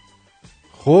میکنه.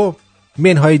 خب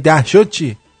منهای 10 شد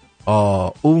چی؟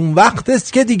 اون وقت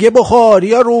است که دیگه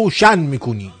بخاری ها روشن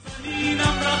میکنی.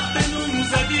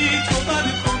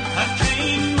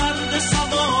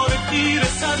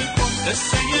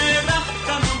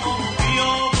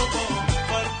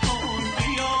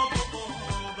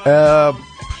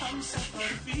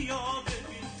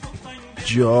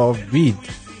 جاوید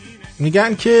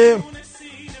میگن که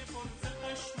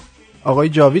آقای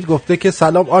جاوید گفته که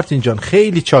سلام آرتین جان،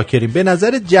 خیلی چاکریم. به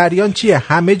نظر جریان چیه؟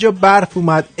 همه جا برف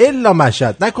اومد الا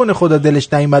مشهد، نکنه خدا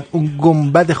دلش نیامد اون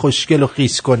گنبد خوشگل و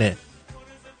خیس کنه.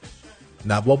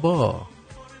 نه بابا،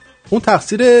 اون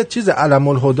تقصیر چیز علم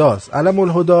الهداست. علم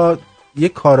الهدا یه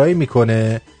کارایی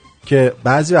میکنه که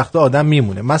بعضی وقتا آدم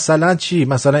میمونه. مثلا چی؟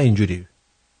 مثلا اینجوری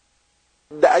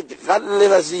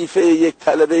اقل وظیفه یک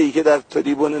طلبه‌ای که در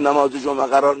تریبون نماز جمعه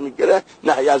قرار میگیره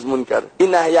نهی از منکر.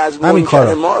 این نهی از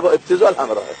منکر ما با ابتذال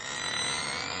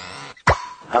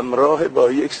همراه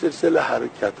با یک سلسله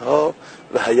حرکت‌ها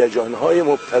و هیجان‌های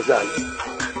مبتذل.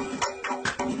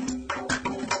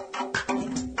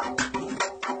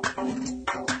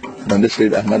 بنده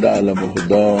سید احمد علم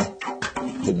الهدا،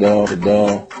 خدا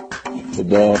خدا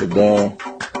خدا خدا،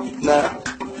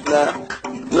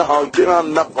 نه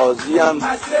حاکمم نه قاضیم.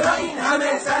 پس چرا این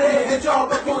همه سر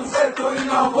حجاب و کنسرت و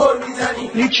اینا غر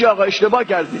میزنی؟ هیچی آقا، اشتباه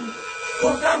کردی.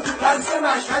 گفتم تو پس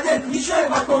مشهدت میشه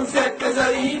با کنسرت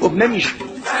بذاریم؟ گفت نمیشه.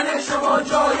 زن شما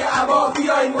جای عبا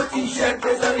بیایم و تیشرت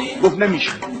بذاریم؟ گفت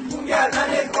نمیشه. اون گردن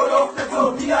کلوفت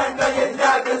تو بیایم و یه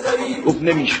در بذاریم؟ گفت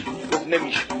نمیشه.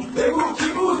 بگو کی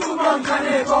بود تو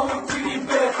مانکنه با اون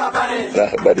کلیپ خبره؟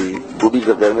 رهبری گوبیز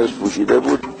قرمز پوشیده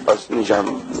بود، آستینشم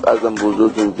ازم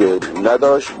بزرگیم که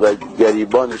نداشت و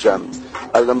گریبانشم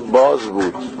ازم باز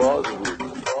بود.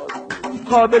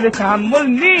 قابل تحمل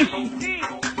نیست.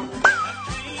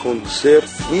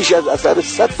 کنسرت میشه از اثر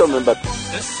 100 تا منبر.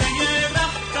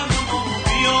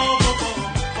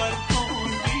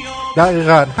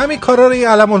 دقیقاً همین کارا رو این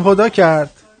علم الهدا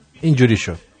کرد، اینجوری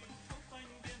شد.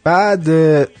 بعد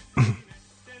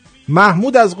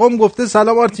محمود از قم گفته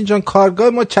سلام آرتین جان، کارگاه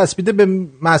ما چسبیده به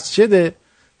مسجده،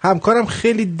 همکارم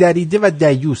خیلی دریده و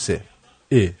دیوسه.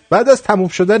 بعد از تموم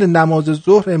شدن نماز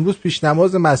ظهر امروز پیش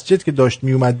نماز مسجد که داشت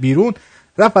میومد بیرون،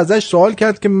 رفت ازش سوال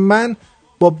کرد که من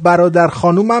با برادر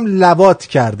خانومم لواط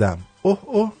کردم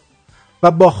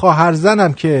و با خواهر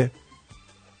زنم که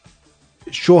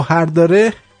شوهر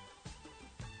داره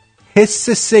حس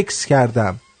سکس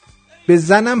کردم، به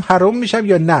زنم حرام میشم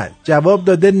یا نه؟ جواب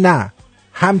داده نه.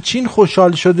 همچین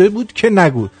خوشحال شده بود که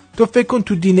نگو. تو فکر کن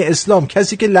تو دین اسلام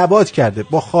کسی که لواط کرده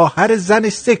با خواهر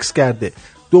زنش سکس کرده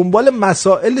دنبال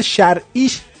مسائل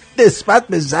شرعیش نسبت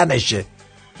به زنشه.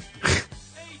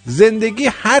 زندگی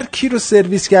هر کی رو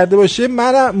سرویس کرده باشه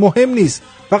من مهم نیست،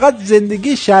 فقط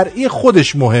زندگی شرعی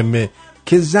خودش مهمه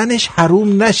که زنش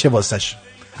حروم نشه واسش.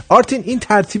 آرتین این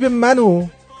ترتیب منو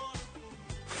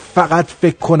فقط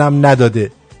فکر کنم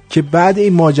نداده که بعد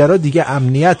این ماجرا دیگه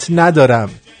امنیت ندارم،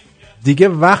 دیگه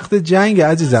وقت جنگ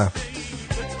عزیزم.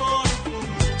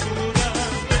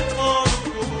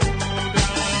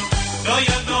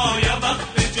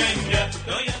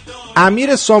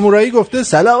 امیر سامورایی گفته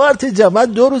سلام آرتین جان، من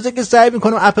 2 روزه که سعی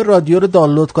میکنم اپ رادیو رو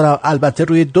دانلود کنم، البته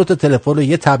روی 2 تا تلفن و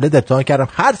یه تبلت امتحان کردم،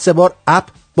 هر 3 بار اپ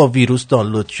با ویروس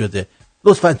دانلود شده.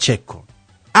 لطفاً چک کن.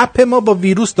 اپ ما با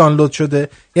ویروس دانلود شده،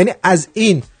 یعنی از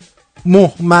این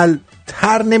مهمل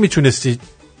تر نمیتونستی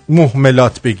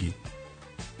مهملات بگی.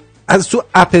 از تو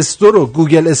اپ استور و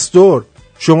گوگل استور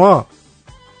شما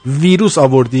ویروس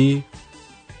آوردی؟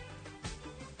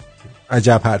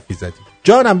 عجب حرفی زدی.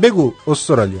 جانم بگو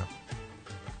استرالیا.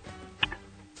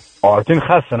 آرتین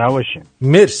خسته نباشین.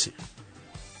 مرسی.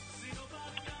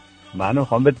 من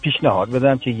میخوام بهت پیشنهاد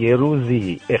بدم که یه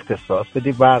روزی اختصاص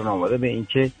بدی برنامه به این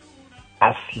که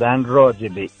اصلا راجع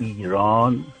به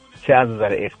ایران چه از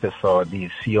نظر اقتصادی،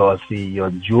 سیاسی یا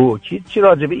جوکی چی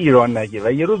راجع به ایران نگه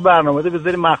و یه روز برنامه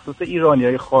بذاری مخصوص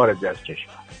ایرانیای خارج از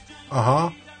کشور.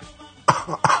 آها.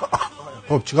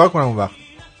 خب چیکار کنم اون وقت؟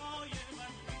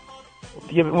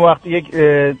 دیگه اون وقت یک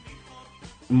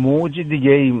موج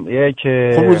دیگه ایه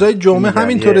که خب روزای جمعه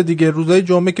همینطوره دیگه، روزای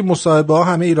جمعه که مصاحبه ها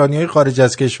همه ایرانیای خارج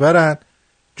از کشورن،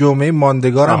 جمعه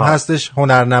ماندگار هم هستش،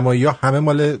 هنرنمایی ها همه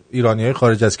مال ایرانیای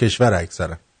خارج از کشور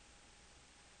اکثرا.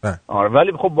 آره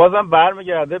ولی خب بازم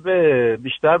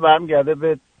بیشتر برمیگرده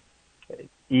به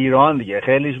ایران دیگه،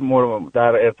 خیلی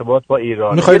در ارتباط با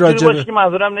ایران. میخوای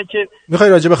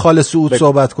راجع به خال سعود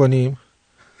صحبت کنیم؟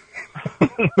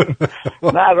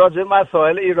 نه، راجع به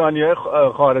مسائل ایرانیای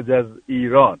خارج از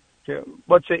ایران که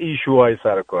با چه ایشوهایی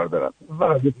سر کار دارن.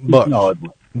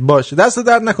 باشه دست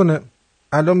درد نکنه،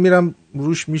 الان میرم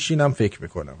روش میشینم فکر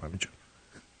میکنم همینجا.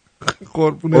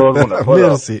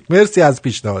 قربونت. مرسی از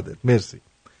پیشنهادت، مرسی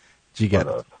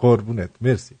جیگرت، قربونت،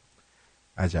 مرسی.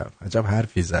 عجب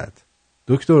حرفی زد.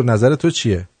 دکتر نظر تو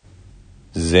چیه؟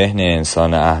 ذهن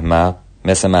انسان احمق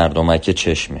مثل مردمک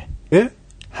چشمه.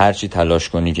 هرچی تلاش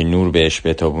کنی که نور بهش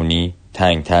بتابونی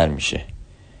تنگتر میشه.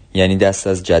 یعنی دست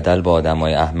از جدل با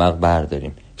آدمای احمق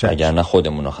برداریم اگر نه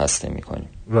خودمونو خسته میکنیم.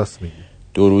 راست میگی.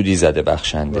 درودی زده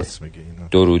بخشنده.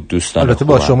 درود دوستان البته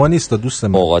با شما نیست، دوست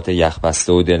ما. اوقات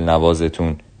یخبسته و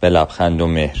دلنوازتون به لبخند و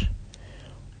مهر.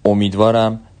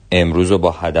 امیدوارم امروز رو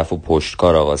با هدف و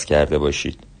پشتکار آغاز کرده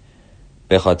باشید.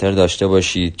 به خاطر داشته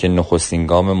باشید که نخستین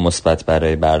گام مثبت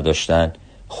برای برداشتن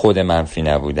خود منفی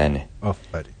نبودنه.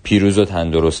 آفرین. پیروز و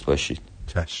تندرست باشید.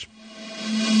 چشم.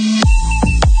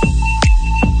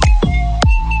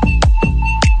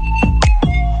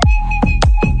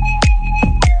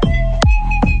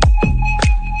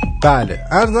 بله،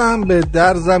 عرضم به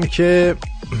درزم که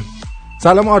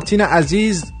سلام آرتین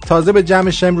عزیز، تازه به جمع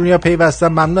شمرونیا پیوستم.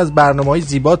 ممنون از برنامه‌های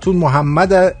زیباتون.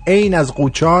 محمد عین از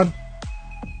قوچان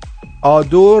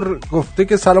آدور گفته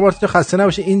که سلام آرتین، خسته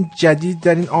نباشه. این جدید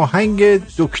در این آهنگ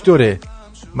دکتره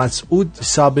مسعود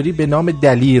صابری به نام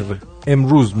دلیر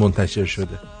امروز منتشر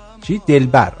شده. چی؟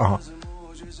 دلبر. آها،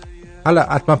 حالا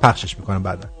حتما پخشش میکنم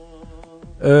بعدا.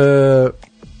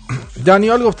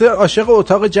 دانیال گفته عاشق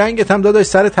اتاق جنگت هم داداش،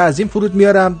 سر تعظیم فرود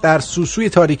میارم. در سوسوی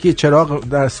تاریکی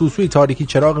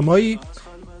چراغ مایی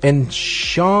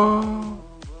انشا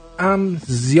هم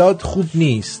زیاد خوب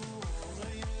نیست.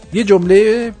 یه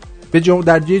جمله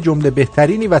در یه جمله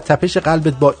بهترینی و تپش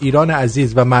قلبت با ایران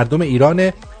عزیز و مردم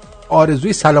ایران،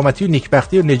 آرزوی سلامتی و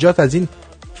نیکبختی و نجات از این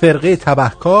فرقه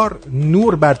تبهکار.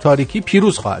 نور بر تاریکی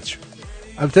پیروز خواهد شد.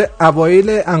 البته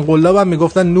اوایل انقلاب هم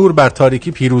میگفتن نور بر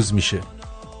تاریکی پیروز میشه.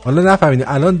 حالا نفهمیدیم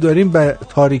الان داریم به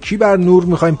تاریکی بر نور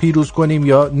میخوایم پیروز کنیم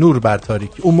یا نور بر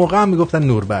تاریکی. اون موقع هم میگفتن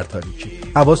نور بر تاریکی.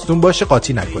 حواستون باشه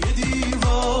قاطی نکنید.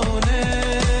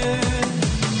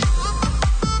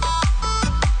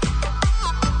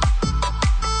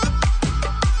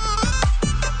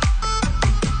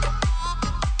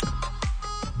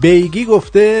 بیگی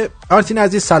گفته آرتین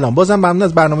عزیز سلام، بازم ممنون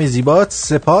از برنامه زیبات،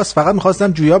 سپاس. فقط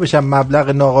میخواستم جویا بشم مبلغ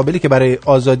ناقابلی که برای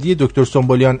آزادی دکتر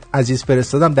سنبولیان عزیز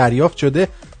فرستادم دریافت شده؟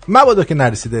 مبادا که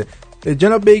نرسیده.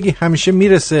 جناب بیگی همیشه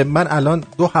میرسه. من الان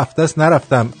 2 هفته است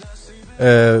نرفتم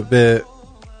به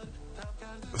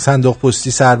صندوق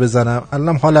پستی سر بزنم.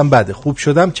 الان حالم بده، خوب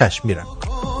شدم چشم میرم.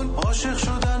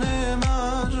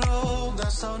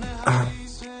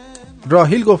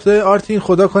 راهیل گفته آرتین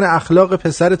خدا کنه اخلاق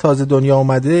پسر تازه دنیا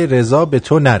اومده رضا به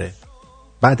تو نره.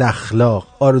 بعد اخلاق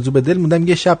آرزو به دل موندم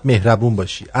یه شب مهربون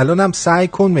باشی. الانم سعی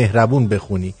کن مهربون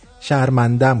بخونی،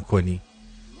 شرمندم کنی.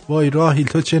 وای راهیل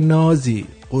تو چه نازی،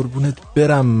 قربونت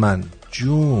برم من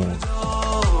جون.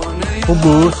 اون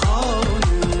بود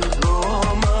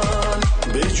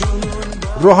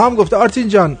روحام گفته آرتین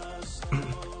جان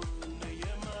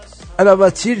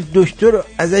علاواتیر دکتر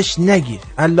ازش نگیر،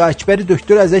 الله اکبر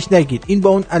دکتر ازش نگیر. این با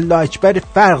اون الله اکبر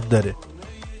فرق داره.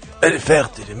 بله فرق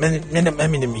داره. منم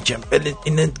همینو میگم. بله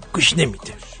اینا گوش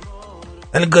نمیده.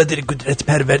 الان قادر قدرت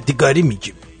پروردگاری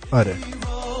میگیم. آره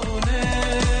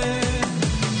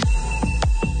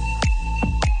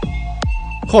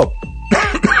خب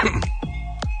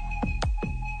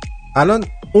الان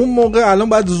اون موقع الان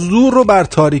باید زور رو بر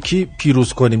تاریکی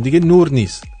پیروز کنیم دیگه. نور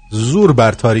نیست، زور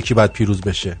بر تاریکی باید پیروز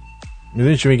بشه.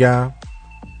 میدونی چی میگم؟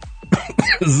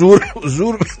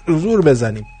 زور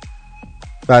بزنیم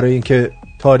برای اینکه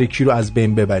تاریکی رو از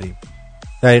بین ببریم.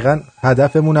 دقیقاً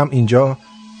هدفمون هم اینجا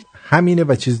همینه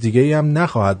و چیز دیگه ای هم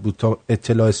نخواهد بود تا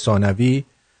اطلاع ثانوی.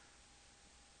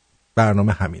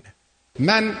 برنامه همینه.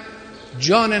 من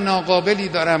جان ناقابلی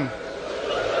دارم،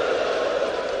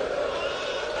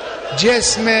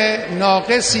 جسم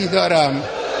ناقصی دارم،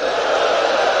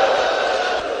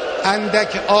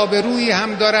 اندک آبرویی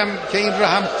هم دارم که این رو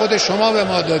هم خود شما به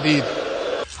ما دادید.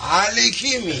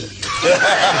 علیکی می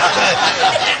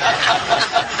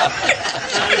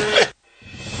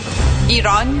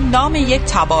ایران نام یک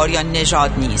تبار یا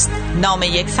نژاد نیست، نام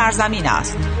یک سرزمین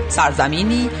است.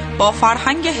 سرزمینی با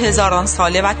فرهنگ هزاران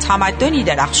ساله و تمدنی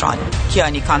درخشان.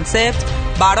 کیانی کانسپت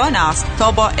بران است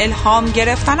تا با الهام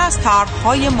گرفتن از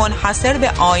طرح‌های منحصر به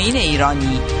آیین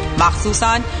ایرانی،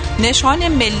 مخصوصاً نشان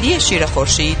ملی شیر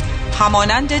خورشید،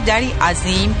 همانند دری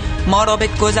عظیم ما را به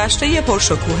گذشته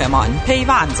پرشکوهمان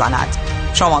پیوند زند.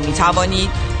 شما می توانید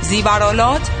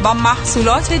زیورالات و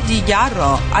محصولات دیگر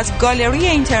را از گالری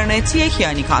اینترنتی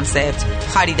کیانی کانسپت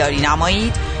خریداری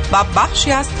نمایید و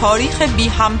بخشی از تاریخ بی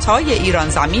همتای ایران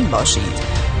زمین باشید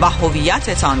و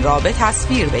هویتتان را به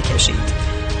تصویر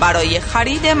بکشید. برای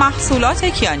خرید محصولات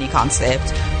کیانی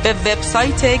کانسپت به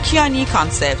وبسایت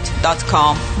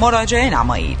kianiconcept.com مراجعه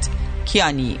نمایید.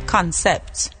 کیانی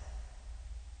کانسپت.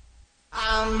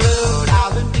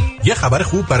 یه خبر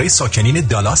خوب برای ساکنین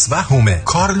دالاس و هومه.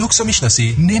 کارلوکس رو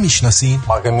میشناسی؟ نمیشناسین؟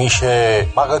 مگه میشه؟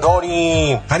 مگه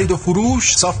داریم؟ خرید و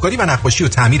فروش، صافکاری و نقاشی و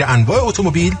تعمیر انواع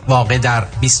اتومبیل. واقع در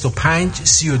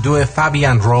 2532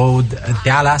 فابیان رود،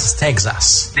 دالاس،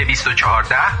 تگزاس.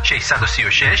 214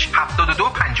 636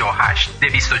 7258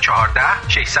 214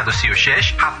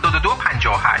 636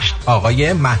 7258.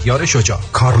 آقای مهیار شجاع.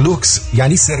 کارلوکس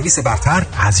یعنی سرویس برتر،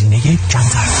 هزینه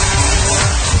کمتر.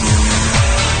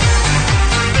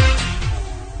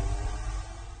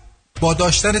 با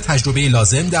داشتن تجربه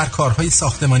لازم در کارهای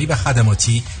ساختمانی و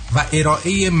خدماتی و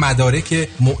ارائه مدارک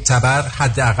معتبر،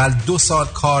 حداقل 2 سال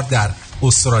کار در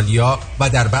استرالیا و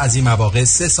در بعضی مواقع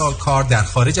 3 سال کار در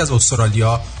خارج از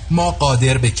استرالیا، ما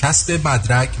قادر به کسب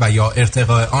مدرک و یا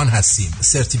ارتقاء آن هستیم.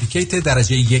 سرتیفیکیت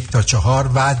درجه 1 تا 4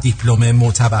 و دیپلم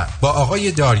معتبر. با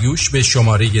آقای داریوش به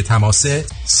شماره تماس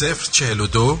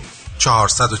 042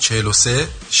 443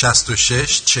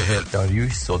 66 40.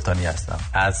 داریوش سلطانی هستم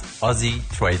از آزی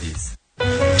تریدیز.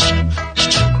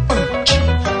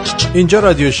 اینجا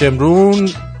رادیو شمرون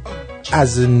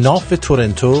از ناف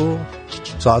تورنتو،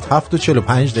 ساعت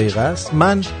 7:45 است.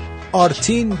 من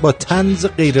آرتین با طنز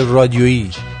غیر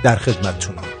رادیویی در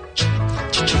خدمتتونم.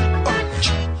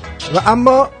 و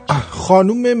اما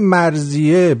خانوم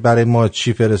مرزیه برای ما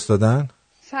چی فرستادن؟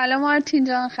 سلام آرتین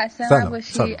جان، خسته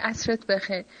نباشی، عصرت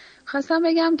بخیر. خواستم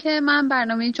بگم که من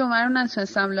برنامه جمعه رو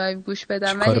نتونستم لایو گوش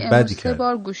بدم، ولی امروز 3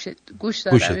 بار گوش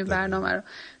دادم این برنامه رو.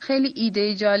 خیلی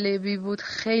ایده جالبی بود،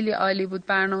 خیلی عالی بود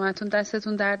برنامه‌تون.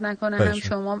 دستتون درد نکنه، هم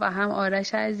شما و هم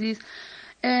آرش عزیز.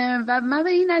 و من به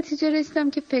این نتیجه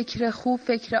رسیدم که فکر خوب،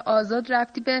 فکر آزاد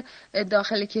ربطی به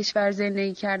داخل کشور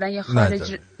زندگی کردن یا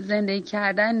خارج زندگی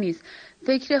کردن نیست.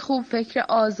 فکر خوب، فکر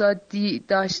آزادی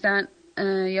داشتن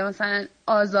یا مثلا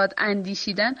آزاد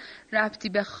اندیشیدن ربطی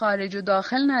به خارج و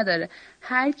داخل نداره.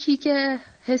 هر کی که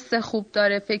حس خوب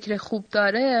داره، فکر خوب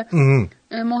داره،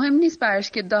 مهم نیست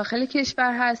براش که داخل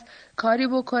کشور هست کاری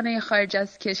بکنه یا خارج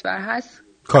از کشور هست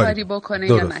کاری بکنه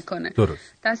یا نکنه.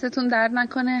 درست. دستتون درد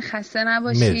نکنه، خسته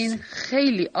نباشین. مرسی.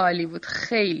 خیلی عالی بود،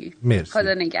 خیلی. مرسی.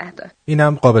 خدا نگهدار.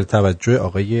 اینم قابل توجه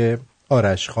آقای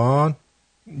آرش خان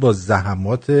با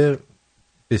زحمات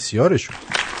بسیارشون.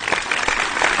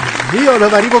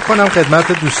 یادآوری بکنم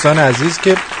خدمت دوستان عزیز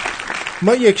که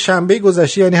ما یک شنبه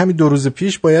گذشته، یعنی همین 2 روز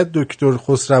پیش، باید دکتر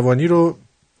خسروانی رو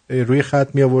روی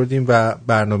خط می آوردیم و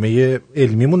برنامه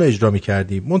علمیمون اجرا می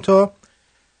کردیم. منتها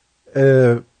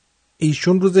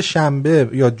ایشون روز شنبه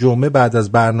یا جمعه بعد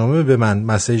از برنامه به من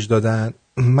مسیج دادن.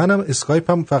 منم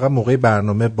اسکایپم فقط موقع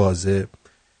برنامه بازه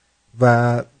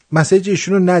و مسیج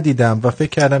ایشون رو ندیدم و فکر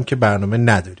کردم که برنامه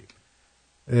نداریم.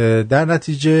 در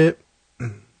نتیجه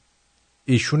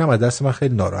ایشون هم از دست من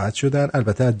خیلی ناراحت شدن.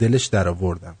 البته از دلش در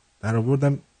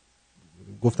آوردم،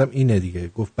 گفتم اینه دیگه.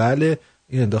 گفت بله.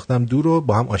 این انداختم دور رو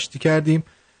با هم آشتی کردیم.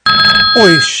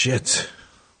 اوی شت،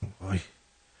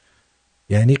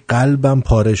 یعنی قلبم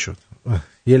پاره شد.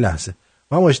 یه لحظه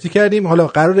ما هم آشتی کردیم. حالا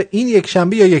قراره این یک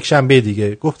شنبه یا یک شنبه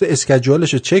دیگه، گفته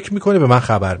اسکیجولش رو چک میکنه به من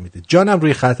خبر میده. جانم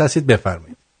روی خط هستید،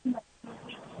 بفرمایید.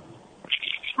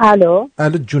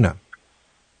 الو جونم.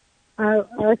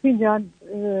 آرتین جان،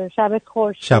 شبت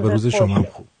خوش. شب روز شما هم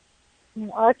خوب.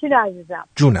 آرتین عزیزم،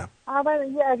 جونم. اول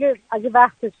اگه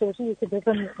وقت داشته باشی یکی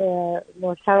دوتون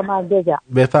محترم من بگم.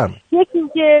 بفرمایید. یکی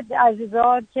که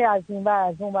عزیزان که از این و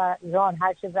از اون و ایران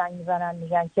هر چه زنگ میزنن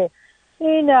میگن که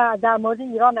این در مورد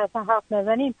ایران اصلا حرف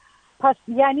نزنیم، پس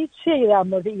یعنی چه در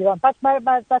مورد ایران؟ پس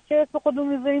چه اسم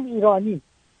خودمون میذاریم ایرانی،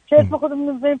 چه اسم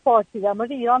خودمون میذاریم فارسی؟ در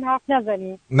مورد ایران حرف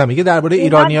نزنیم. نه، میگه در مورد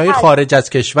ایرانیای خارج از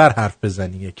کشور حرف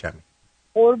بزنی. یک کمی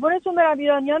قربونتون برم،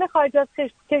 ایرانیان خارج از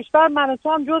کشور من و تو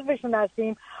هم جزوشون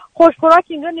هستیم. خوشخوراک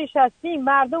اینجا نشستیم،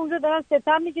 مردم اونجا دارن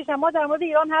ستم میکشن، ما در مورد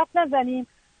ایران حرف نزنیم؟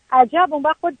 عجب اون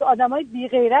وقت خود آدمای بی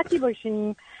غیرتی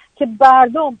باشیم که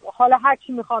مردم حالا هر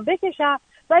چی میخوان بکشن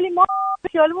ولی ما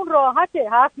خیالمون راحته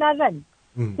حرف نزنیم.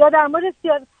 یا در مورد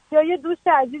یا یه دوست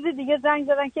عزیز دیگه زنگ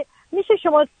زدن که میشه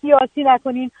شما سیاسی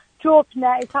نکنین، جوک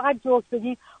نه، فقط جوک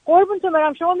بگین. قربونتون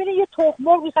برم، شما میرین یه تخم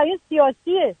مرغ میخرین،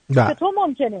 سیاسیه؟ چطور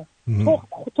ممکنه؟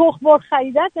 تخم مرغ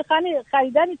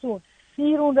خریدنتون،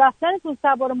 بیرون رفتنتون،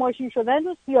 سوار ماشین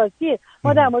شدنتون سیاسیه.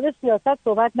 ما در مورد سیاست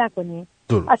صحبت نکنیم.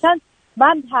 اصلا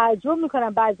من تعجب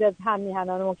میکنم بعضی از هم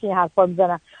میهنانمون که این حرفا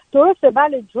میزنن. درسته،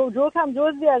 بله، جوک هم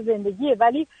جزئی از زندگیه،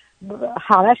 ولی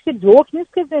همش که جوک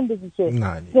نیست که زندگی، که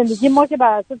زندگی ما که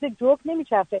بر اساس جوک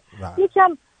نمیچرخه.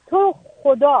 یکم تو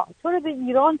خدا تو رو به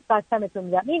ایران قسمتون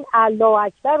میدم، این الله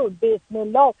اکبر و بسم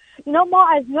الله اینا، ما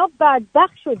از اینا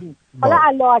بدبخت شدیم. حالا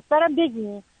الله اکبر هم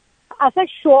بگیم، اصلا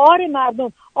شعار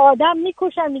مردم، آدم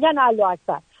میکشن میگن الله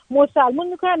اکبر، مسلمون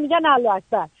میکنن میگن الله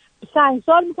اکبر،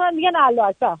 سنگسار میکنن میگن الله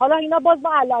اکبر، حالا اینا باز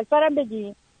با الله اکبر هم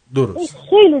بگیم. درست. این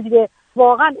خیلی دیگه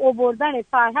واقعا آوردن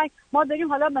فرهنگ. ما داریم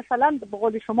حالا مثلا به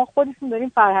قول شما خودتون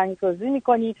داریم فرهنگ سازی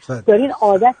میکنین، دارین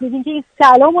عادت میدین که این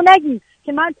سلامو نگین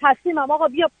که من تسلیمم، آقا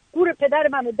بیا گور پدر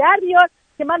منو در بیار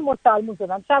که من مسلمون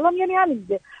شدم. سلام یعنی همین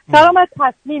دیگه، سلام از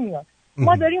تسلیم میاد.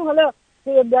 ما داریم حالا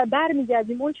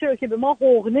برمیگردیم اون چیزی که به ما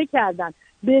حقنه کردن،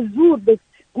 به زور به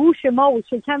گوش ما و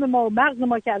شکم ما و مغز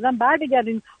ما کردن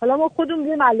برگردیم. حالا ما خودمون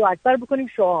میگیم الله اکبر بکنیم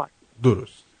شعار.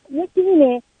 درست. یکی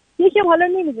اینه. یکم حالا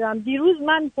نمیدونم، دیروز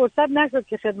من فرصت نشد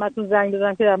که خدمتتون زنگ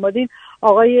بزنم که در مورد این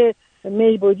آقای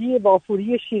میبودی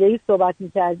وافوری شیره‌ای صحبت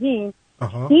می‌کردیم.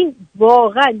 این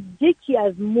واقعا یکی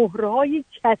از مهرهای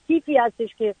کثیفی هستش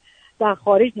که در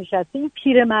خارج نشسته. این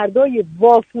پیرمردای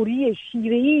وافوری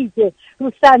شیره‌ای که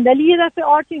رو صندلی یه دفعه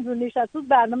آرتین رو نشسته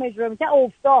برنامه اجرا می‌کنه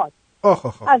افتاد.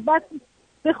 از بس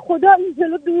به خدا این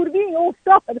جلو دوربین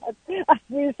افتاد از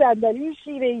روی صندلی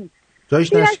شیره‌ای.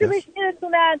 جایش نشکست.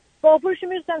 میرسونن وافورش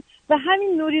میرسن و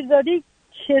همین نوریزاده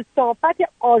کثافت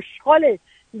آشغال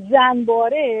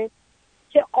زنباره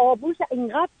که آبوش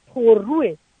اینقدر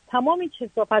پرروه، تمام این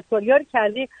کثافتکاری‌ها رو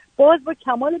کرده، باز با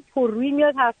کمال پررویی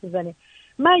میاد حرف میزنه.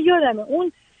 من یادمه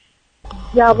اون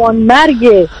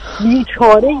جوانمرگ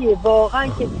بیچاره واقعا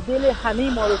که دل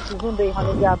همه ما رو سوزون،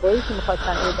 ریحانه جباری که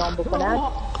میخواستن اعدام بکنن،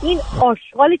 این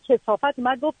آشغال کثافت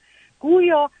من گفت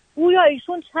گویا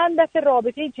ایشون چند دفعه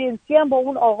رابطه جنسی هم با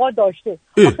اون آقا داشته.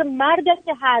 آخه مردن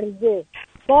که هرزه،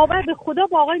 باور به خدا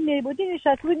با آقای میبودی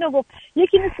نشسته بود و گفت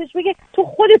یکی نیستش بگه تو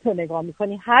خودتو نگاه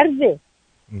میکنی هرزه.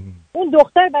 اون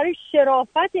دختر برای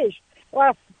شرافتش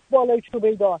و بالای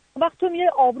چوبه دار وقت تو میره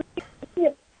آبروی،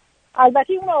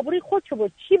 البته اون آبروی خودشو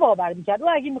بود چی باور میکرد؟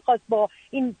 اون اگه میخواست با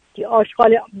این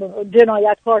آشغال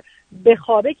جنایتکار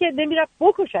بخوابه که نمیرفت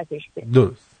بکشتش.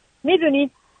 درست.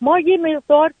 میدونید ما یه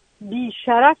مقدار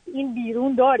بیشرف این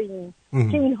بیرون داریم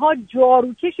که اینها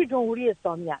جاروکش جمهوری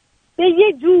اسلامی هست. به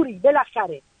یه جوری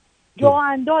بالاخره جا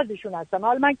اندازشون هستن.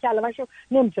 حالا من کلمه‌شو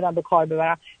نمیتونم به کار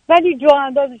ببرم ولی جا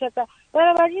اندازش هستن.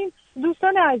 بنابراین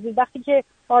دوستان عزیز وقتی که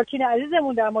آرتین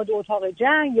عزیزمون در مورد اتاق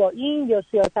جنگ یا این یا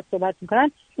سیاست صحبت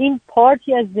میکنن، این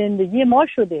پارتی از زندگی ما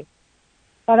شده.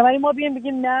 بنابراین ما بیایم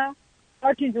بگیم نه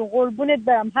آرتین جون قربونت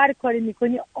برم، هر کاری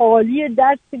میکنی عالیه،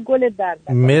 دست گلت در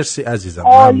دست. مرسی عزیزم.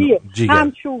 عالیه.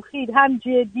 هم شوخید، هم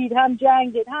جدید، هم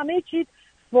جنگید، همه چیز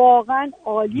واقعا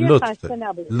عالیه. خسته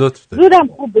نباشید. زودم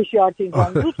خوب بشی آرتین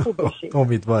جان، زود خوب بشی.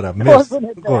 امیدوارم. مرسی.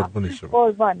 قربون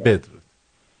شما. بدرود.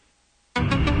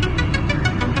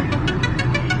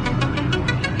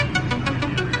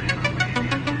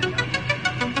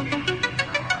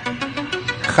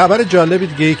 خبر جالبی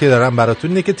دیگه ای که دارم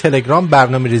براتون اینه که تلگرام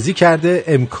برنامه‌ریزی کرده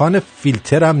امکان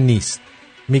فیلتر هم نیست.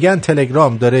 میگن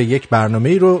تلگرام داره یک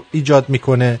برنامه‌ای رو ایجاد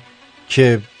میکنه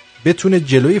که بتونه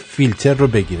جلوی فیلتر رو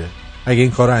بگیره. اگه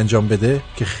این کار رو انجام بده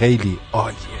که خیلی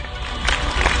عالیه.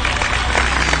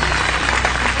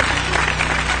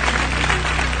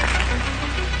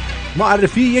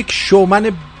 معرفی یک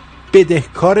شومن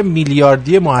بدهکار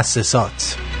میلیاردی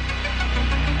مؤسسات.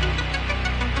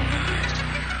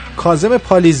 کاظم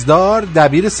پالیزدار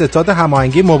دبیر ستاد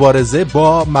هماهنگی مبارزه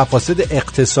با مفاسد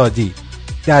اقتصادی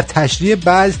در تشریح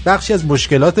بخشی از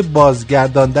مشکلات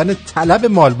بازگرداندن طلب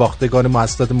مالباختگان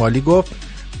مؤسسات مالی گفت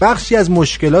بخشی از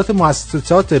مشکلات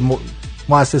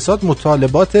مؤسسات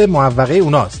مطالبات معوقه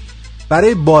اوناست.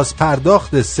 برای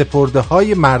بازپرداخت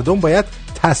سپرده‌های مردم باید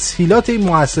تسهیلات این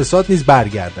مؤسسات نیز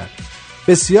برگردند.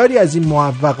 بسیاری از این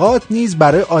معوقات نیز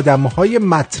برای آدم‌های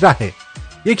مطرحه.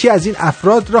 یکی از این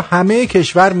افراد را همه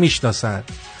کشور میشناسند.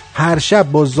 هر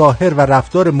شب با ظاهر و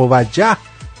رفتار موجه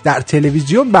در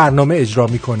تلویزیون برنامه اجرا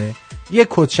میکنه. یک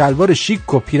کت شلوار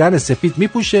شیک و پیرن سفید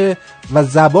میپوشه و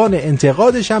زبان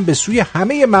انتقادش هم به سوی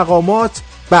همه مقامات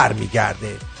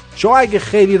برمیگرده. شما اگه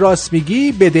خیلی راست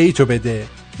میگی بدهی تو بده.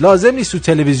 لازم نیست تو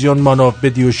تلویزیون مانور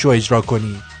بدی و شو اجرا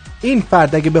کنی. این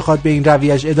فرد اگه بخواد به این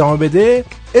رویش ادامه بده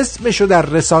اسمشو در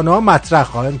رسانه‌ها مطرح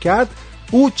خواهم کرد.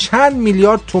 او چند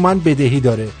میلیارد تومان بدهی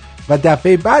داره و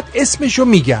دفعه بعد اسمشو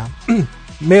میگم.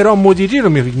 مهران مدیری رو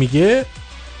میگه.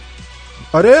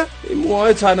 آره این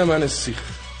موهای تن من سیخ،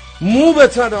 مو به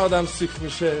تن آدم سیخ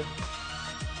میشه،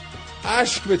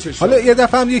 اشک به چشم. حالا یه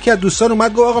دفعه هم یکی از دوستان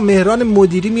اومد گفت آقا مهران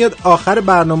مدیری میاد آخر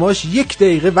برنامه‌اش 1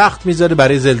 دقیقه وقت میذاره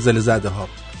برای زلزله زده ها.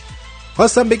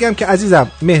 خواستم بگم که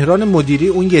عزیزم مهران مدیری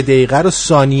اون 1 دقیقه رو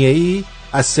ثانیه‌ای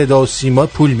از صدا و سیما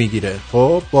پول میگیره.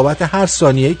 خب بابت هر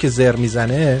ثانیه‌ای که زر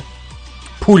میزنه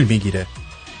پول میگیره.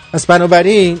 پس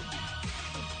بنابراین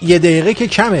 1 دقیقه که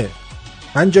کمه.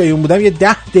 من جای اون بودم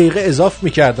 10 دقیقه اضافه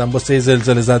میکردم با سه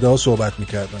زلزله زده ها صحبت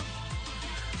میکردم.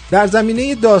 در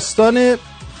زمینه داستان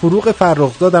فروغ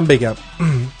فرخزادم بگم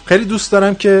خیلی دوست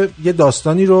دارم که یه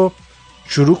داستانی رو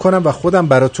شروع کنم و خودم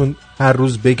براتون هر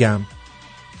روز بگم،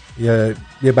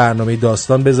 یه برنامه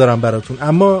داستان بذارم براتون،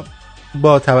 اما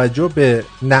با توجه به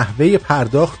نحوه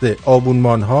پرداخت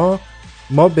آبونمان ها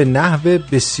ما به نحوه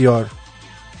بسیار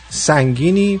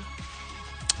سنگینی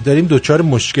داریم دوچار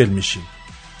مشکل میشیم.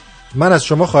 من از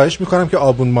شما خواهش میکنم که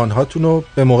آبونمان هاتون رو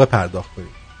به موقع پرداخت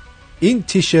کنید. این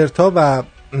تیشرت ها و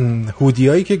هودی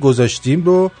هایی که گذاشتیم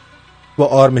رو با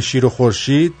آرم شیر و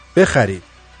خورشید بخرید.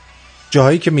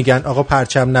 جاهایی که میگن آقا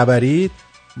پرچم نبرید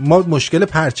ما مشکل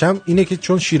پرچم اینه که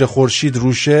چون شیر خورشید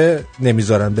روشه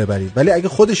نمیذارن ببرید، ولی اگه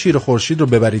خود شیر خورشید رو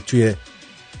ببرید توی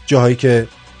جاهایی که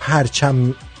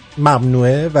پرچم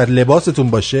ممنوعه و لباستون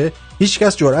باشه، هیچ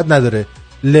کس جرئت نداره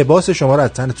لباس شما رو از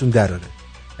تنتون دراره.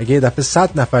 اگه یه دفعه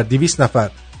 100 نفر 200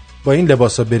 نفر با این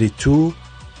لباسا برید تو،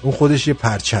 اون خودش یه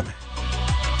پرچمه.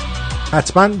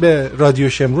 حتما به رادیو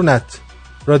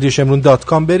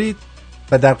شمرون.com برید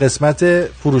و در قسمت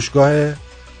فروشگاه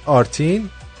آرتین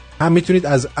هم میتونید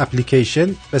از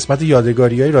اپلیکیشن قسمت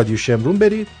یادگاری‌های رادیو شمرون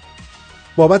برید.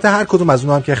 بابت هر کدوم از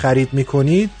اونها هم که خرید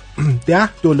میکنید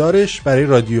 $10 برای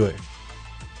رادیوه.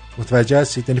 متوجه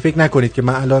هستید؟ یعنی فکر نکنید که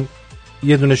من الان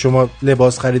یه دونه شما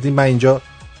لباس خریدین من اینجا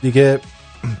دیگه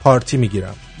پارتی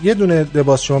میگیرم. یه دونه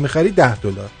لباس شما میخرید $10.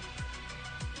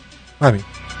 همین.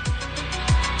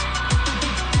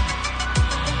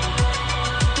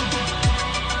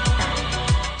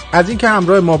 از اینکه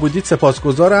همراه ما بودید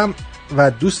سپاسگزارم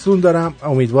و دوستتون دارم.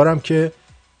 امیدوارم که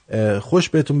خوش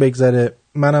بهتون بگذره.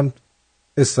 منم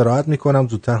استراحت میکنم،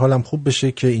 زودتر حالم خوب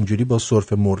بشه که اینجوری با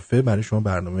سرفه مرفه برای شما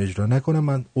برنامه اجرا نکنم.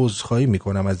 من عذرخواهی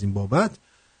میکنم از این بابت.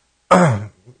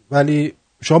 ولی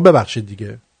شما ببخشید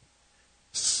دیگه،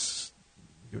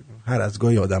 هر از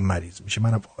گاهی آدم مریض میشه،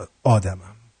 منم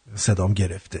آدمم، صدام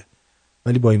گرفته،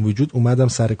 ولی با این وجود اومدم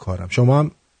سر کارم. شما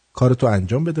هم کارتو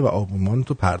انجام بده و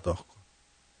آبونمانتو پرداخت کن.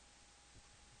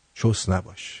 چوس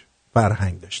نباش،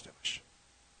 فرهنگ داشته باش.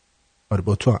 آره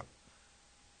با تو هم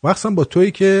مخصوصا با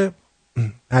تویی که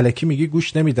الکی میگی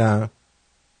گوش نمیدم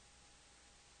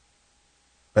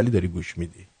ولی داری گوش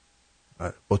میدی.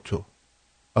 آره با تو.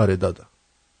 آره دادا.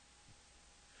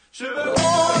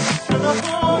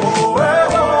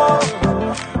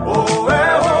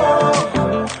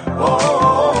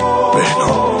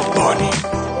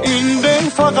 این دل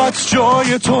فقط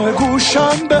جای تو،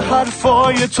 گوشم به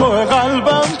حرفای تو،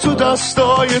 قلبم تو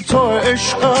دستای تو،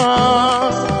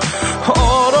 عشقم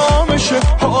آرامش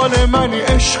حال منی،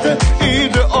 عشق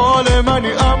ایدئال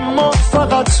منی، اما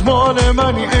فقط مال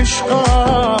منی،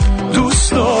 عشقم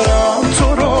دوست دارم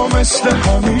تو رو مثل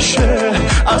همیشه،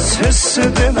 از حس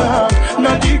دلم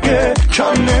ندیگه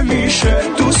کم نمیشه،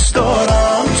 دوست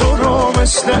دارم تو رو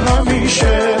مثل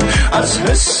همیشه، از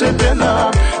حس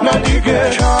دلم ندیگه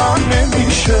کم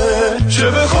نمیشه.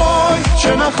 چه بخوای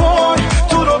چه نخوای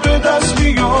تو رو به دست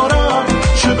میارم،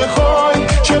 چه بخوای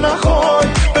چه نخوای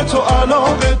به تو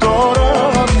علاقه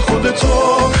دارم،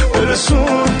 خودتو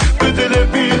برسون به دل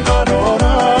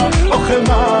بیقرارم، آخه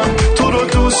من تو رو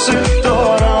دوست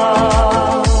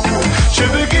دارم. چه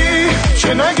بگی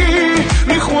چه نگی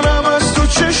میخونم از تو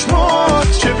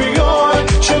چشمات، چه بیای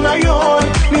چه نیای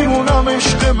میمونم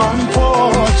عشق من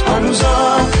پات،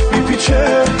 هنوزم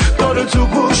میپیچه داره تو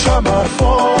گوشم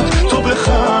حرفات، تو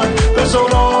بخند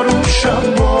بذار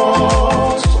آروشم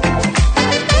باز.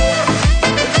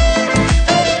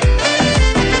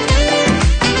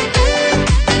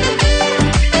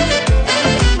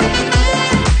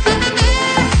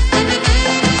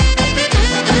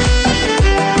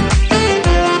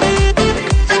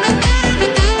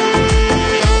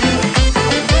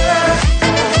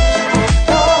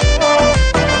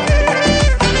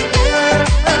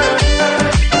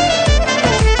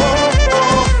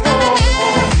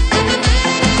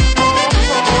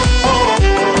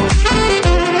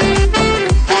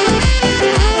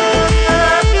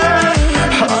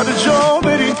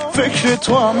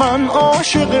 تو هم من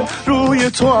عاشق، روی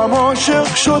تو هم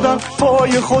عاشق شدم،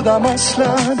 پای خودم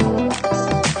اصلا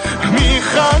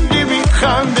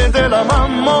میخنده دلم،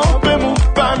 اما بمون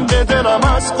بنده دلم،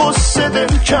 از قصه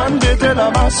دل کنده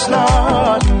دلم،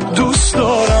 اصلا دوست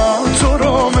دارم تو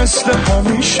رو مثل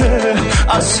همیشه،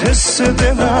 از حس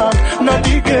دلم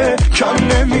ندیگه کم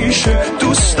نمیشه،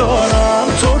 دوست دارم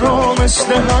تو رو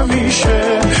مثل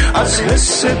همیشه، از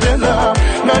حس دلم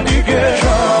ندیگه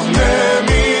کم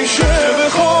نمیشه. چه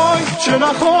بخوای چه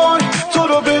نخوای تو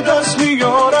رو به دست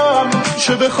میارم،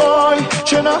 چه بخوای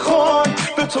چه نخوای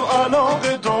به تو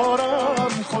علاقه دارم،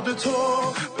 خودتو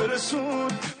برسون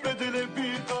به دل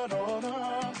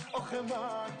بیقرارم، آخه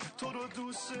من تو رو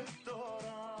دوست دارم.